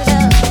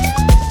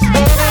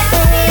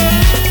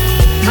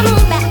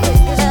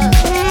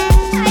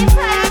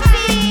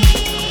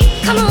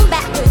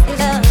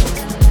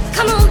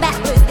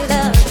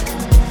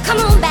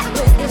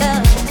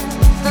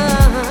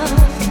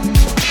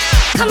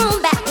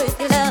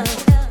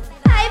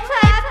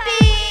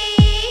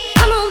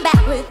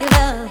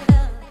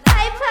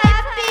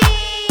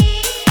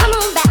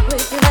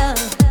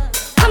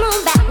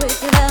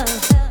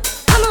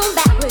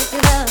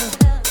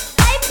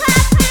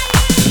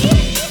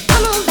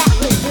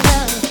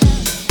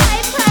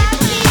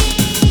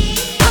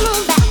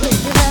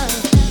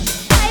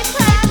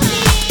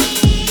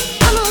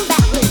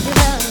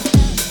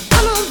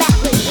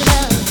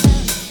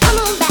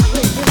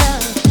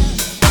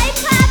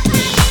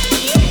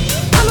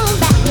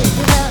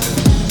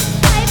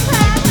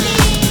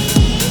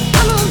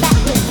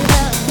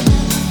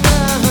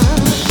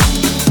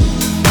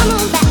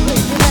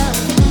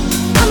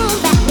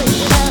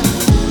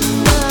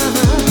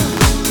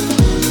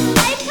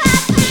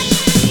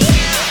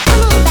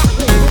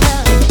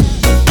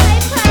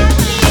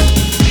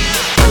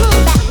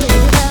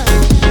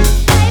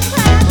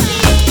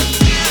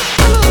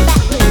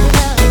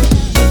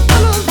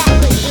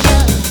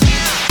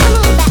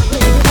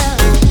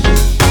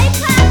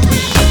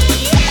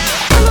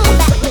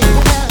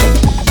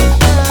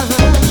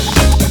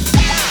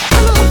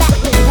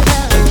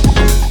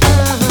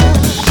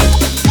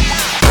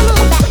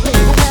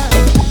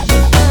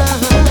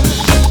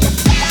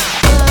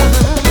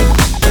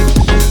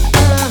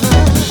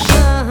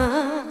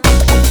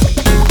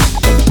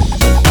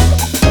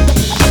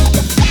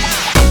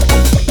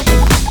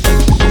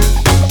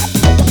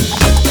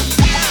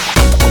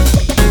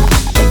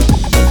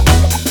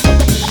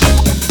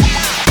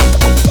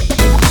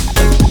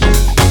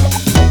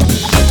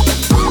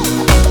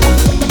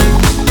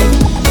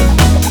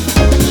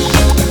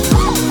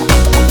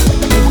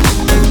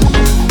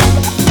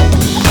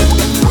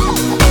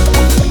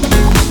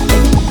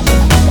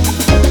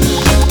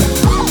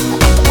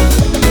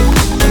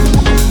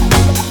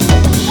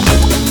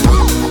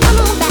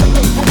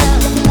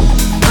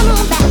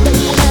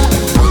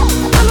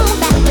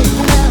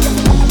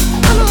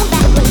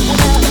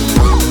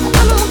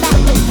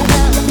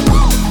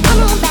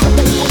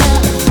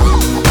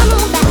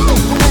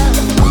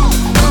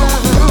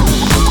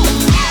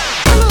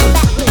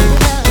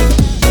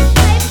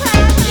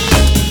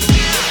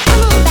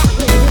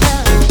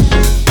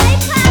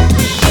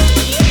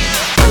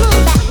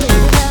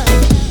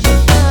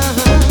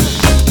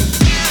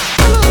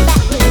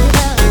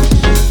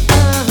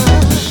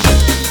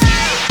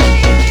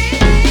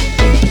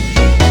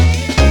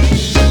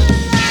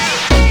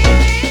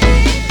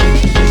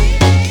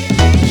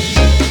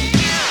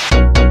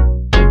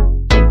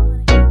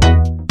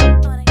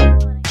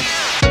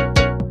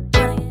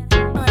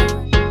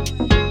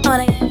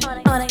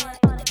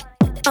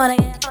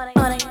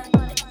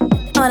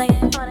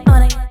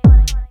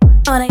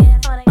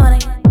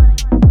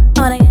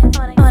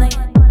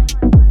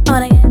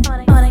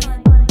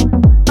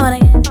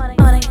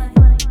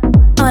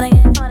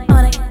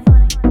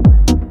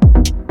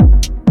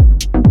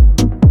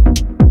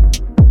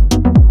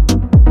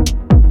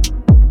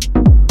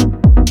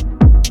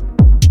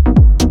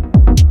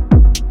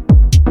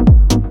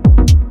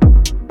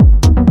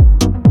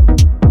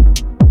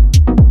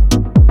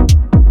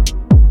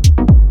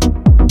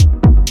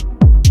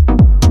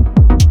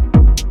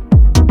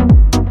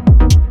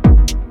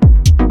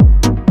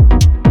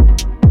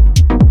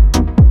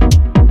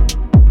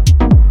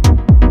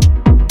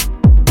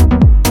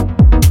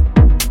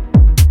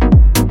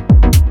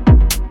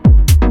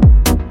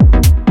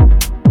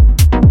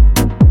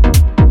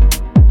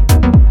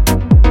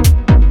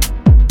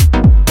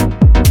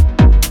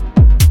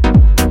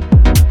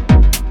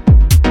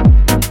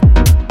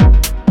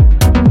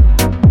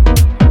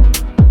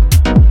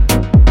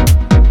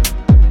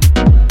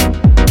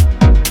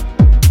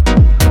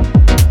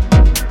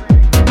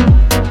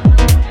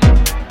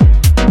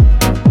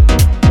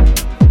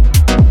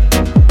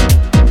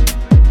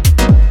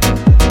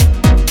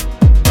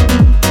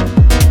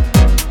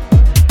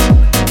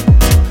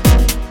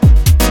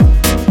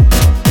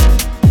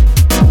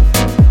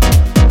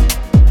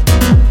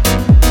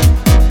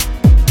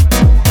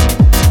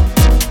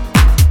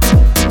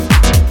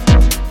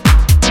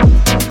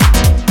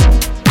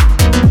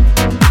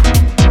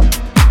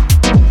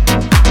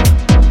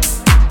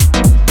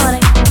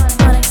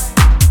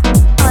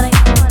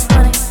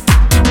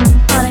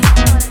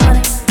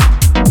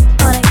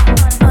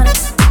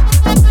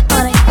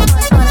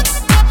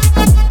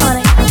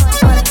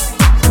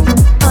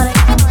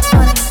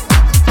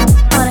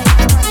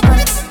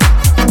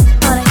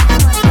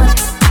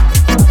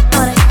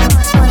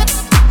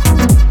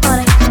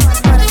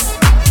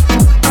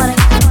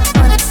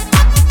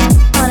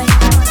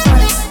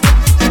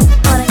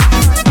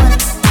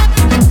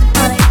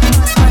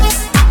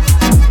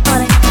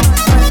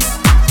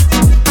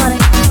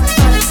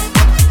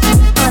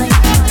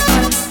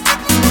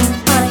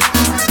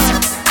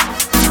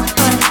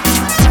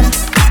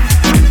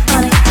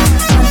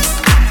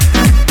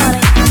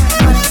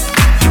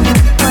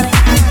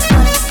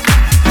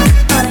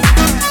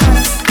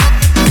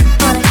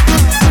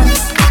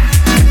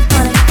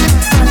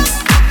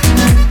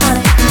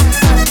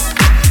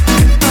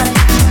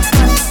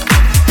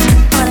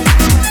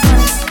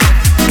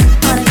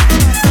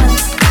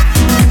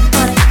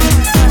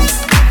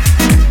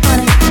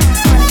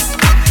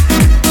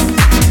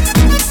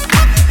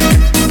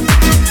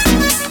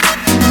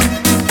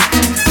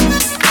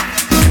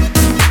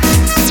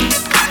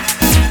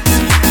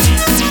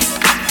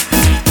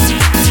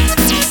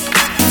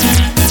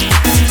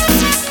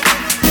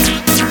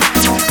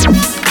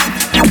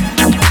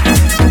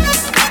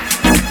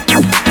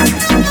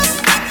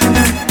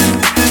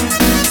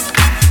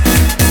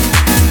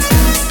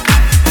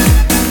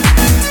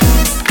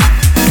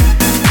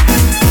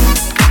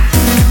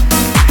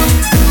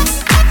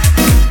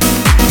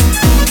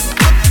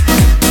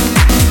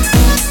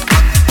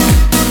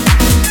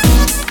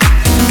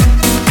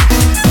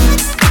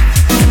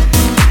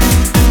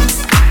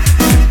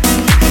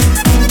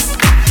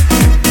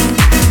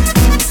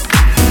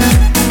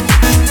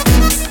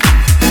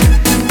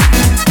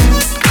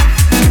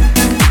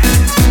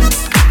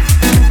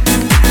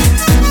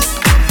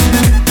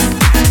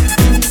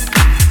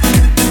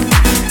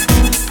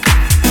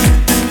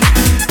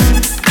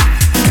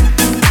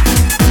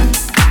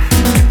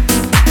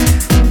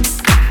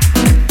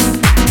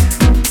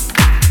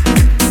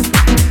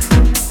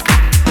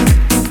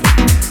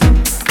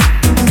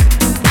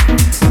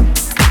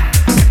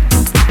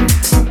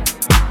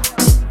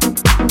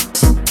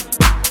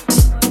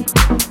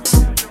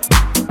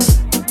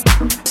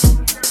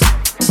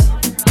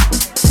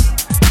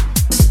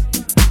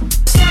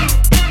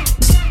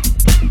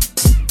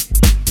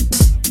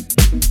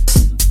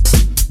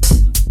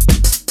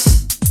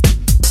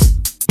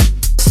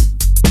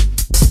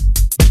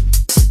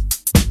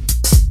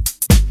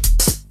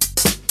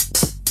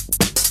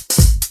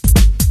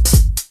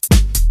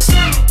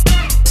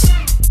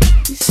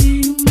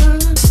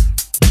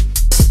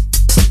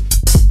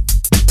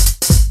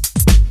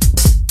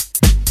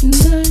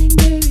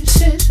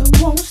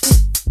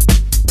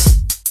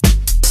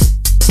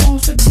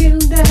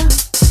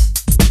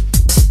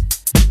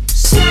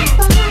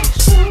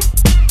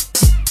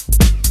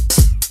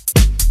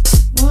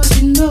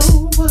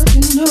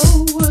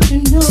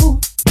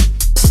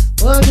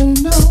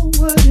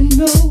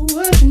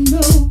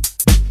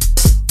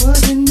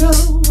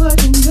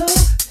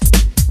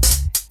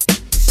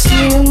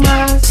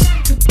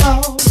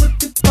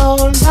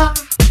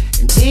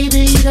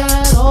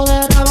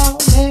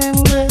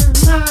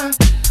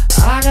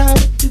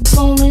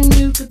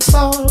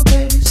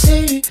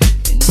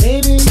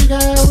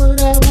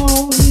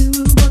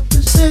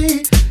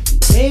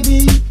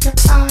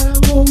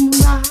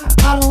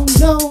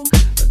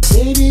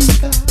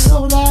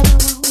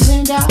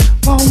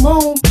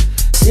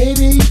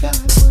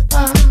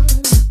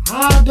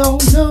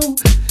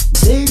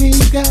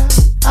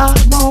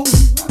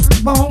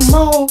 want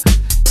more.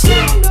 You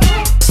know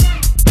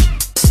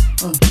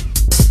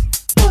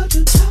what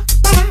you talk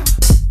about.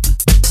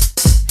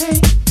 Hey,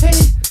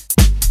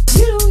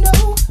 you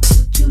know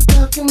what you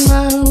talking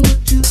about and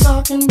what you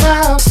talking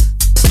about.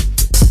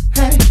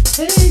 Hey,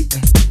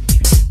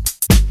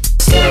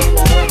 you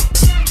know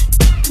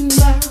talking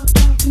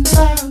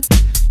about.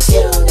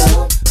 You know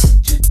what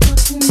you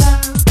talking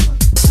about.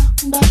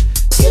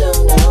 You know what you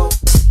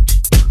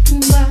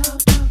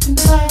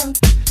talking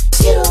about.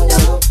 You know what you talking about. You know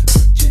what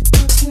you're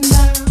talking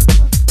about.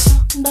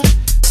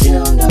 You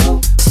know what you're talking about. You don't know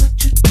what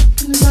you're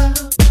talking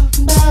about.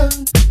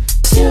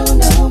 You don't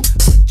know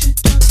what you're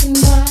talking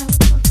about.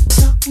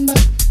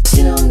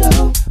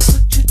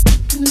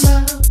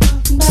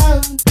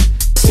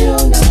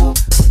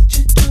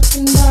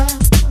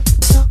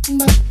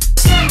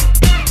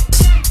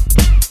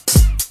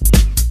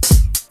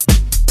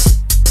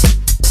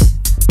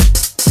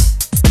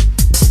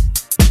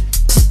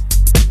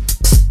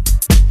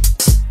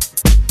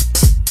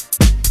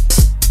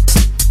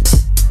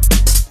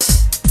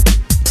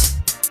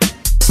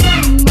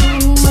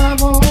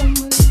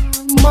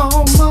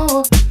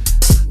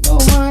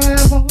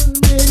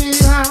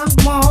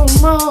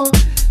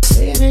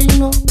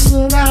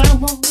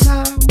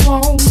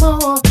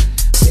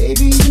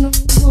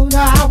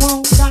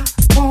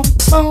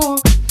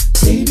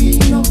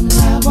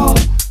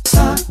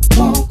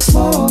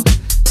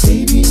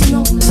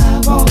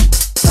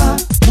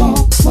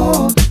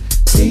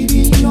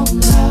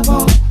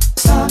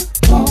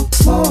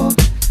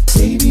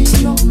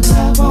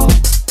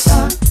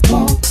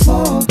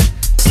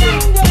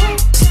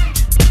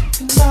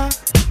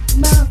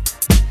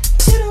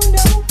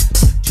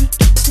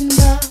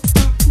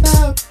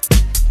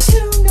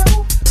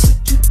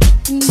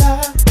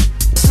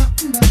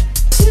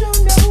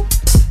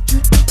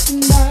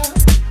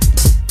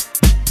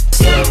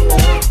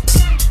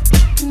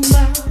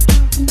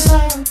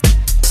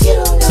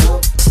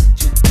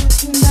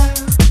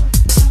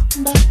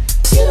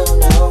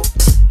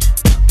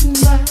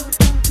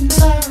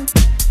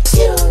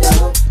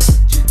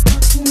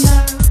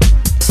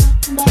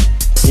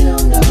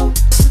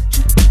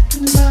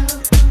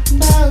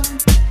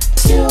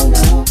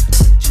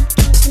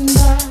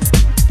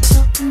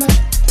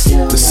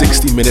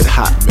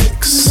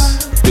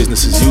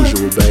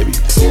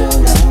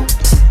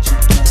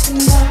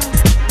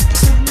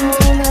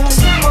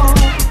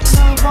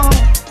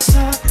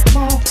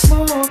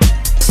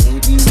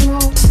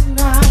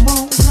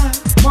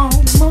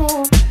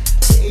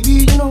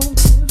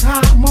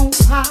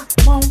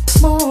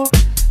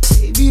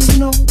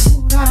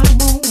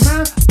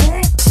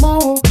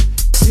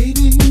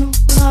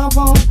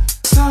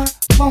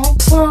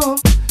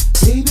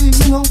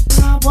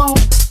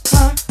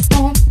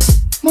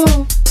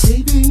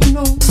 Baby, you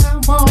know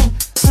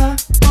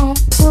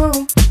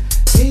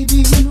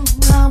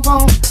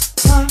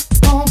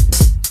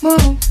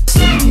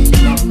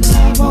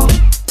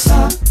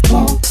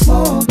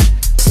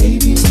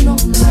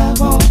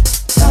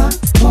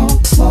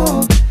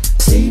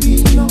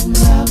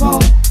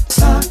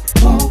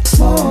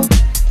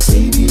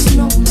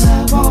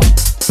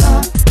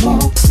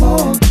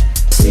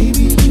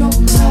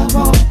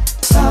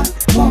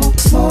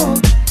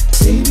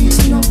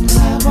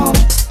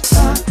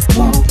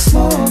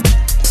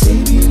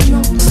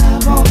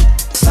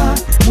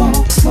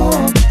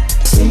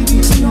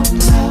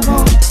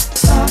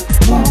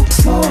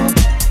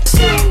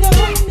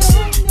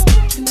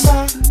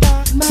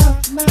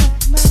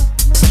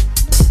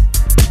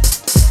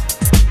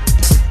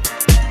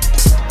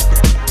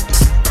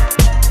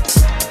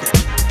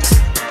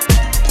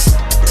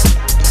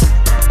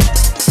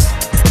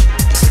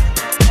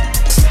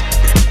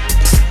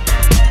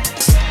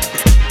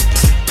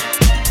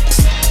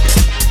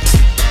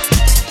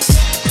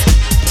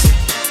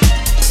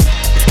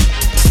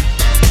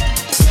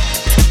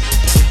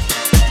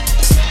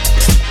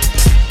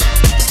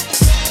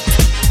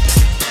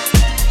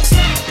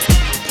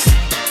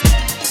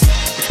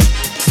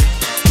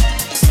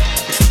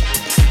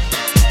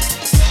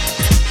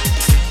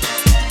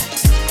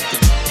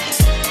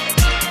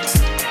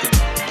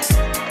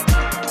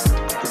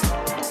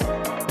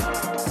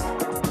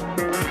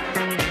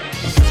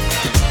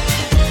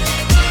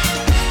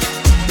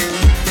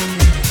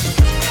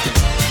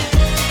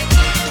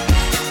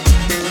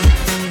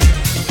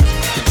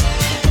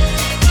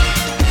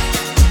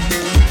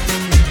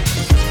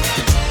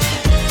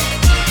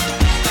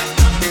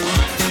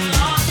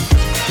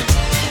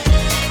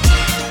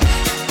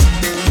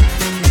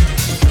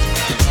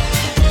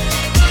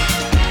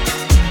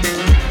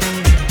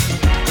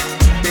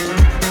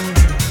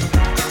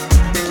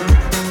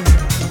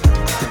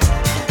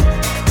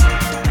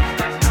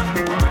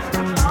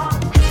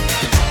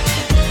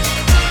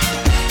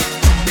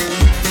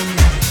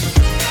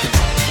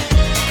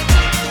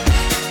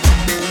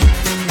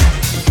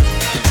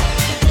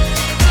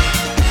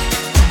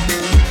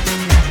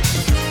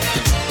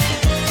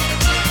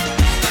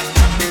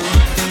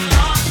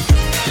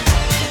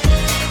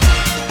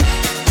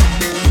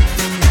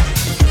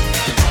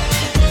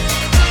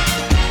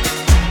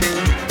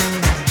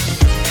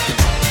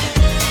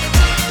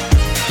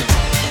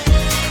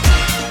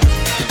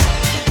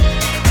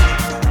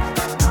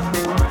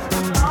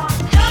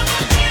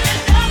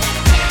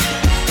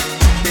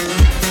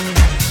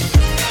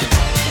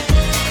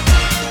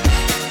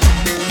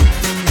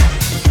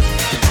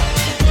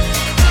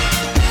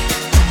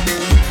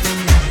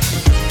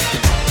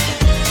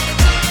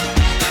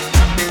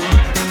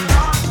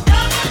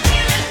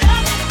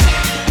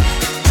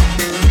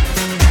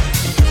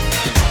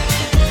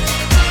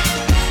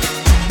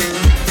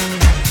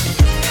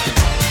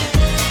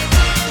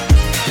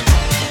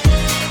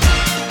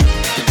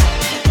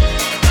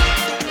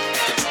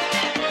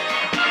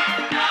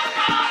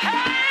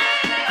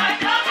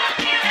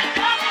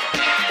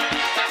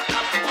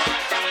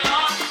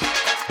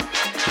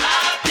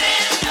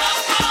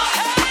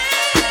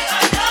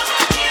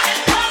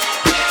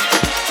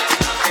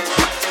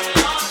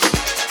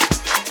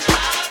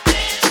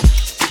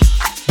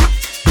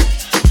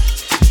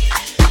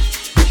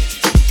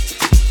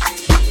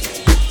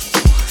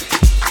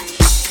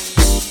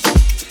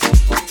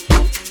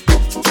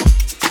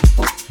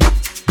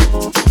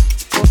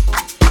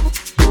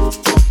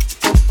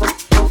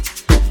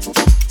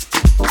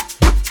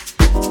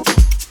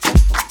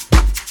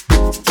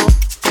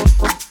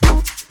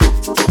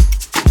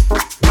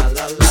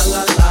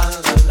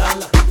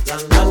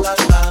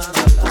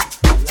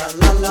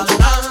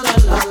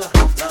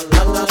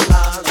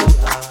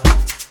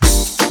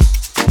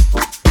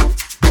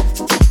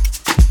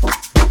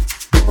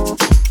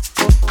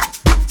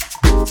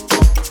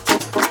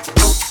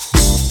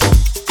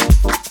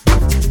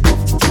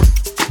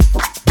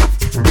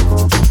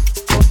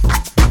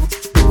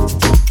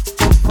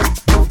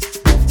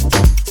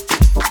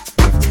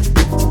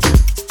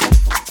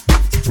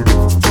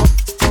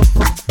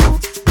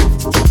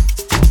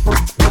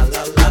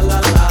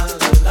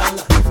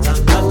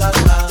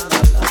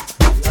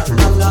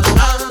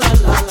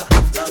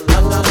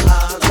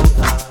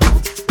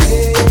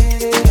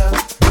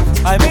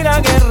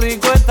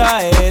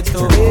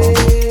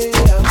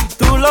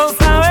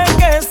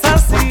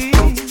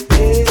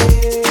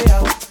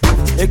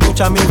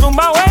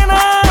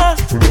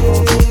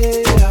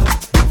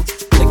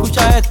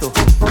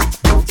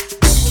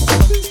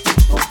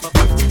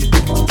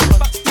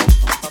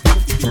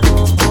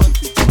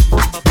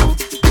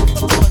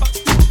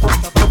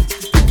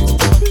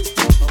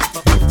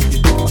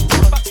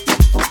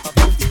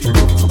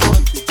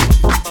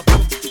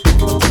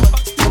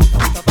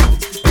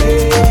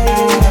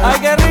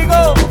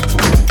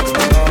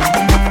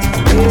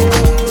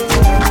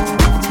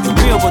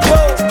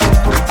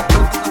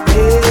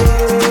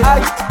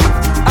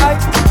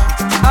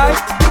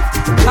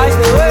Ay,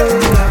 bebé.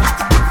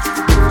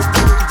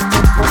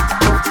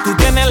 Tú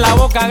tienes la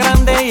boca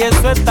grande y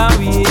eso está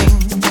bien.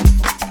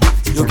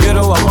 Yo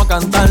quiero, vamos a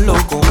cantarlo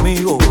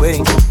conmigo,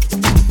 ven.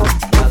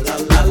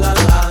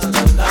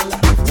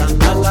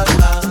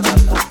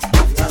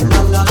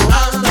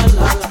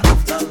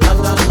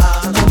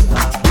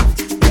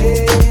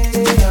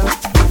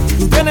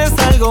 Tú tienes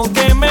algo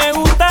que me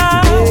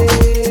gusta,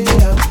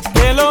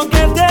 que lo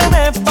que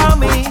tienes pa'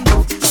 mí.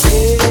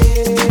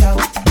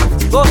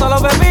 Gózalo,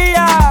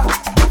 bebía.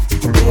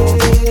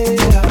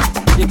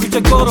 Y escucha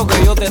el coro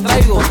que yo te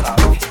traigo otra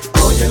vez.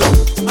 Óyelo,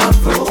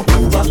 Afro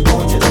Cuba,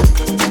 óyelo.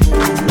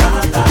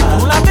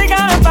 Una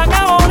tica ven pa'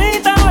 acá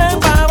bonita, ven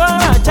pa'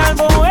 barachar,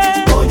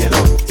 óyelo,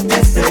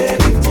 ese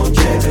ritmo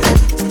chévere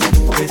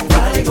que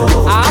traigo.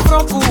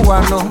 Afro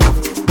cubano,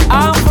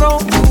 afro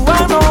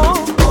cubano.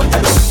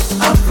 Óyelo,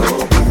 Afro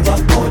Cuba,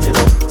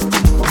 óyelo.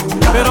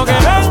 Pero que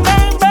ven,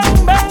 ven, ven,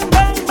 ven,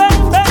 ven, ven,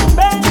 ven,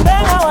 ven,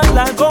 ven a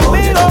bailar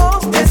conmigo.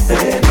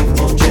 Ese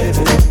ritmo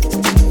chévere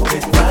que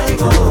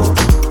traigo.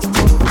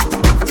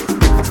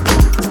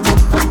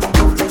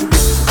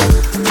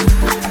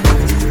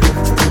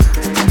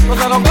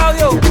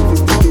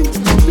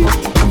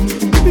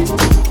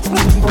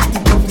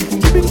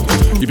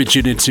 You've been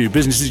tuned into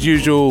Business as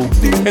Usual.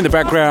 In the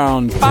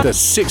background, the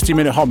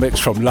 60-minute hot mix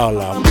from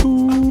Lala.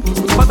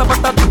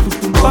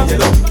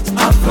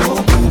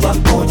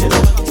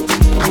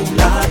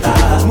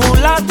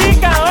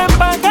 Mulatica, ven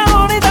pa' acá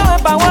bonita,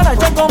 ven pa'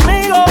 guarachar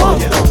conmigo.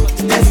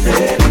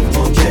 Ese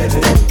ritmo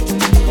chévere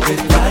que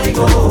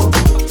traigo.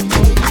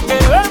 Que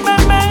ven,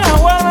 ven, ven a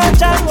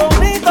guarachar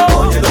bonito.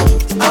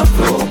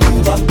 Afro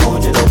Cuba,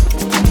 óyelo.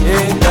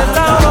 Este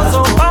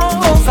sabroso pa'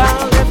 gozar,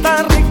 está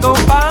rico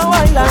pa'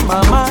 bailar,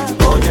 mamá.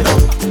 Óyelo,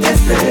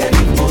 este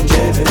ritmo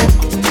chévere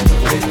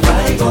que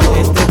traigo.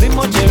 Este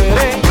ritmo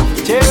chévere,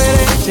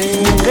 chévere,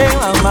 chévere,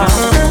 mamá.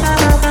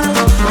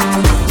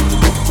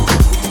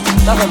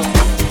 Dáselo.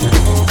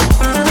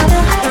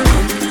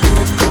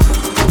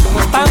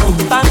 Tan,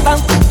 tan, tan,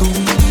 tum, tum.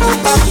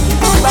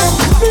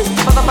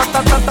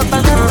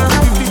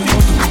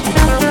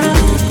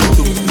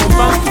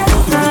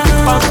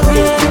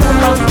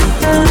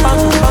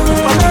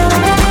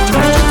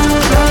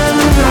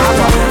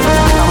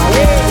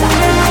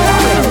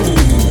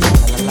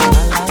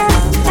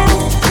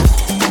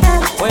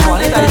 Oye,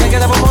 Juanita, dice que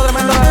te pongo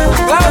tremendo.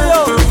 Claudio,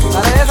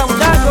 dale esa,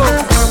 muchacho.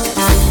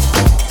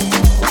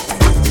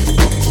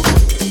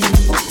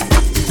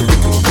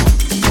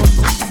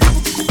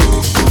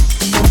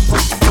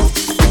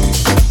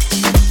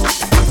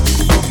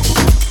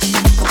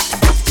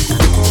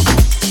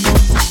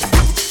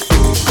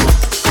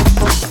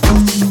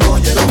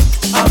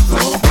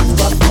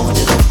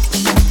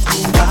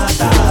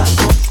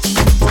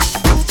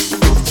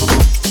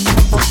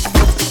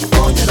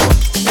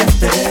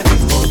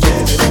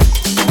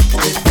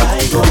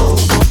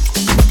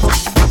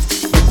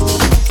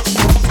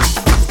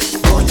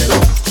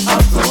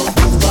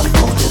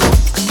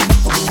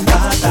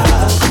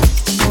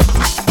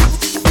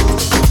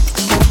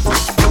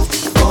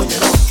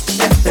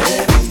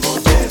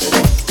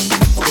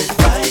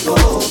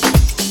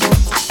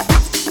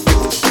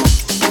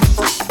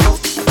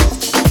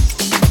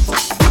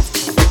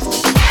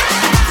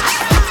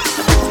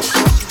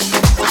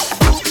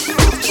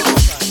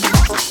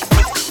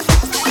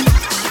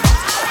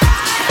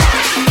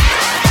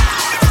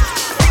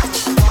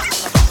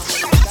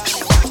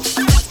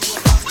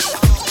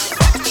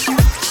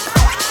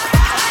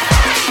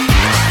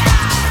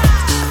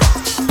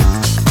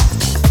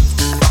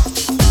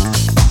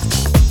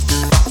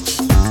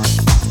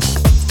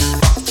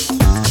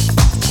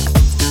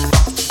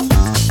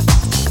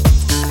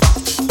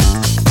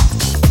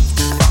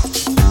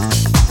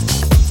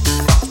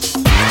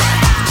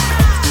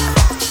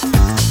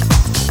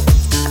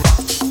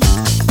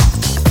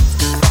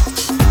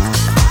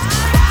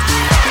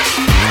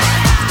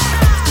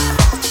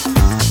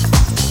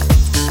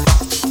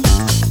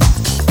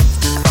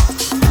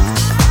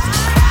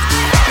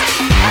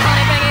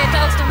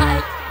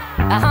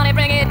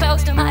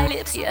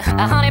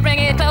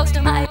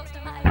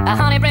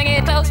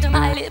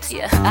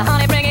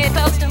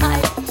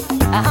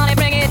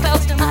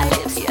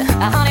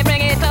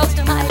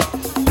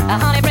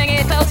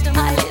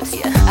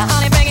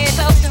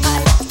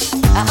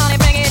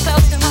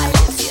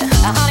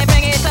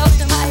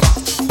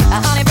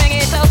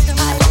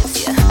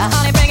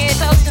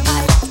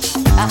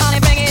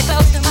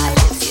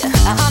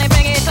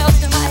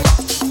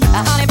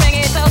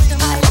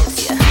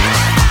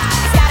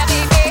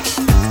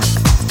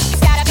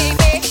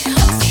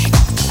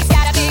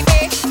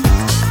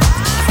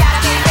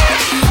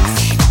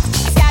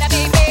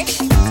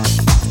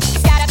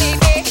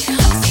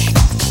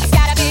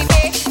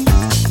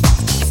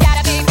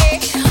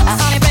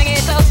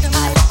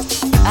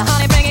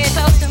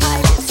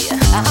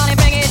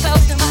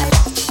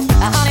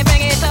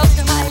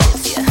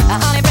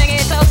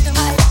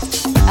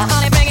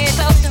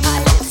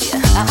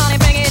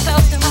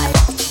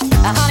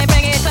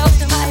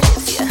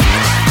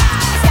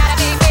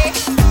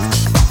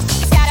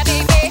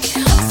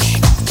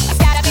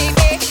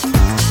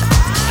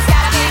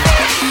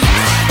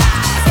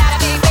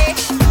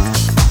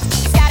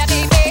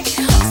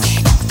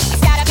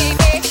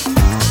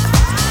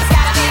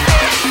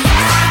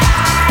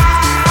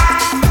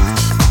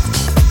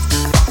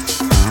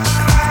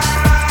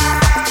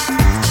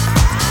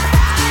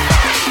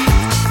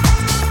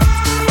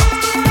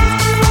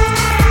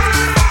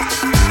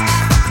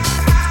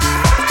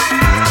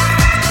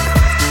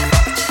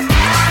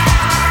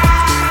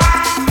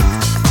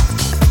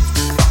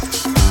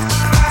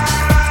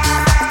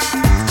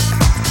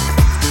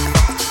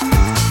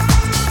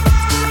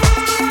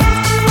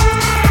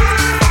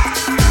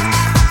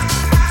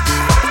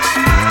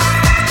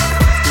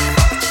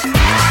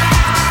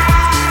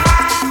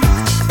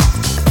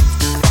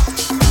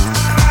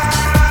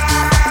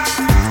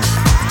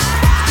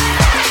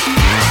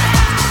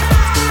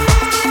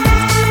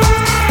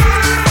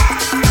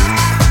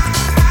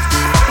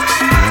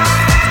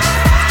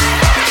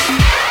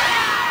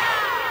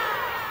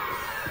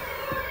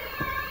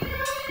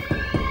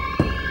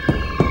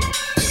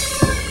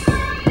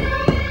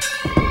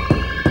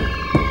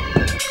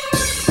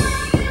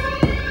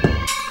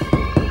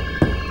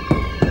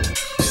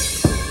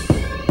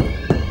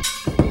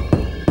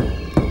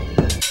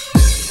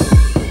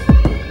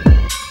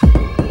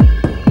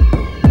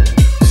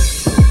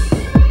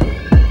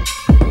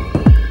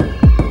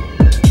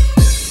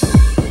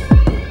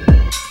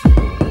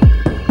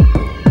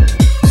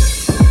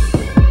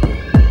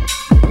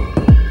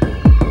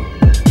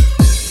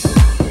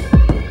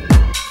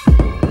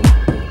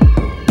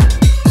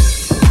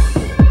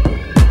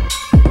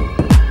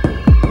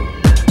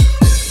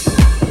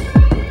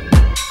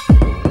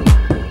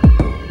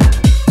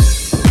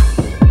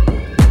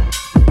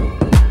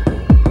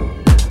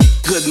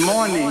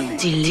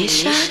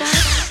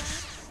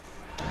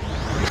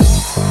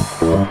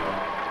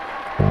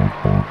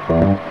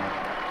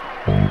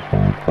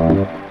 Lift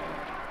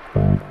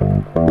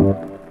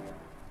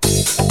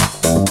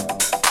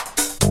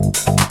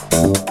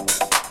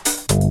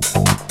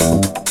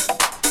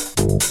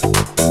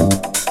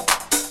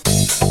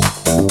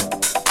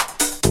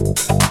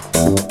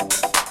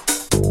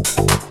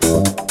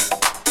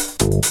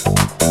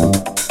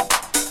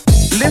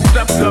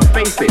up your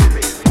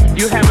faces.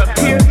 You have a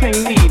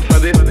piercing need for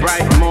this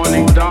bright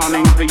morning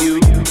dawning for you.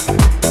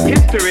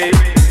 History,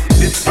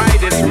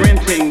 despite its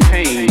wrenching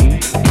pain,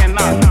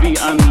 cannot be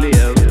unlived.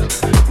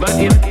 But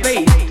if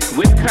faced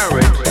with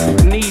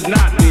courage, need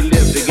not be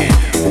lived again.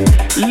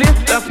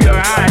 Lift up your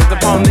eyes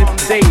upon this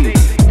day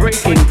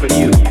breaking for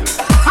you.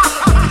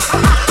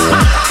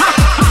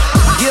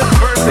 Give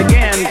birth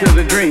again to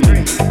the dream.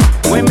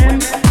 Women,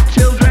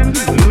 children,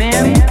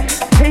 men,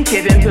 take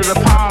it into the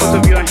palms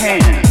of your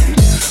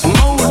hands.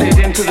 Mold it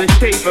into the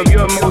shape of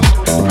your most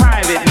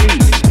private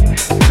need.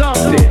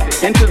 Sculpt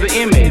it into the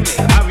image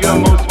of your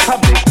most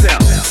public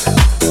self.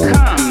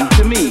 Come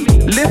to me,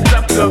 lift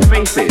up your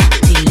faces.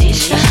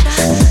 Delicious.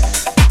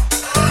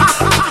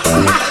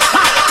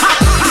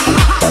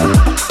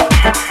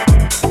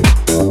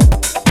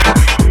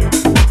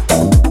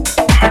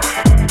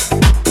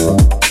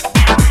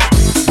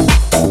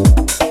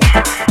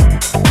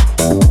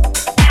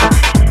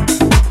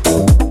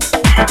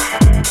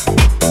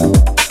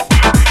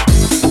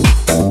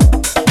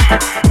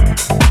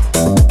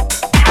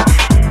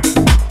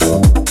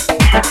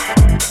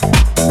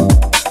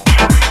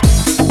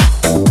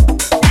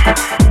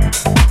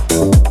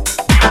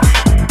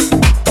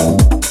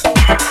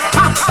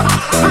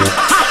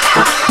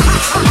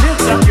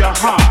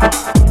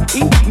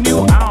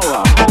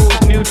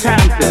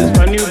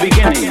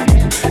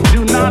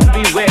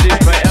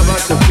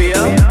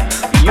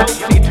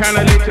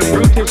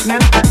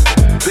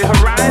 The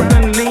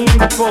horizon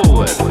leans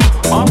forward,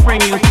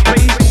 offering you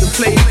space to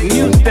place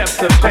new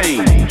steps of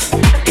change.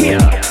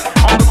 Here,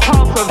 on the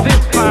pulse of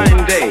this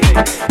fine day,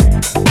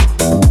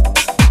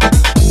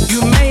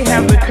 you may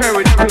have the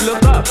courage to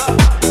look up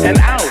and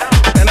out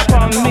and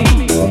upon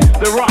me,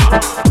 the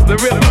rock, the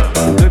river,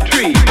 the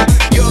tree,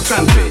 your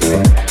country.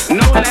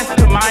 No less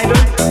to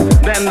Midas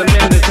than the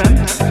mendicant,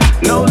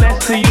 no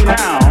less to you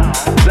now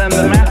than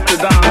the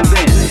mastodon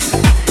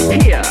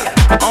then. Here,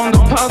 on the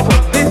pulse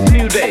of this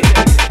new day.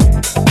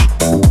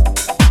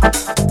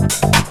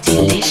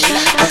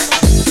 Delicious.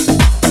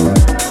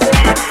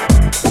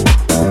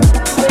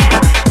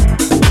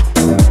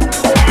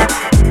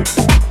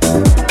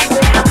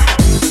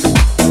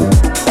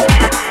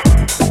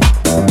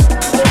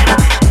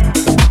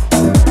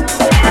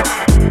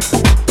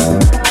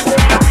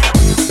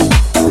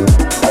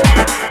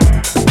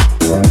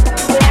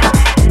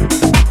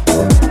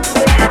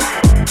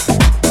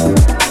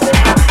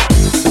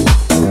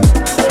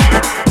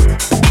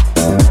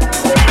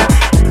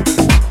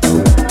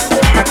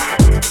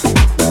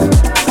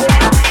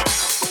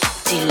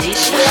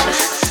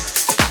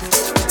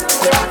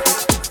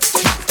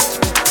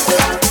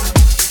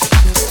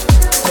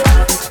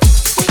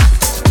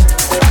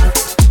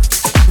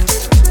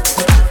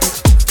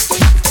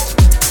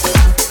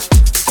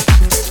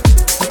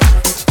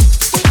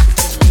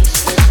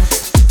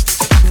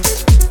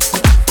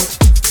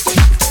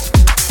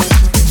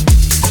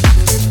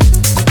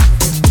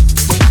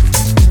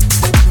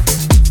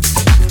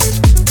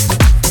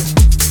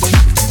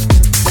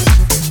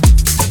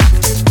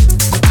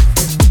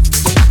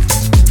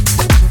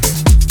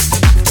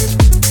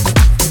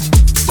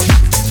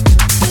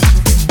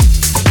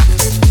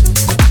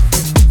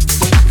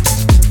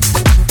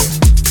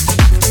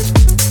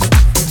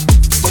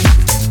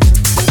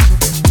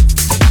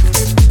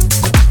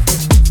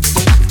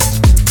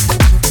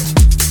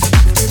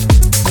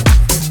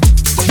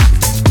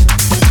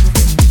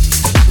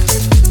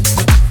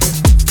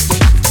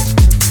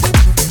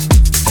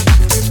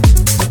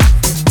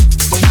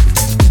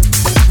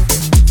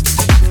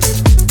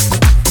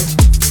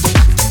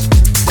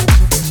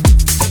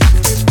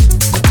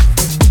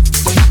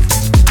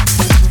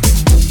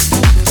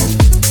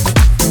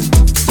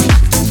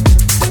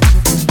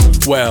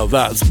 Well,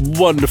 that's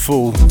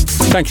wonderful.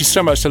 Thank you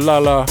so much to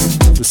Lala,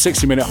 the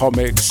 60-minute hot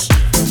mix.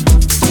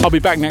 I'll be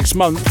back next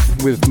month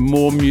with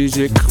more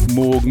music, and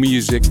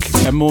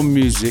more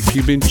music.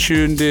 You've been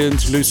tuned in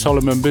to Lou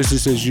Solomon,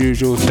 Business as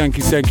Usual. Thank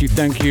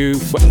you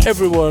for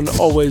everyone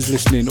always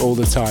listening all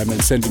the time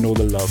and sending all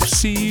the love.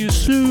 See you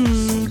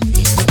soon.